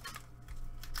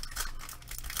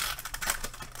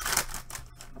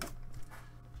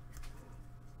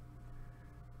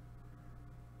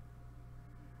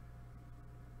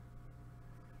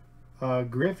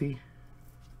 Griffey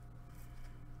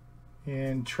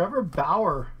and Trevor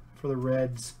Bauer for the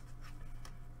Reds.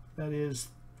 That is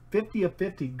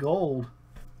 50/50 gold.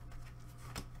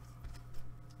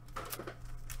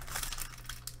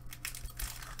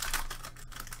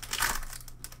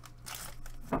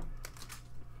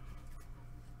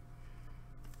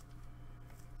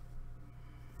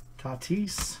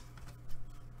 Tatis.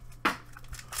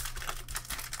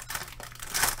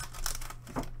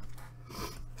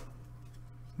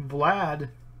 Vlad.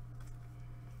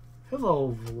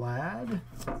 Hello, Vlad.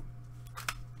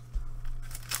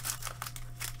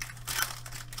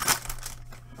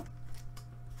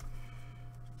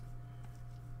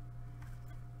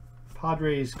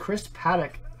 Padres, Chris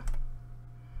Paddock.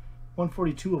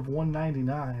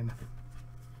 142/199.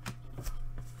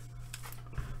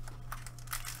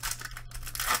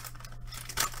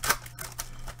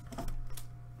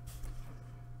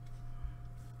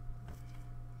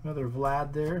 Another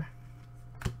Vlad there.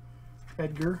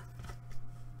 Edgar.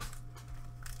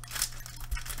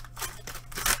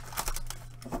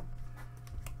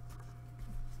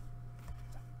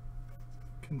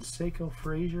 Canseco,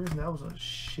 Frazier. That was a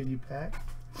shitty pack.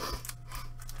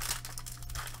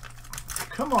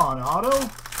 Come on, Auto.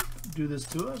 Do this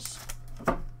to us.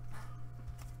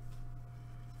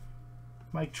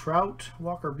 Mike Trout,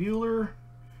 Walker Buehler,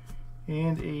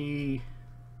 and a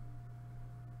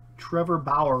Trevor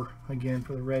Bauer again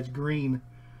for the Reds. Green.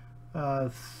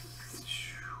 Can't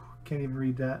even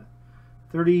read that.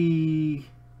 30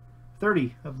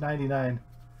 30 of 99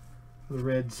 for the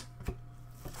Reds.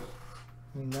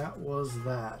 And that was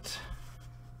that.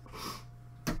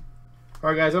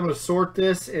 Alright guys, I'm going to sort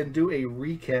this and do a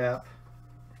recap.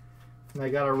 And I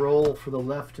got a roll for the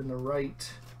left and the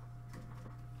right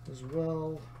as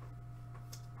well.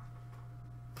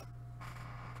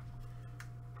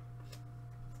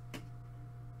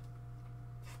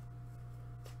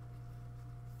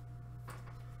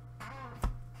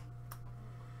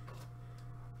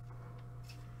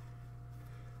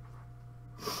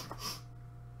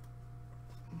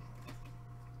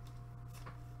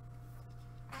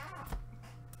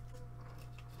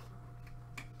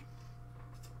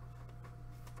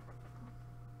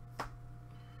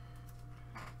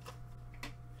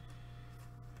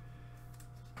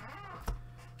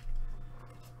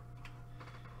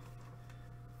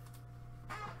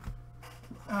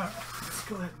 Alright, let's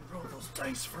go ahead and roll those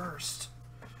dice first.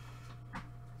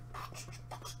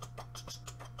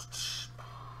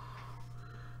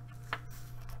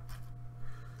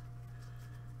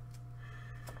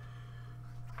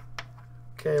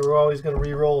 Okay, we're always going to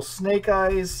re-roll Snake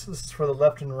Eyes. This is for the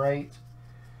left and right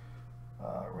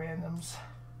randoms.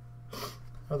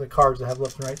 Or the cards that have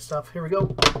left and right stuff. Here we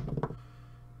go.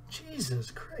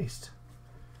 Jesus Christ.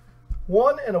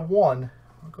 1 and a 1.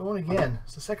 We're going again.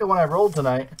 It's the second one I rolled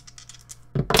tonight.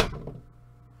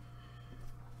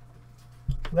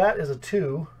 That is a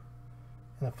 2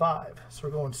 and a 5. So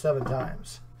we're going 7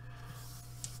 times.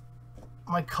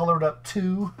 My colored up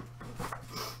 2.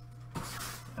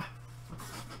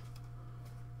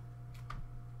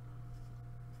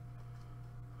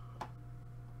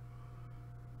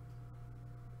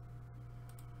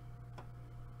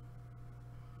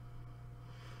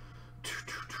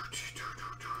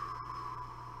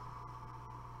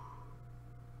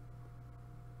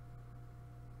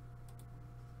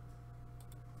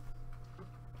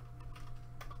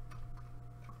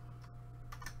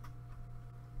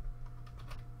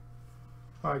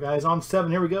 All right, guys, on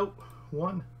 7, here we go.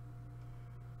 1,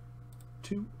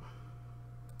 2,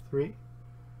 3,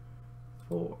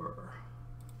 4,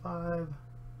 5.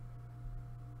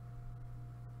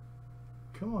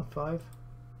 Come on, 5,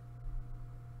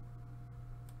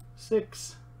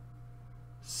 6,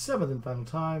 7th and final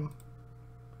time.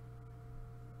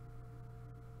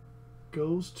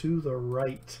 Goes to the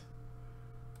right.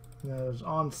 And that is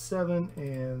on 7,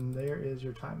 and there is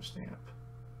your timestamp.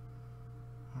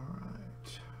 All right.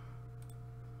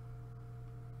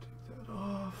 Take that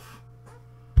off.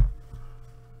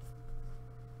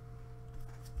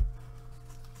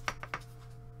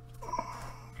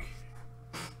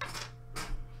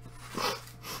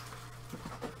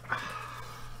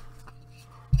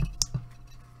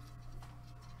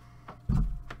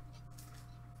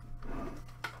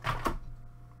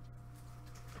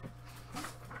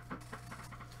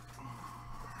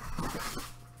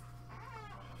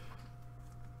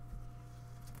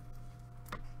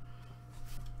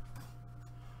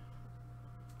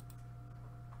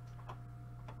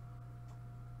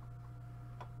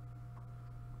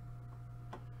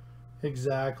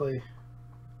 Exactly.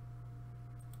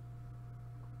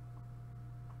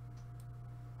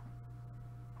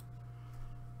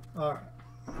 All right,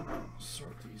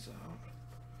 sort these out.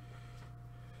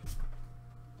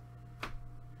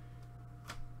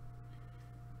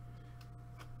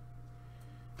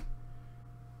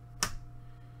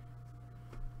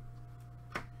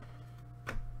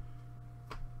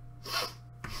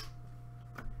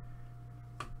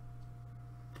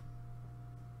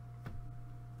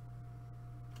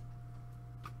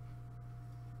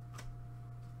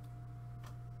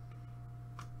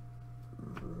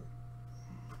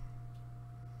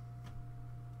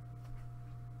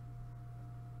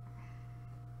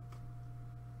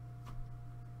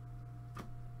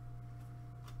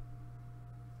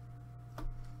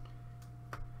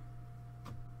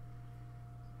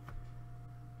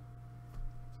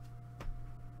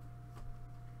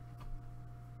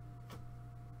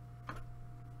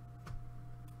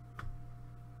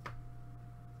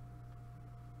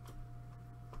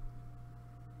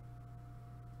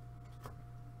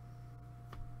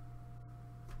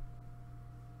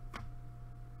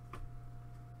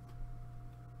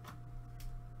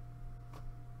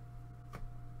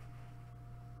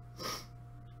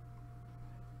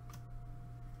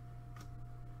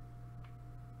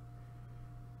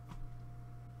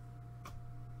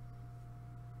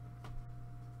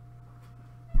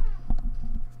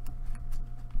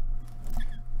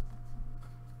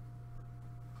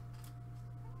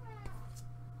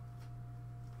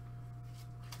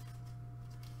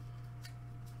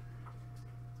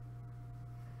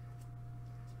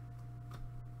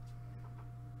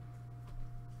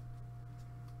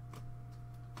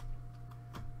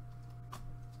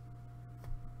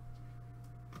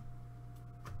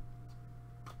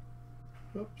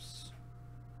 Oops.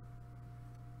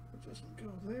 It doesn't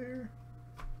go there.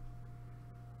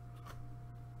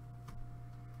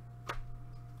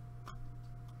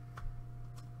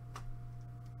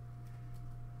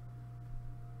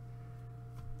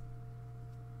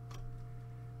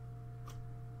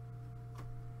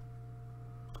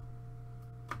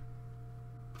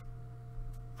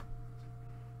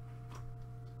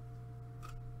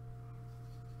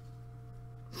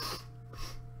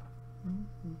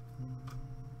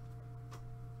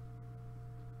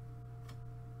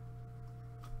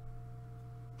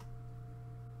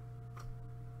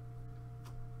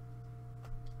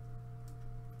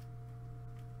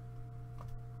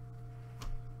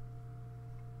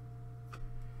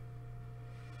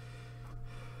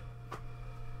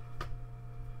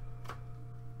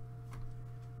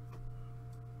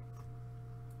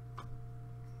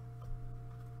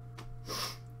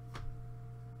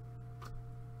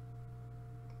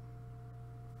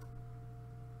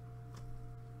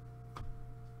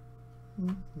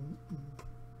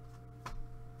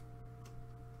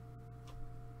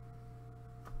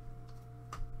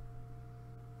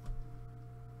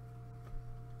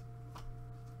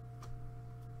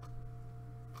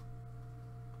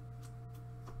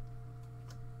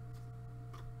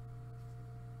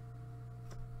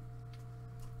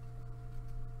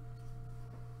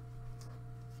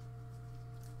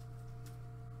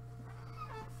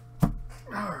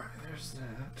 Alright, there's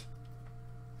that.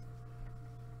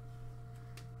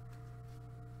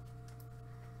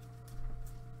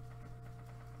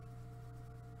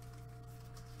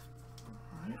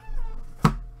 Alright.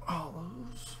 All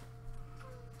those.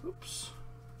 Oops.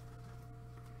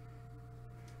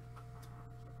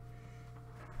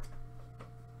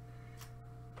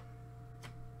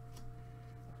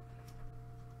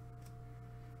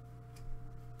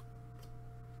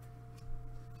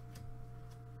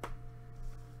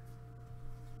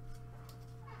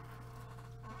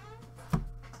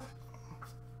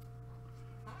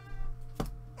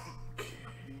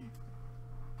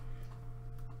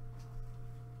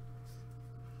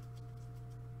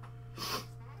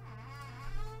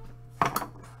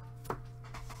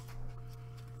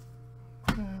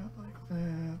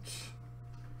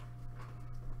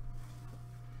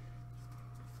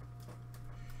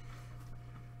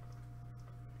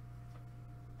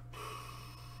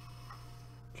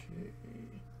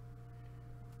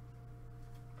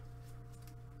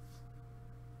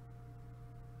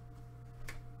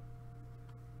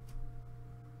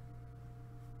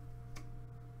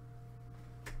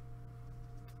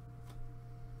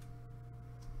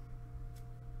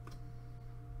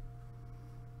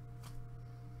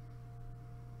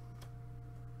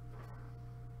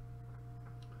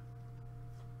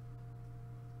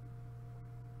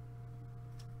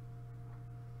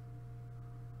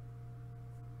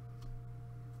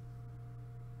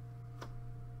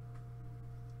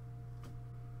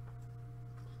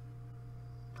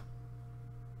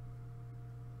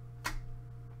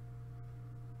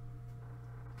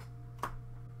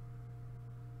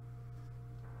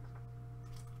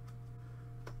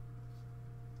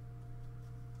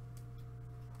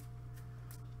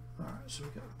 Alright, so we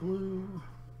got blue.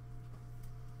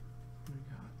 We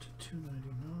got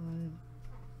 $2.99,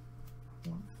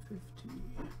 $1.50.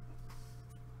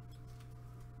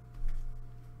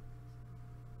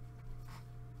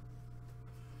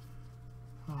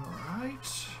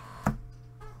 Alright.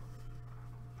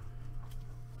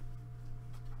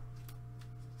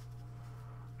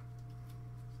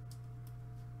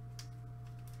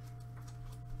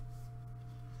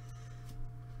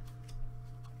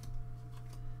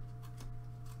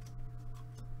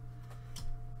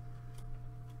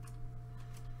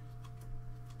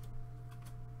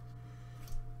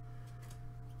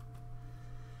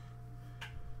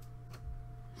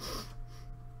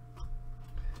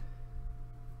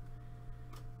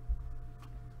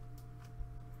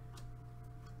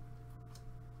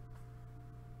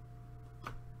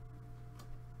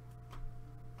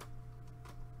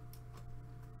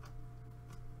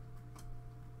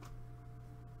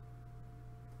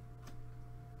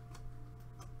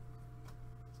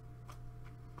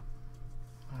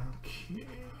 Okay.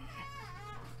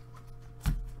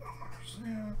 There's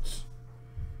that.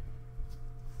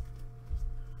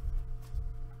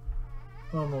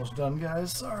 Almost done,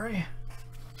 guys. Sorry.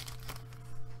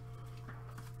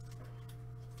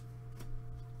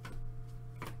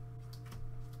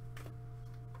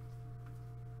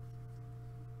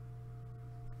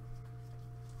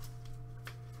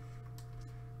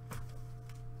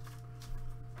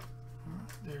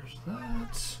 There's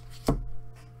that.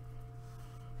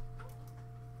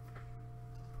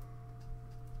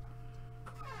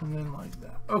 And then like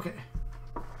that. Okay.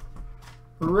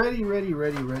 Ready, ready,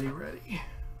 ready, ready, ready.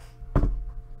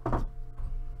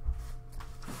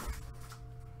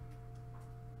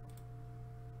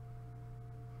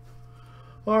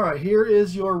 All right, here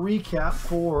is your recap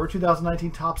for 2019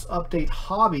 Topps Update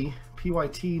Hobby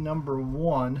PYT number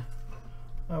 1.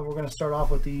 We're going to start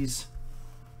off with these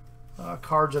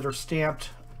cards that are stamped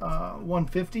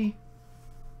 150.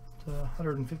 It's a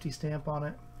 150 stamp on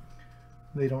it.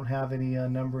 They don't have any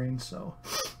numbering, so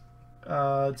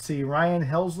let's see. Ryan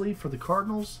Helsley for the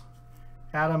Cardinals,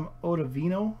 Adam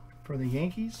Ottavino for the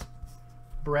Yankees,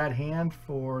 Brad Hand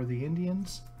for the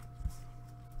Indians,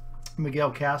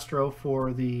 Miguel Castro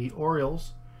for the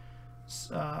Orioles,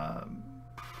 the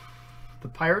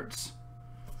Pirates,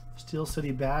 Steel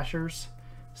City Bashers,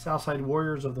 Southside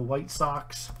Warriors of the White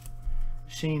Sox,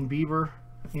 Shane Bieber,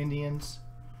 Indians,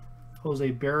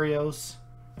 Jose Barrios,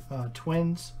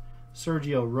 Twins,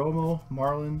 Sergio Romo,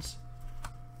 Marlins,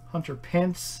 Hunter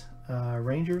Pence,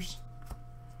 Rangers,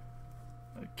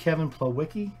 Kevin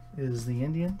Plawecki is the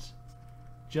Indians,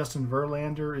 Justin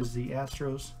Verlander is the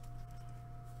Astros,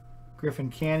 Griffin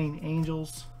Canning,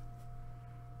 Angels.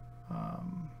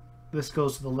 This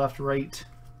goes to the left-right.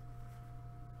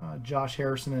 Josh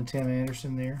Harrison and Tim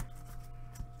Anderson there.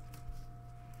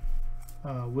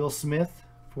 Will Smith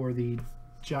for the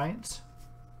Giants.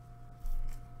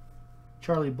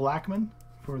 Charlie Blackmon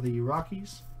for the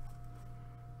Rockies.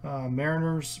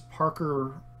 Mariners,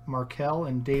 Parker Markell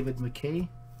and David McKay.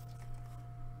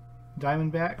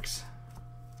 Diamondbacks,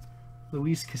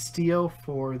 Luis Castillo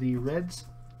for the Reds.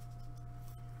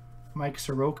 Mike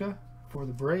Soroka for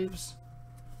the Braves.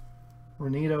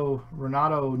 Renato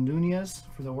Nunez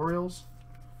for the Orioles.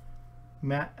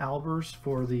 Matt Albers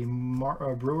for the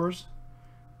Brewers.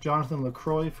 Jonathan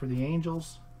LaCroix for the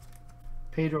Angels.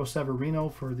 Pedro Severino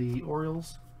for the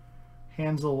Orioles.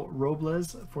 Hansel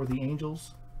Robles for the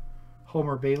Angels.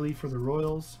 Homer Bailey for the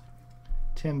Royals.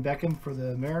 Tim Beckham for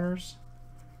the Mariners.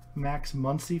 Max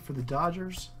Muncy for the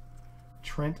Dodgers.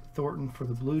 Trent Thornton for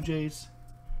the Blue Jays.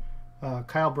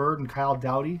 Kyle Bird and Kyle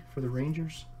Dowdy for the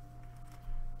Rangers.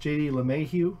 J.D.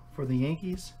 LeMahieu for the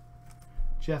Yankees.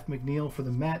 Jeff McNeil for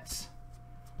the Mets.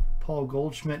 Paul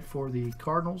Goldschmidt for the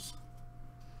Cardinals.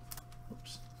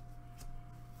 Oops.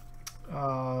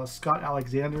 Scott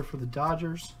Alexander for the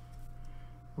Dodgers.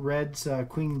 Reds,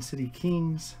 Queen City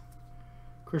Kings.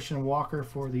 Christian Walker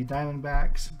for the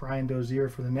Diamondbacks. Brian Dozier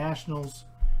for the Nationals.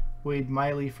 Wade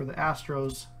Miley for the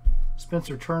Astros.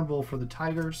 Spencer Turnbull for the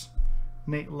Tigers.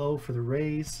 Nate Lowe for the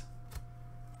Rays.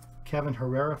 Kevin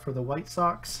Herrera for the White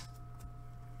Sox.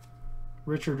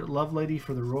 Richard Lovelady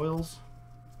for the Royals.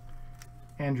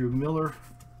 Andrew Miller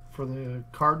for the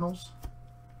Cardinals.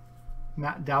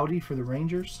 Matt Dowdy for the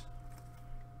Rangers.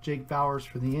 Jake Bowers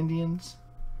for the Indians.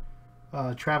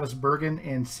 Travis Bergen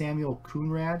and Samuel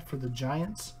Coonrad for the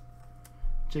Giants.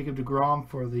 Jacob deGrom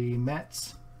for the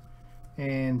Mets.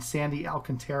 And Sandy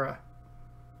Alcantara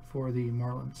for the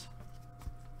Marlins.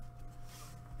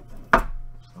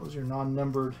 Those are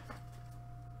non-numbered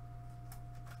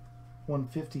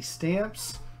 150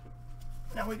 stamps.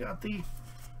 Now we got the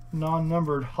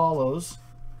non-numbered hollows,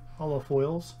 hollow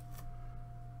foils.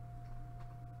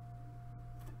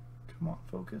 Come on,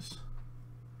 focus.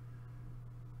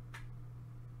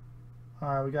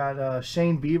 All right, we got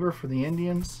Shane Bieber for the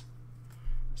Indians,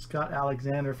 Scott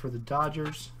Alexander for the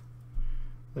Dodgers,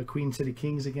 the Queen City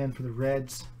Kings again for the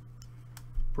Reds,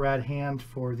 Brad Hand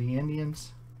for the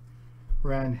Indians,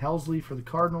 Ryan Helsley for the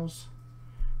Cardinals,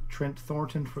 Trent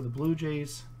Thornton for the Blue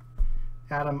Jays,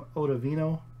 Adam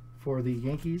Ottavino for the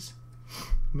Yankees,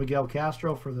 Miguel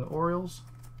Castro for the Orioles,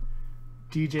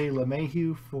 DJ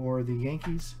LeMahieu for the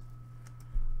Yankees,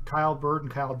 Kyle Bird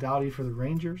and Kyle Dowdy for the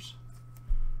Rangers,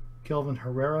 Kelvin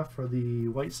Herrera for the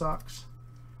White Sox,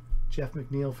 Jeff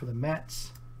McNeil for the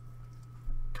Mets,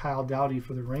 Kyle Dowdy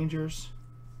for the Rangers,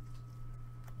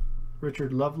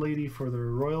 Richard Lovelady for the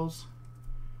Royals,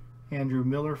 Andrew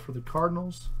Miller for the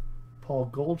Cardinals, Paul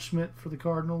Goldschmidt for the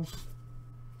Cardinals,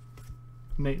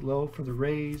 Nate Lowe for the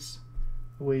Rays,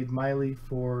 Wade Miley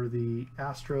for the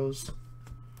Astros,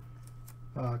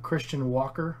 Christian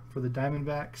Walker for the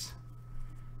Diamondbacks,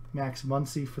 Max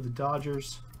Muncy for the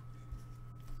Dodgers,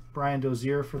 Brian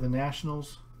Dozier for the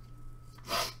Nationals,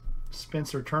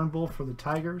 Spencer Turnbull for the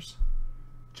Tigers,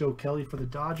 Joe Kelly for the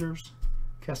Dodgers,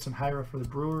 Keston Hiura for the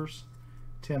Brewers,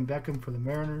 Tim Beckham for the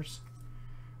Mariners,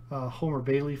 Homer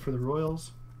Bailey for the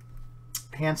Royals,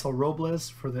 Hansel Robles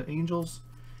for the Angels,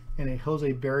 and a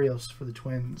Jose Barrios for the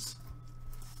Twins.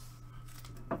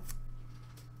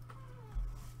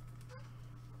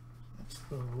 That's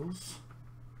those.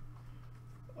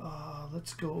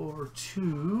 Let's go over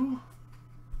to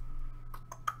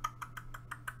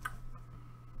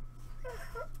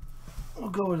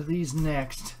go to these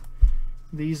next.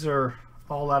 These are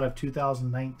all out of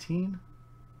 2019.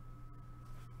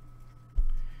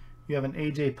 You have an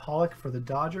A.J. Pollock for the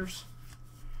Dodgers,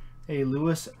 a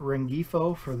Luis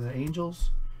Rengifo for the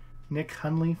Angels, Nick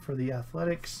Hundley for the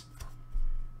Athletics,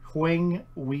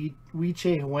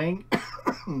 Wei-Chie Huang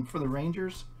for the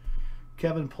Rangers,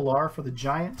 Kevin Pillar for the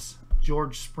Giants,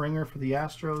 George Springer for the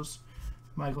Astros,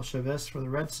 Michael Chavis for the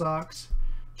Red Sox,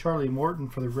 Charlie Morton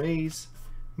for the Rays,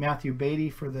 Matthew Beatty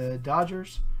for the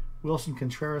Dodgers, Wilson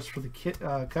Contreras for the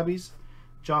Cubbies,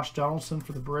 Josh Donaldson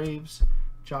for the Braves,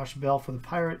 Josh Bell for the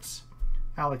Pirates,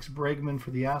 Alex Bregman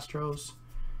for the Astros,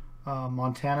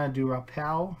 Montana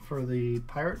Durapau for the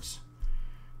Pirates,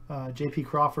 J.P.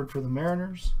 Crawford for the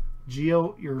Mariners,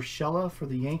 Gio Urshela for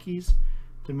the Yankees,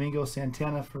 Domingo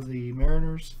Santana for the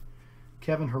Mariners,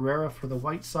 Kevin Herrera for the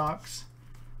White Sox,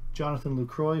 Jonathan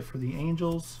Lucroy for the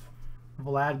Angels,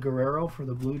 Vlad Guerrero for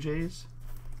the Blue Jays,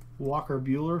 Walker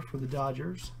Buehler for the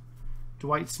Dodgers,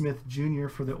 Dwight Smith Jr.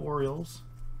 for the Orioles,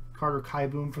 Carter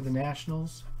Kieboom for the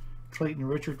Nationals, Clayton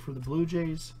Richard for the Blue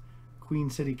Jays, Queen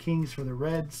City Kings for the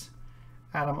Reds,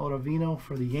 Adam Ottavino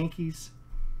for the Yankees,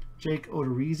 Jake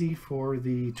Odorizzi for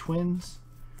the Twins,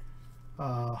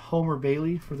 Homer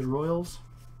Bailey for the Royals,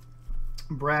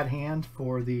 Brad Hand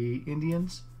for the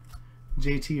Indians,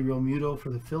 JT Realmuto for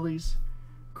the Phillies,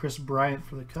 Chris Bryant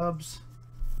for the Cubs,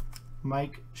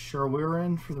 Mike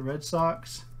Sherwirin for the Red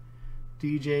Sox,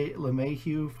 DJ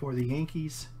LeMahieu for the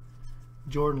Yankees,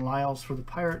 Jordan Lyles for the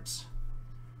Pirates,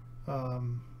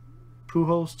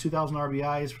 Pujols 2,000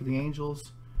 RBIs for the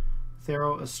Angels,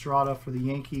 Thero Estrada for the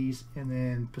Yankees, and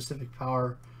then Pacific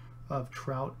Power of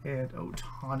Trout and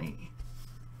Ohtani.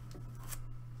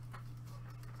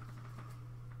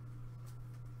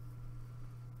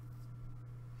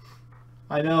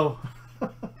 I know.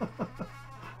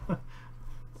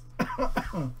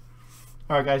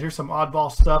 Alright guys, here's some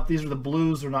oddball stuff. These are the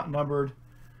Blues, they're not numbered.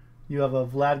 You have a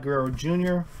Vlad Guerrero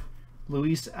Jr.,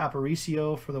 Luis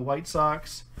Aparicio for the White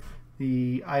Sox,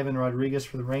 the Ivan Rodriguez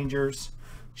for the Rangers,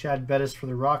 Chad Bettis for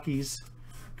the Rockies,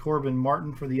 Corbin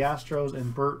Martin for the Astros,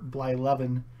 and Bert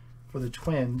Blyleven for the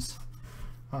Twins.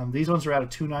 These ones are out of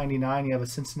 $2.99. You have a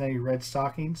Cincinnati Red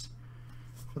Stockings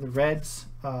for the Reds,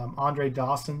 Andre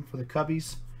Dawson for the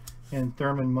Cubbies, and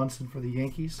Thurman Munson for the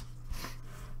Yankees.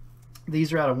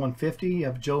 These are out of $150. You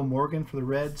have Joe Morgan for the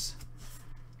Reds,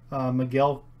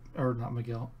 Asdrubal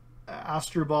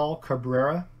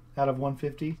Cabrera out of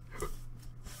 $150,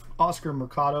 Oscar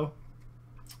Mercado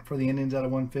for the Indians out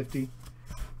of $150,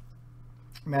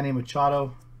 Manny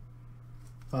Machado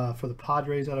for the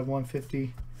Padres out of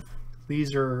 $150.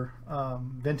 These are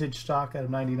vintage stock out of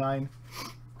 $99.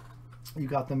 You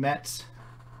got the Mets,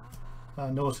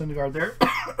 Noah Syndergaard there,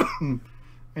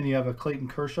 and you have a Clayton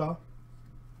Kershaw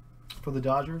for the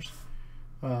Dodgers.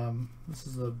 This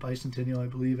is a bicentennial, I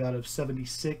believe, out of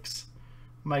 $76.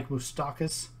 Mike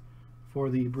Moustakas for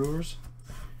the Brewers,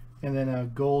 and then a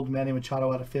gold Manny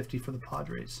Machado out of $50 for the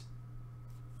Padres.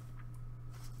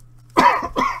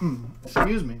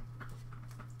 Excuse me,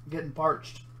 getting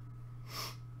parched.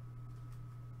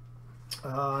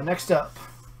 Next up,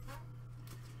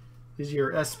 these are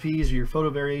your SPs or your photo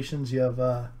variations. You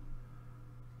have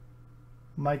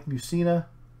Mike Mussina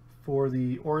for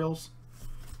the Orioles,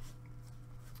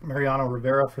 Mariano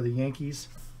Rivera for the Yankees,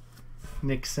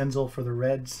 Nick Senzel for the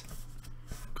Reds,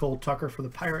 Cole Tucker for the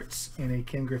Pirates, and a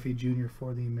Ken Griffey Jr.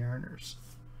 for the Mariners.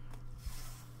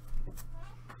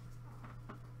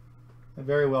 I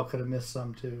very well could have missed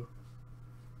some too.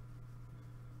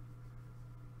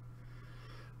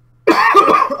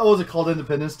 Oh, is it called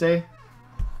Independence Day?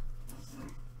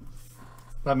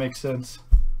 That makes sense.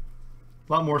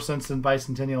 A lot more sense than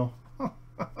bicentennial.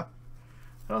 I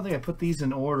don't think I put these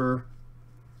in order.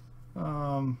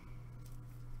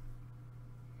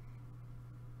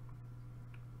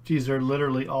 These are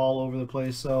literally all over the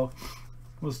place, so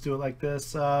let's do it like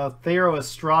this. Thero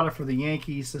Estrada for the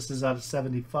Yankees. This is out of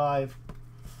 75.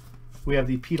 We have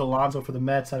the Pete Alonso for the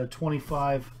Mets out of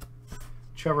 25.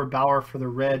 Trevor Bauer for the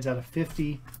Reds out of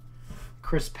 50.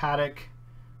 Chris Paddock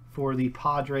for the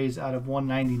Padres out of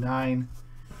 199.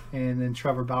 And then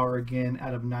Trevor Bauer again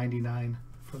out of 99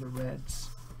 for the Reds.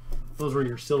 Those were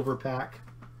your silver pack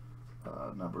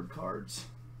numbered cards.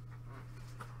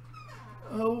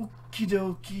 Okie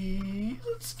dokie.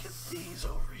 Let's get these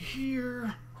over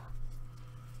here.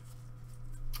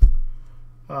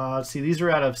 Let's see, these are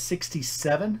out of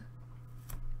 67.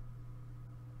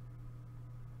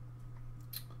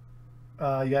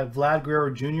 You got Vlad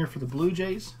Guerrero Jr. for the Blue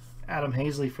Jays, Adam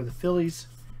Hazley for the Phillies,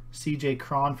 CJ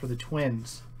Cron for the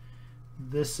Twins.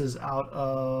 This is out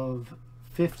of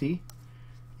 50.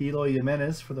 Eloy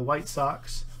Jimenez for the White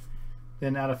Sox,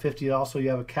 Then out of 50 also you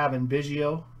have a Kevin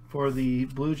Biggio for the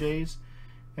Blue Jays.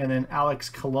 And then Alex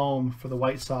Colomé for the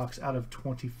White Sox out of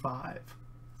 25.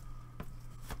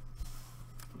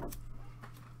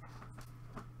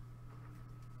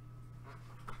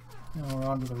 Now we're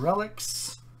on to the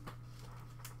relics.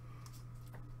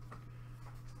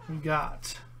 We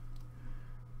got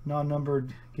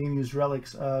non-numbered game used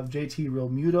relics of JT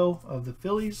Realmuto of the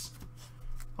Phillies.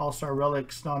 All-Star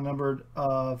relics non-numbered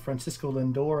of Francisco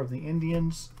Lindor of the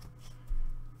Indians.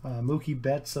 Mookie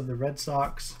Betts of the Red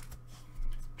Sox.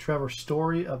 Trevor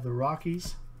Story of the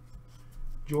Rockies.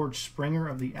 George Springer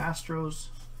of the Astros.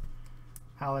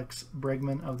 Alex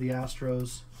Bregman of the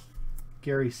Astros.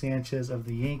 Gary Sanchez of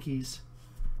the Yankees.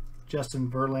 Justin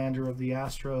Verlander of the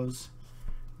Astros.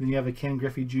 Then you have a Ken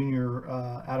Griffey Jr.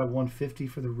 Out of 150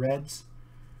 for the Reds.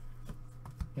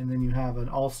 And then you have an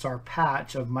all-star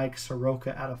patch of Mike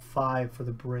Soroka out of 5 for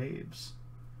the Braves.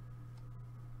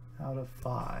 Out of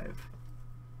 5.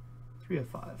 3 of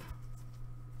 5.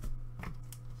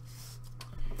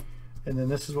 And then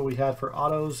this is what we had for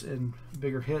autos and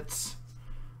bigger hits.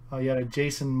 You had a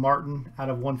Jason Martin out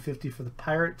of 150 for the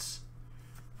Pirates.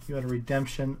 You had a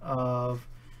redemption of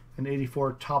an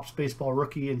 84 Topps Baseball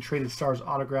Rookie and Traded Stars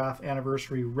Autograph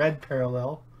Anniversary Red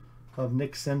Parallel of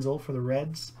Nick Senzel for the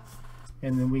Reds.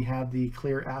 And then we had the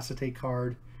clear acetate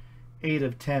card 8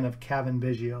 of 10 of Kevin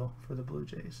Biggio for the Blue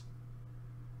Jays.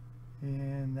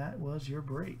 And that was your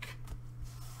break.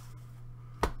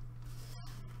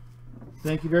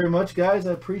 Thank you very much, guys.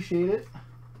 I appreciate it.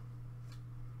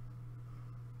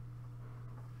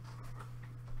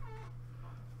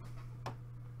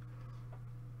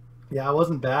 Yeah, it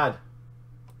wasn't bad.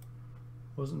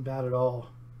 Wasn't bad at all.